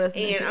 I've been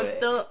listening to it. And I'm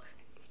still.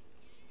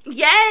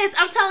 Yes,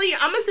 I'm telling you,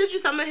 I'm gonna send you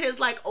some of his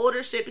like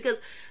older shit because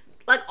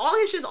like all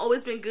his shit's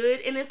always been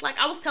good, and it's like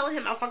I was talking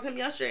to him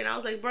yesterday, and I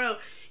was like, bro,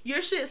 your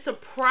shit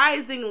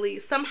surprisingly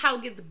somehow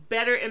gets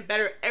better and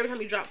better every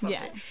time you drop something.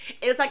 Yeah. And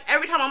it's like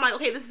every time I'm like,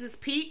 okay, this is his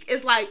peak.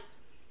 It's like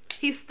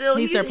he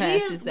surpasses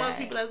that. He is one of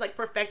the people that's like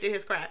perfected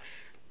his craft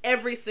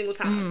every single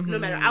time, no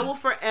matter. I will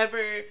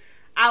forever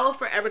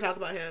talk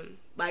about him.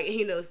 Like,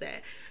 he knows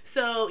that.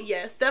 So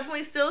yes,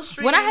 definitely still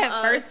streaming. When I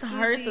had first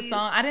heard the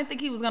song, I didn't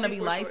think he was gonna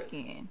be light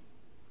skinned.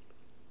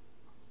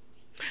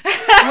 When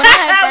I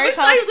had first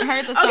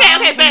heard the song,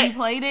 when he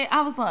played it,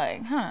 I was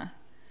like, huh.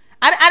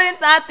 I did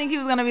not think he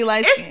was gonna be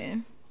light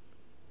skinned.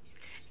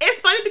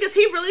 It's funny because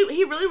he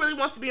really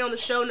wants to be on the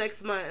show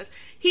next month.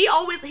 He's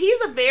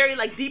a very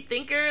like deep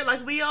thinker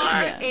like we are,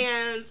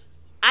 and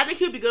I think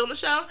he would be good on the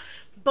show.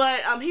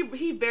 But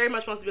he very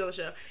much wants to be on the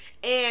show,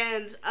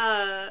 and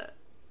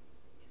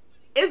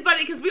it's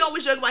funny because we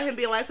always joke about him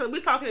being light skinned. We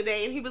was talking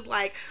today, and he was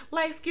like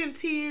light skin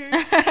tears,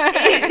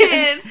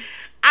 and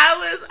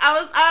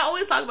I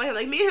always talk about him.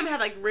 Like, me and him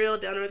have like real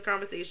down to earth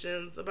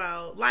conversations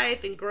about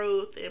life and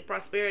growth and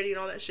prosperity and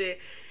all that shit.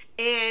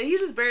 And he's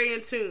just very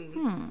in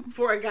tune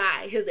for a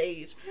guy his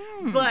age.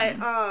 But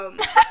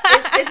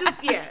it's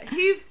just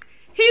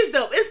he's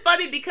dope. It's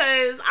funny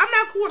because I'm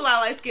not cool with a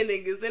lot of light skinned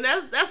niggas, and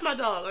that's my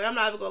dog. Like, I'm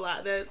not even gonna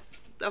lie.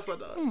 That's my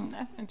dog.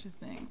 That's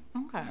interesting.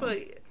 Okay. So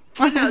yeah.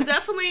 No,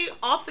 definitely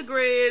Off the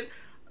Grid,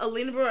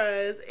 Alina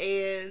Barres,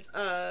 and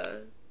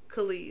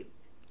Khalid.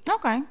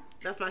 Okay.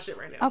 That's my shit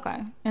right now. Okay.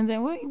 And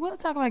then we'll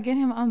talk about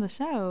getting him on the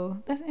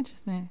show. That's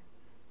interesting.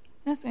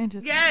 Yes, he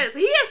has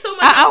so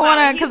much. I want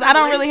to, because I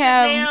don't really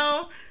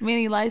have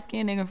many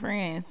light-skinned nigga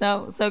friends.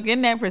 So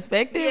getting that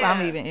perspective,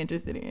 I'm even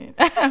interested in.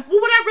 Well, what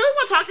I really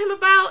want to talk to him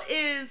about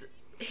is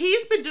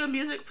he's been doing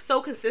music so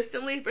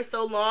consistently for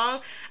so long.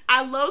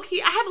 I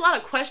have a lot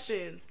of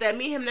questions that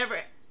me and him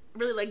never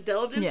really like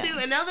delved into.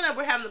 Yeah. And now that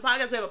we're having the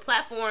podcast, we have a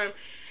platform.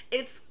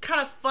 It's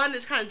kind of fun to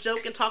kind of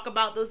joke and talk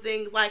about those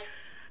things like,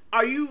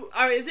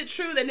 is it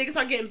true that niggas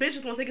are getting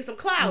bitches once they get some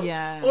clout?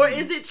 Yeah. Or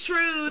is it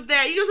true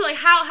that, like,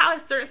 how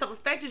has certain stuff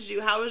affected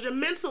you? How has your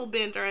mental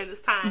been during this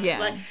time? Yeah.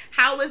 Like,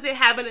 how is it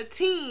having a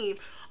team?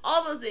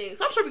 All those things.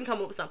 So I'm sure we can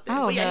come up with something.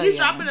 Oh, but yeah, he's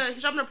dropping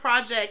a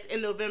project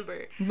in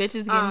November.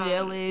 Bitches getting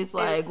jealous.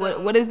 Like,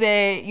 what is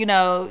that, you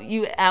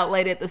out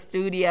late at the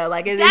studio?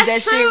 Like, is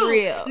that shit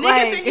real? Niggas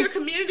like, in your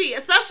community,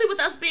 especially with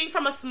us being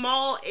from a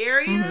small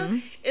area,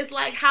 it's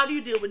like, how do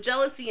you deal with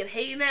jealousy and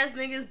hating ass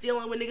niggas,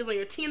 dealing with niggas on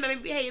your team that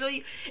maybe be hating on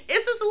you?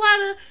 It's just a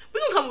lot of,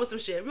 we're going to come up with some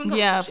shit.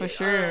 For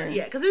sure.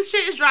 Yeah, because this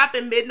shit is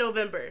dropping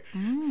mid-November.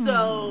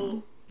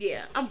 So...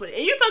 yeah, I'm putting it.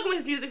 And you're fucking with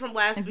his music from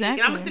last week. And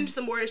I'm going to send you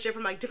some more of his shit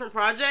from, like, different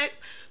projects.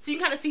 So you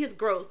can kind of see his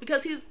growth.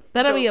 Because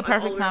that'll be a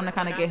perfect time to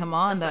kind of get him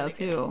on, though,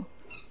 too.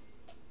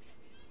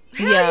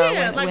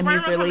 Yeah, when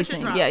he's releasing.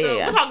 Yeah.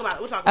 We'll talk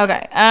about it.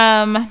 Okay.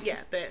 Yeah,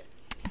 bet.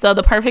 So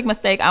the perfect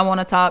mistake I want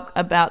to talk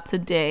about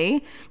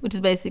today, which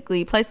is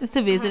basically places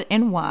to visit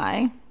and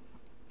why.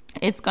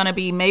 It's going to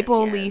be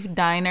Maple Leaf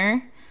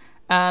Diner.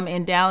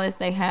 In Dallas,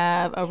 they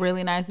have a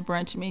really nice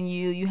brunch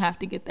menu. You have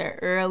to get there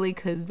early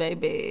because,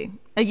 baby,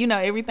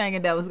 everything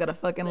in Dallas got a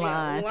fucking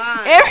line.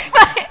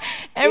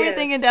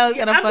 Everything in Dallas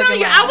got a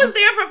fucking line. I was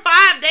there for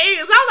 5 days.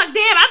 I was like,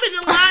 damn, I've been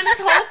in line this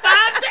whole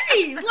 5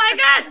 days. Like,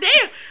 god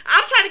damn,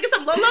 I'm trying to get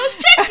some Lolo's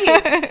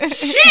chicken.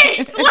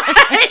 Shit,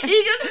 like,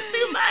 this is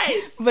too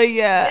much. But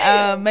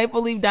yeah,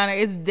 Maple Leaf Diner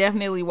is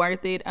definitely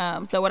worth it.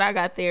 So what I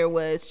got there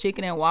was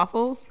chicken and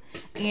waffles,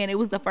 and it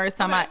was the first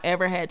time I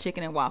ever had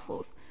chicken and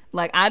waffles.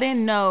 Like, I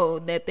didn't know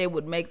that they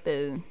would make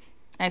the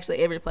Actually,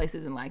 every place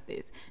isn't like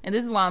this. And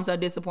this is why I'm so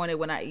disappointed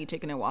when I eat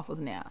chicken and waffles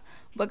now.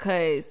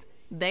 Because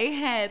they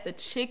had the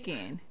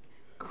chicken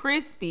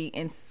crispy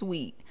and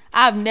sweet.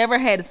 I've never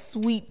had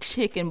sweet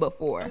chicken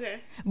before. Okay.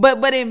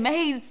 But it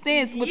made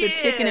sense with the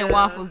chicken and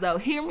waffles, though.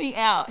 Hear me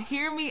out.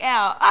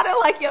 I don't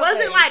like your Was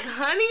face. it like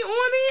honey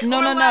on it?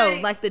 No.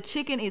 Like the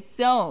chicken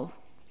itself,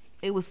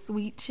 it was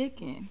sweet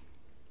chicken.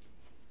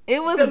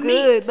 It was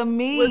good. The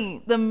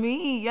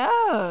meat,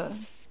 yeah.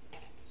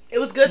 It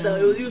was good,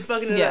 though. It was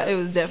fucking it up. Yeah, it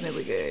was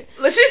definitely good.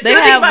 They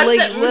have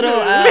like little...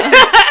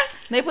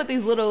 They put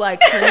these little like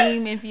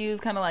cream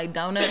infused kind of like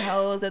donut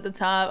holes at the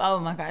top. Oh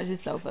my gosh,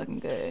 it's so fucking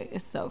good.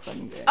 It's so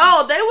fucking good.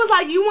 Oh, they was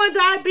like, you want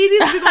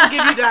diabetes? We're going to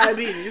give you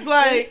diabetes.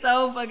 Like, it's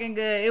so fucking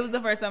good. It was the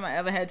first time I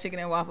ever had chicken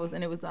and waffles,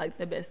 and it was like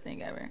the best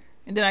thing ever.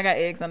 And then I got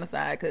eggs on the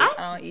side because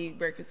I don't eat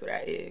breakfast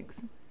without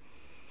eggs.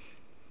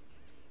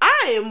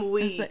 I am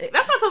weak.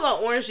 That's how I feel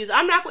about orange juice.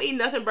 I'm not going to eat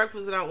nothing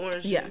breakfast without orange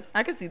juice. Yeah,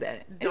 I can see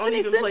that. Don't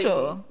it's even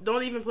essential. play me.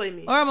 Don't even play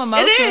me. Or a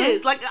mimosa. It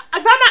is. Like,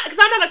 because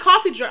I'm not a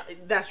coffee drinker.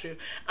 That's true.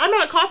 I'm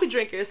not a coffee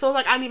drinker, so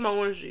like I need my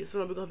orange juice. So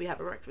we're going to be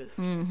having breakfast.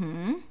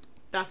 Mm-hmm.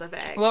 That's a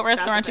fact. What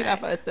restaurant you got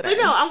for us today? So,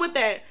 no, I'm with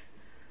that.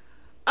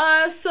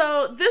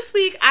 So this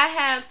week I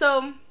have,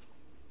 so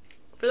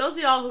for those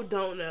of y'all who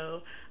don't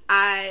know,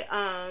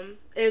 and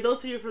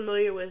those of you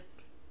familiar with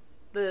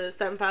the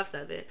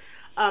 757,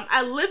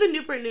 I live in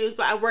Newport News,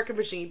 but I work in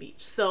Virginia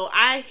Beach. So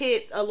I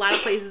hit a lot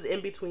of places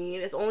in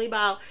between. It's only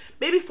about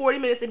maybe 40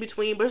 minutes in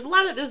between, but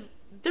there's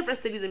different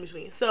cities in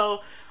between. So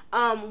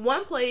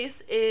one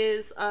place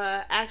is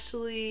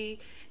actually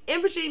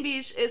in Virginia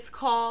Beach. It's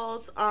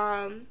called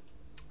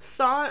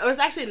Son, or it's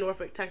actually in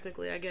Norfolk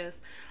technically, I guess.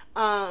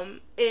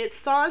 It's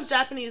Son's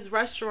Japanese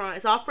restaurant.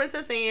 It's off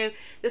Princess Anne.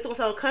 This one's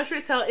called Country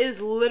as Hell. It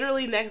is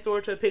literally next door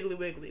to a Piggly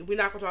Wiggly. We're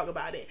not gonna talk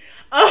about it.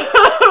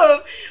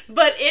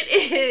 But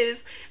it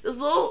is this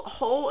little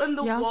hole in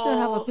the wall. Y'all still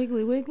have a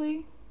Piggly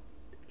Wiggly?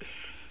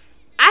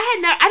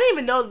 I didn't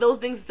even know those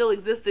things still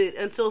existed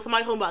until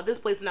somebody told me about this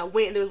place, and I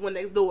went and there was one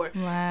next door.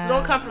 Wow. So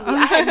don't come for me.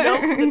 I had no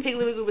clue the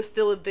Piggly Wiggly was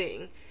still a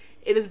thing.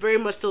 It is very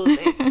much still a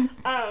thing.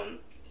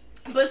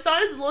 But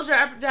Son is a little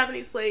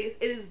Japanese place.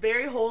 It is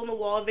very hole in the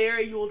wall.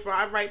 You will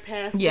drive right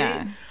past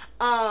it.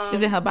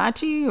 Is it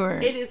hibachi or?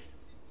 It is.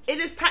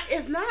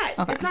 It's not.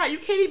 Okay. It's not. You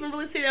can't even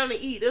really sit down and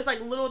eat. There's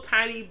like little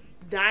tiny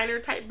diner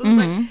type booths.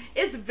 Like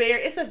it's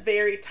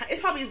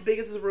probably as big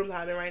as this room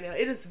that I'm in right now.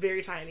 It is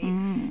very tiny.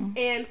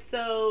 And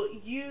so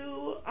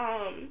you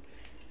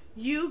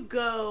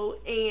go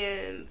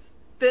and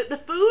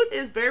the food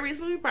is very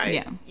reasonably priced.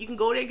 Yeah. You can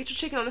go there and get your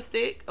chicken on a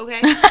stick, okay?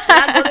 What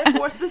I go there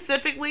for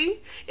specifically,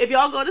 if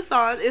y'all go to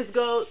Son's, is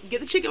go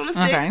get the chicken on a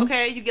stick,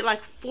 okay? You get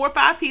like 4 or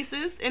 5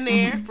 pieces in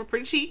there for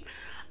pretty cheap.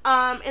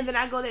 And then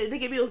I go there. They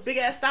give you those big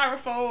ass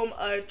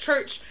styrofoam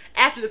church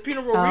after the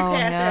funeral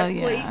repast ass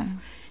plates.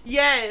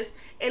 Yes.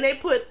 And they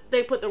put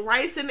the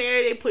rice in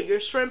there. They put your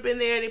shrimp in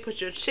there. They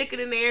put your chicken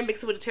in there.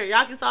 Mix it with the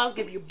teriyaki sauce.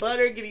 Give you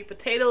butter. Give you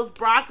potatoes,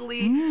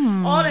 broccoli,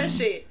 all that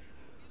shit.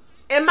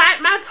 And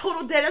my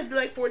total debt has been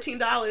like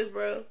 $14,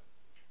 bro.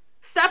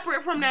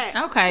 Separate from that.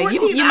 Okay,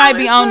 you might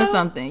be on to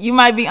something. You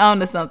might be on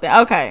to something.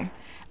 Okay,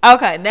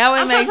 now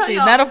it makes sense.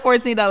 Now the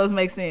 $14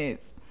 makes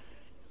sense.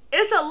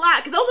 It's a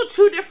lot because those are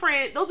two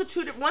different.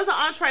 One's an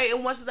entree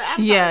and one's the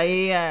appetizer.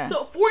 Yeah.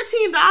 So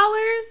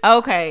 $14.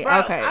 Okay.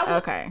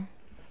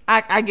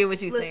 I get what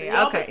you're saying.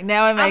 Okay,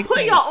 now it makes sense. I'm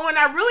putting y'all on.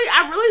 I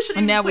really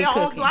shouldn't even put y'all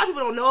on because a lot of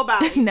people don't know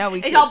about it. Now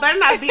we and y'all better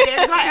not be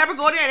there. If I ever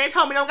go there and they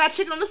tell me they don't got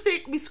chicken on the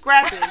stick, we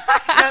scrapping.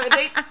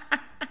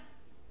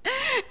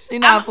 She's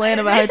not playing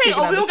about her chicken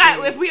on the stick.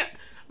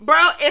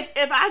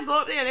 If I go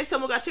up there and they tell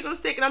me we got chicken on the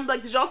stick and I'm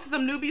like, did y'all see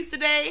some newbies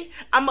today?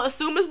 I'm gonna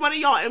assume it's one of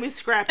y'all and we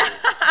scrapping.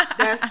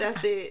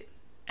 That's it.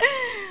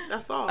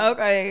 That's all.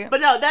 Okay. But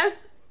no, that's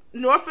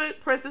Norfolk,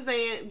 Princess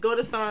Anne. Go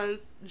to Son's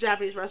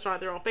Japanese restaurant.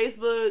 They're on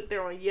Facebook.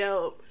 They're on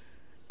Yelp.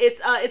 It's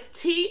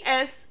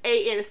TSAN.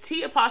 It's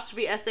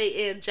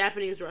T''SAN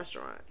Japanese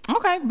restaurant.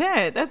 Okay,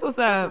 bad. That's what's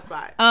up.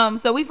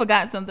 So we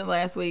forgot something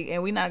last week,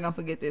 and we're not gonna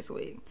forget this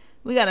week.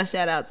 We got to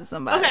shout out to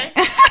somebody. Okay.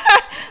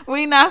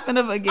 We not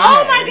gonna forget.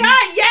 Oh my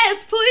God!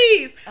 Yes,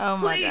 please. Oh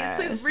my God!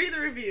 Please read the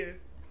review.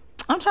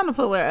 I'm trying to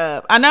pull her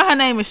up. I know her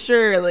name is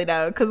Shirley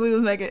though, because we were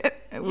making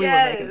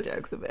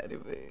jokes about it,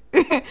 but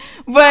we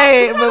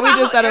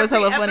just thought it was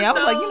hella funny. I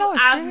was like,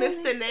 I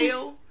missed a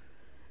nail.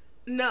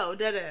 No,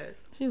 dead ass.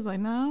 She's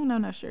like, no,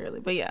 not Shirley,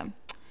 but yeah.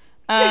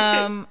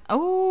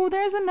 Oh,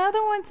 there's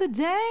another one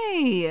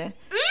today.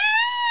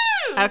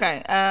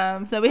 Okay,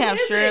 so we have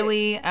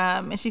Shirley,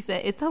 and she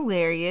said, it's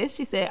hilarious.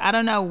 She said, I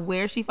don't know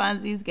where she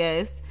finds these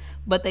guests,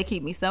 but they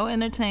keep me so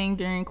entertained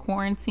during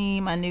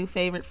quarantine. My new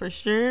favorite for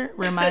sure.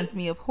 Reminds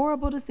me of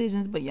Horrible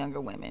Decisions, but younger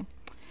women.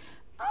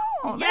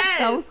 Oh, that's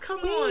so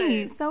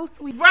sweet. So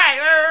sweet.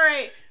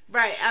 Right,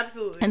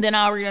 absolutely. And then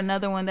I'll read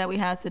another one that we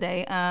have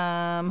today.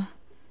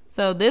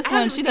 So this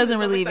one, she doesn't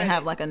really even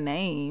have like a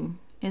name.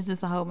 It's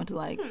just a whole bunch of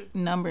like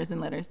numbers and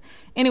letters.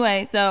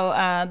 Anyway,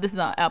 so this is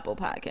on Apple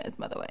Podcasts,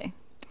 by the way.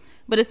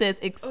 But it says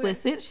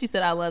explicit. Okay. She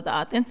said, I love the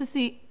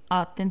authenticity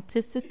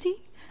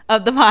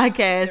of the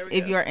podcast.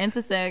 If go. you're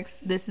into sex,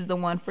 this is the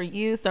one for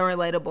you. So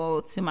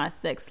relatable to my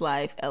sex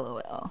life.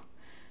 LOL.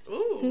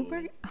 Ooh.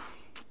 Super.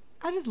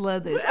 I just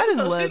love this. What I just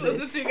episode love she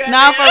this. listen to,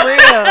 Nah, goddamn? for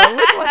real.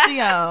 Which one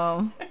she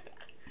on?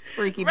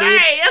 Freaky Right,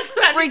 bitch. that's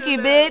what I Freaky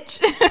need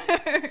to know.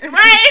 bitch.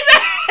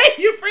 Right,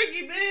 you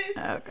freaky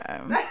bitch. Okay.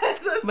 That's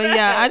a But fact.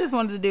 yeah, I just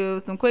wanted to do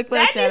some quick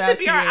little that shout needs outs to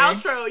be our here.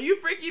 outro. You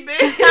freaky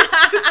bitch.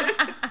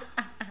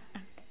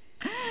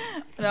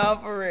 No,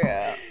 for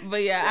real.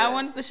 But yeah, I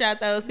wanted to shout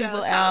those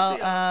people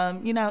shout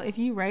out. You know, if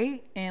you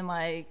rate and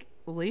like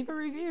leave a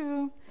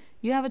review,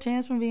 you have a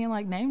chance from being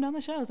like named on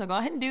the show. So go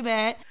ahead and do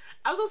that.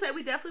 I was gonna say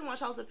we definitely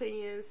want y'all's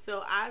opinions.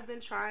 So I've been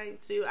trying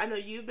to. I know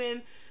you've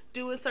been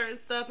doing certain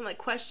stuff and like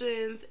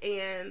questions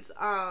and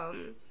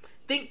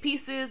think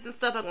pieces and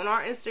stuff like on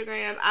our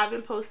Instagram. I've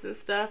been posting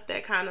stuff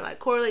that kind of like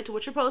correlate to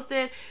what you're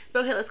posting.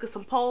 So hey, let's get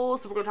some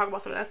polls. So we're gonna talk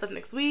about some of that stuff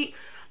next week.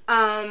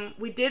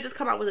 We did just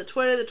come out with a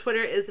Twitter. The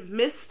Twitter is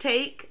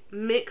Mistake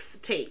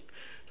Mixtape.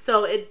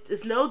 So it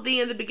is no the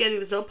in the beginning.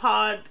 There's no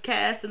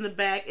podcast in the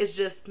back. It's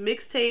just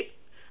mixtape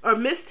or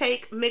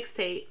Mistake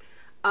Mixtape.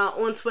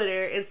 On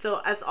Twitter, and so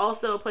that's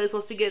also a place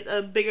once we get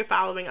a bigger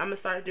following, I'm gonna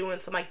start doing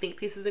some like think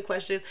pieces and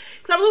questions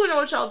because I really want to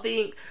know what y'all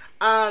think,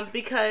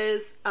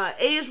 because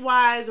age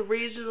wise,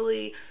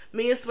 regionally,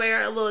 me and Sway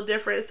are a little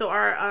different, so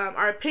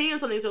our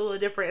opinions on these are a little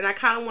different, and I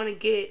kind of want to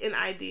get an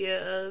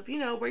idea of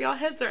where y'all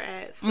heads are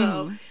at,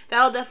 so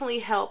that'll definitely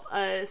help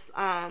us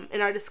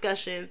in our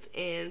discussions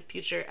in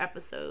future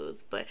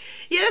episodes. But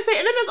yeah, that's it.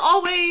 And then as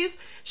always,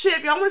 shit,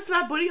 if y'all want to see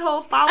my booty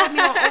hole, follow me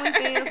on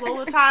OnlyFans,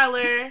 Lola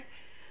Tyler.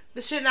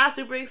 The shit not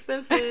super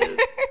expensive.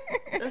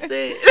 That's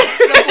it.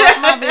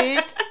 Support my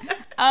bitch.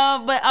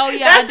 But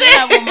I did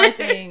have one more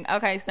thing.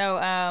 Okay, so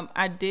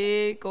I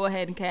did go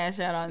ahead and cash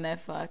out on that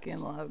fucking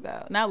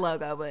logo. Not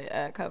logo,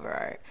 but cover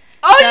art.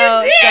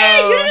 Oh, you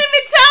did? You didn't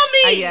even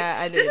tell me. Yeah,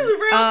 I did. This is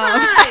real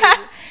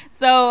time.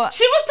 So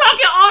she was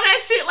talking all that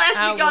shit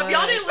last week, y'all. If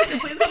y'all was. didn't listen,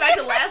 please go back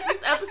to last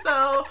week's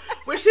episode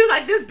where she was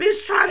like, "This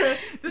bitch trying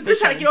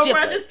to get over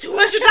us just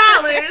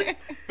 $200."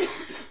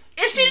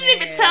 And she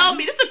didn't even tell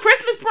me. This is a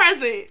Christmas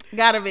present.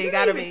 Gotta be.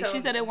 She me.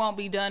 said it won't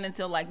be done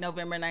until like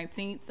November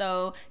 19th.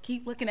 So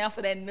keep looking out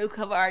for that new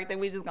cover art that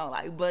we just gonna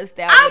like bust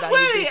out. I'm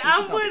with it.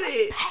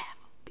 Pow,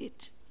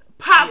 bitch.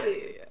 Pop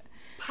it. Yeah.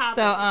 Pop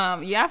So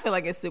it. I feel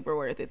like it's super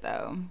worth it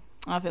though.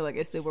 I feel like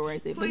it's super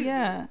worth it. Please but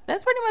yeah,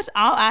 that's pretty much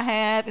all I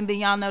have. And then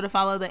y'all know to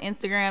follow the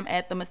Instagram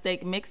at The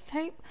Mistake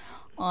Mixtape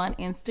on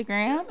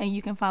Instagram, and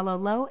you can follow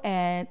Lo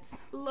at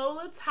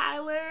Lola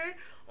Tyler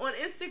on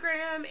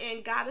Instagram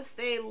and Gotta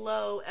Stay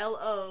Low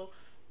LO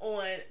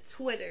on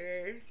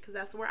Twitter because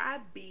that's where I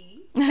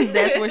be.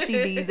 That's where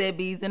she bees at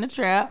Bees in the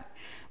Trap.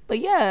 But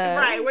yeah,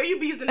 right, where you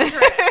bees in the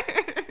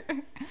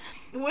trap?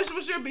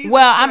 What's your bees?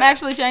 Well, I'm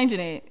actually changing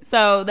it,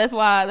 so that's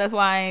why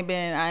I ain't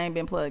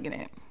been plugging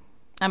it.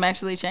 I'm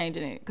actually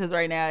changing it because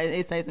right now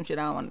it says some shit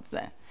I don't want it to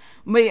say.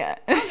 But yeah,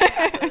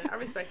 I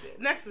respect it.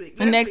 Next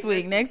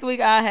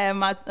week I'll have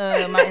my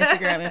my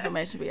Instagram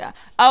information for y'all.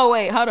 Oh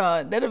wait, hold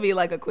on, that'll be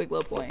like a quick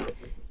little point.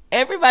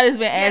 Everybody's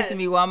been asking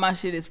me why my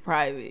shit is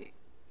private.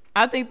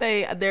 I think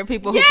there are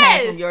people who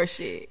came from your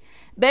shit.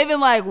 They've been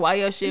like, why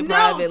your shit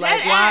private?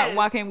 Like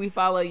why can't we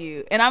follow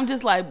you? And I'm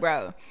just like,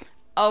 bro,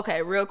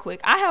 okay, real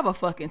quick, I have a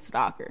fucking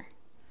stalker.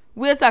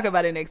 We'll talk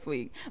about it next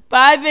week.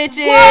 Bye,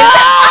 bitches.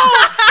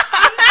 Whoa!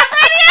 I'm not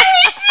ready to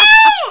hit you.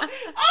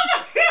 Oh my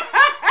god.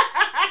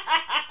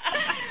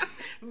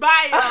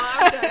 Bye, y'all.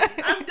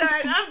 I'm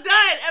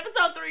done.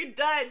 Episode 3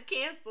 done.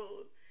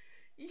 Canceled.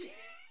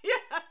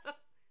 Yeah.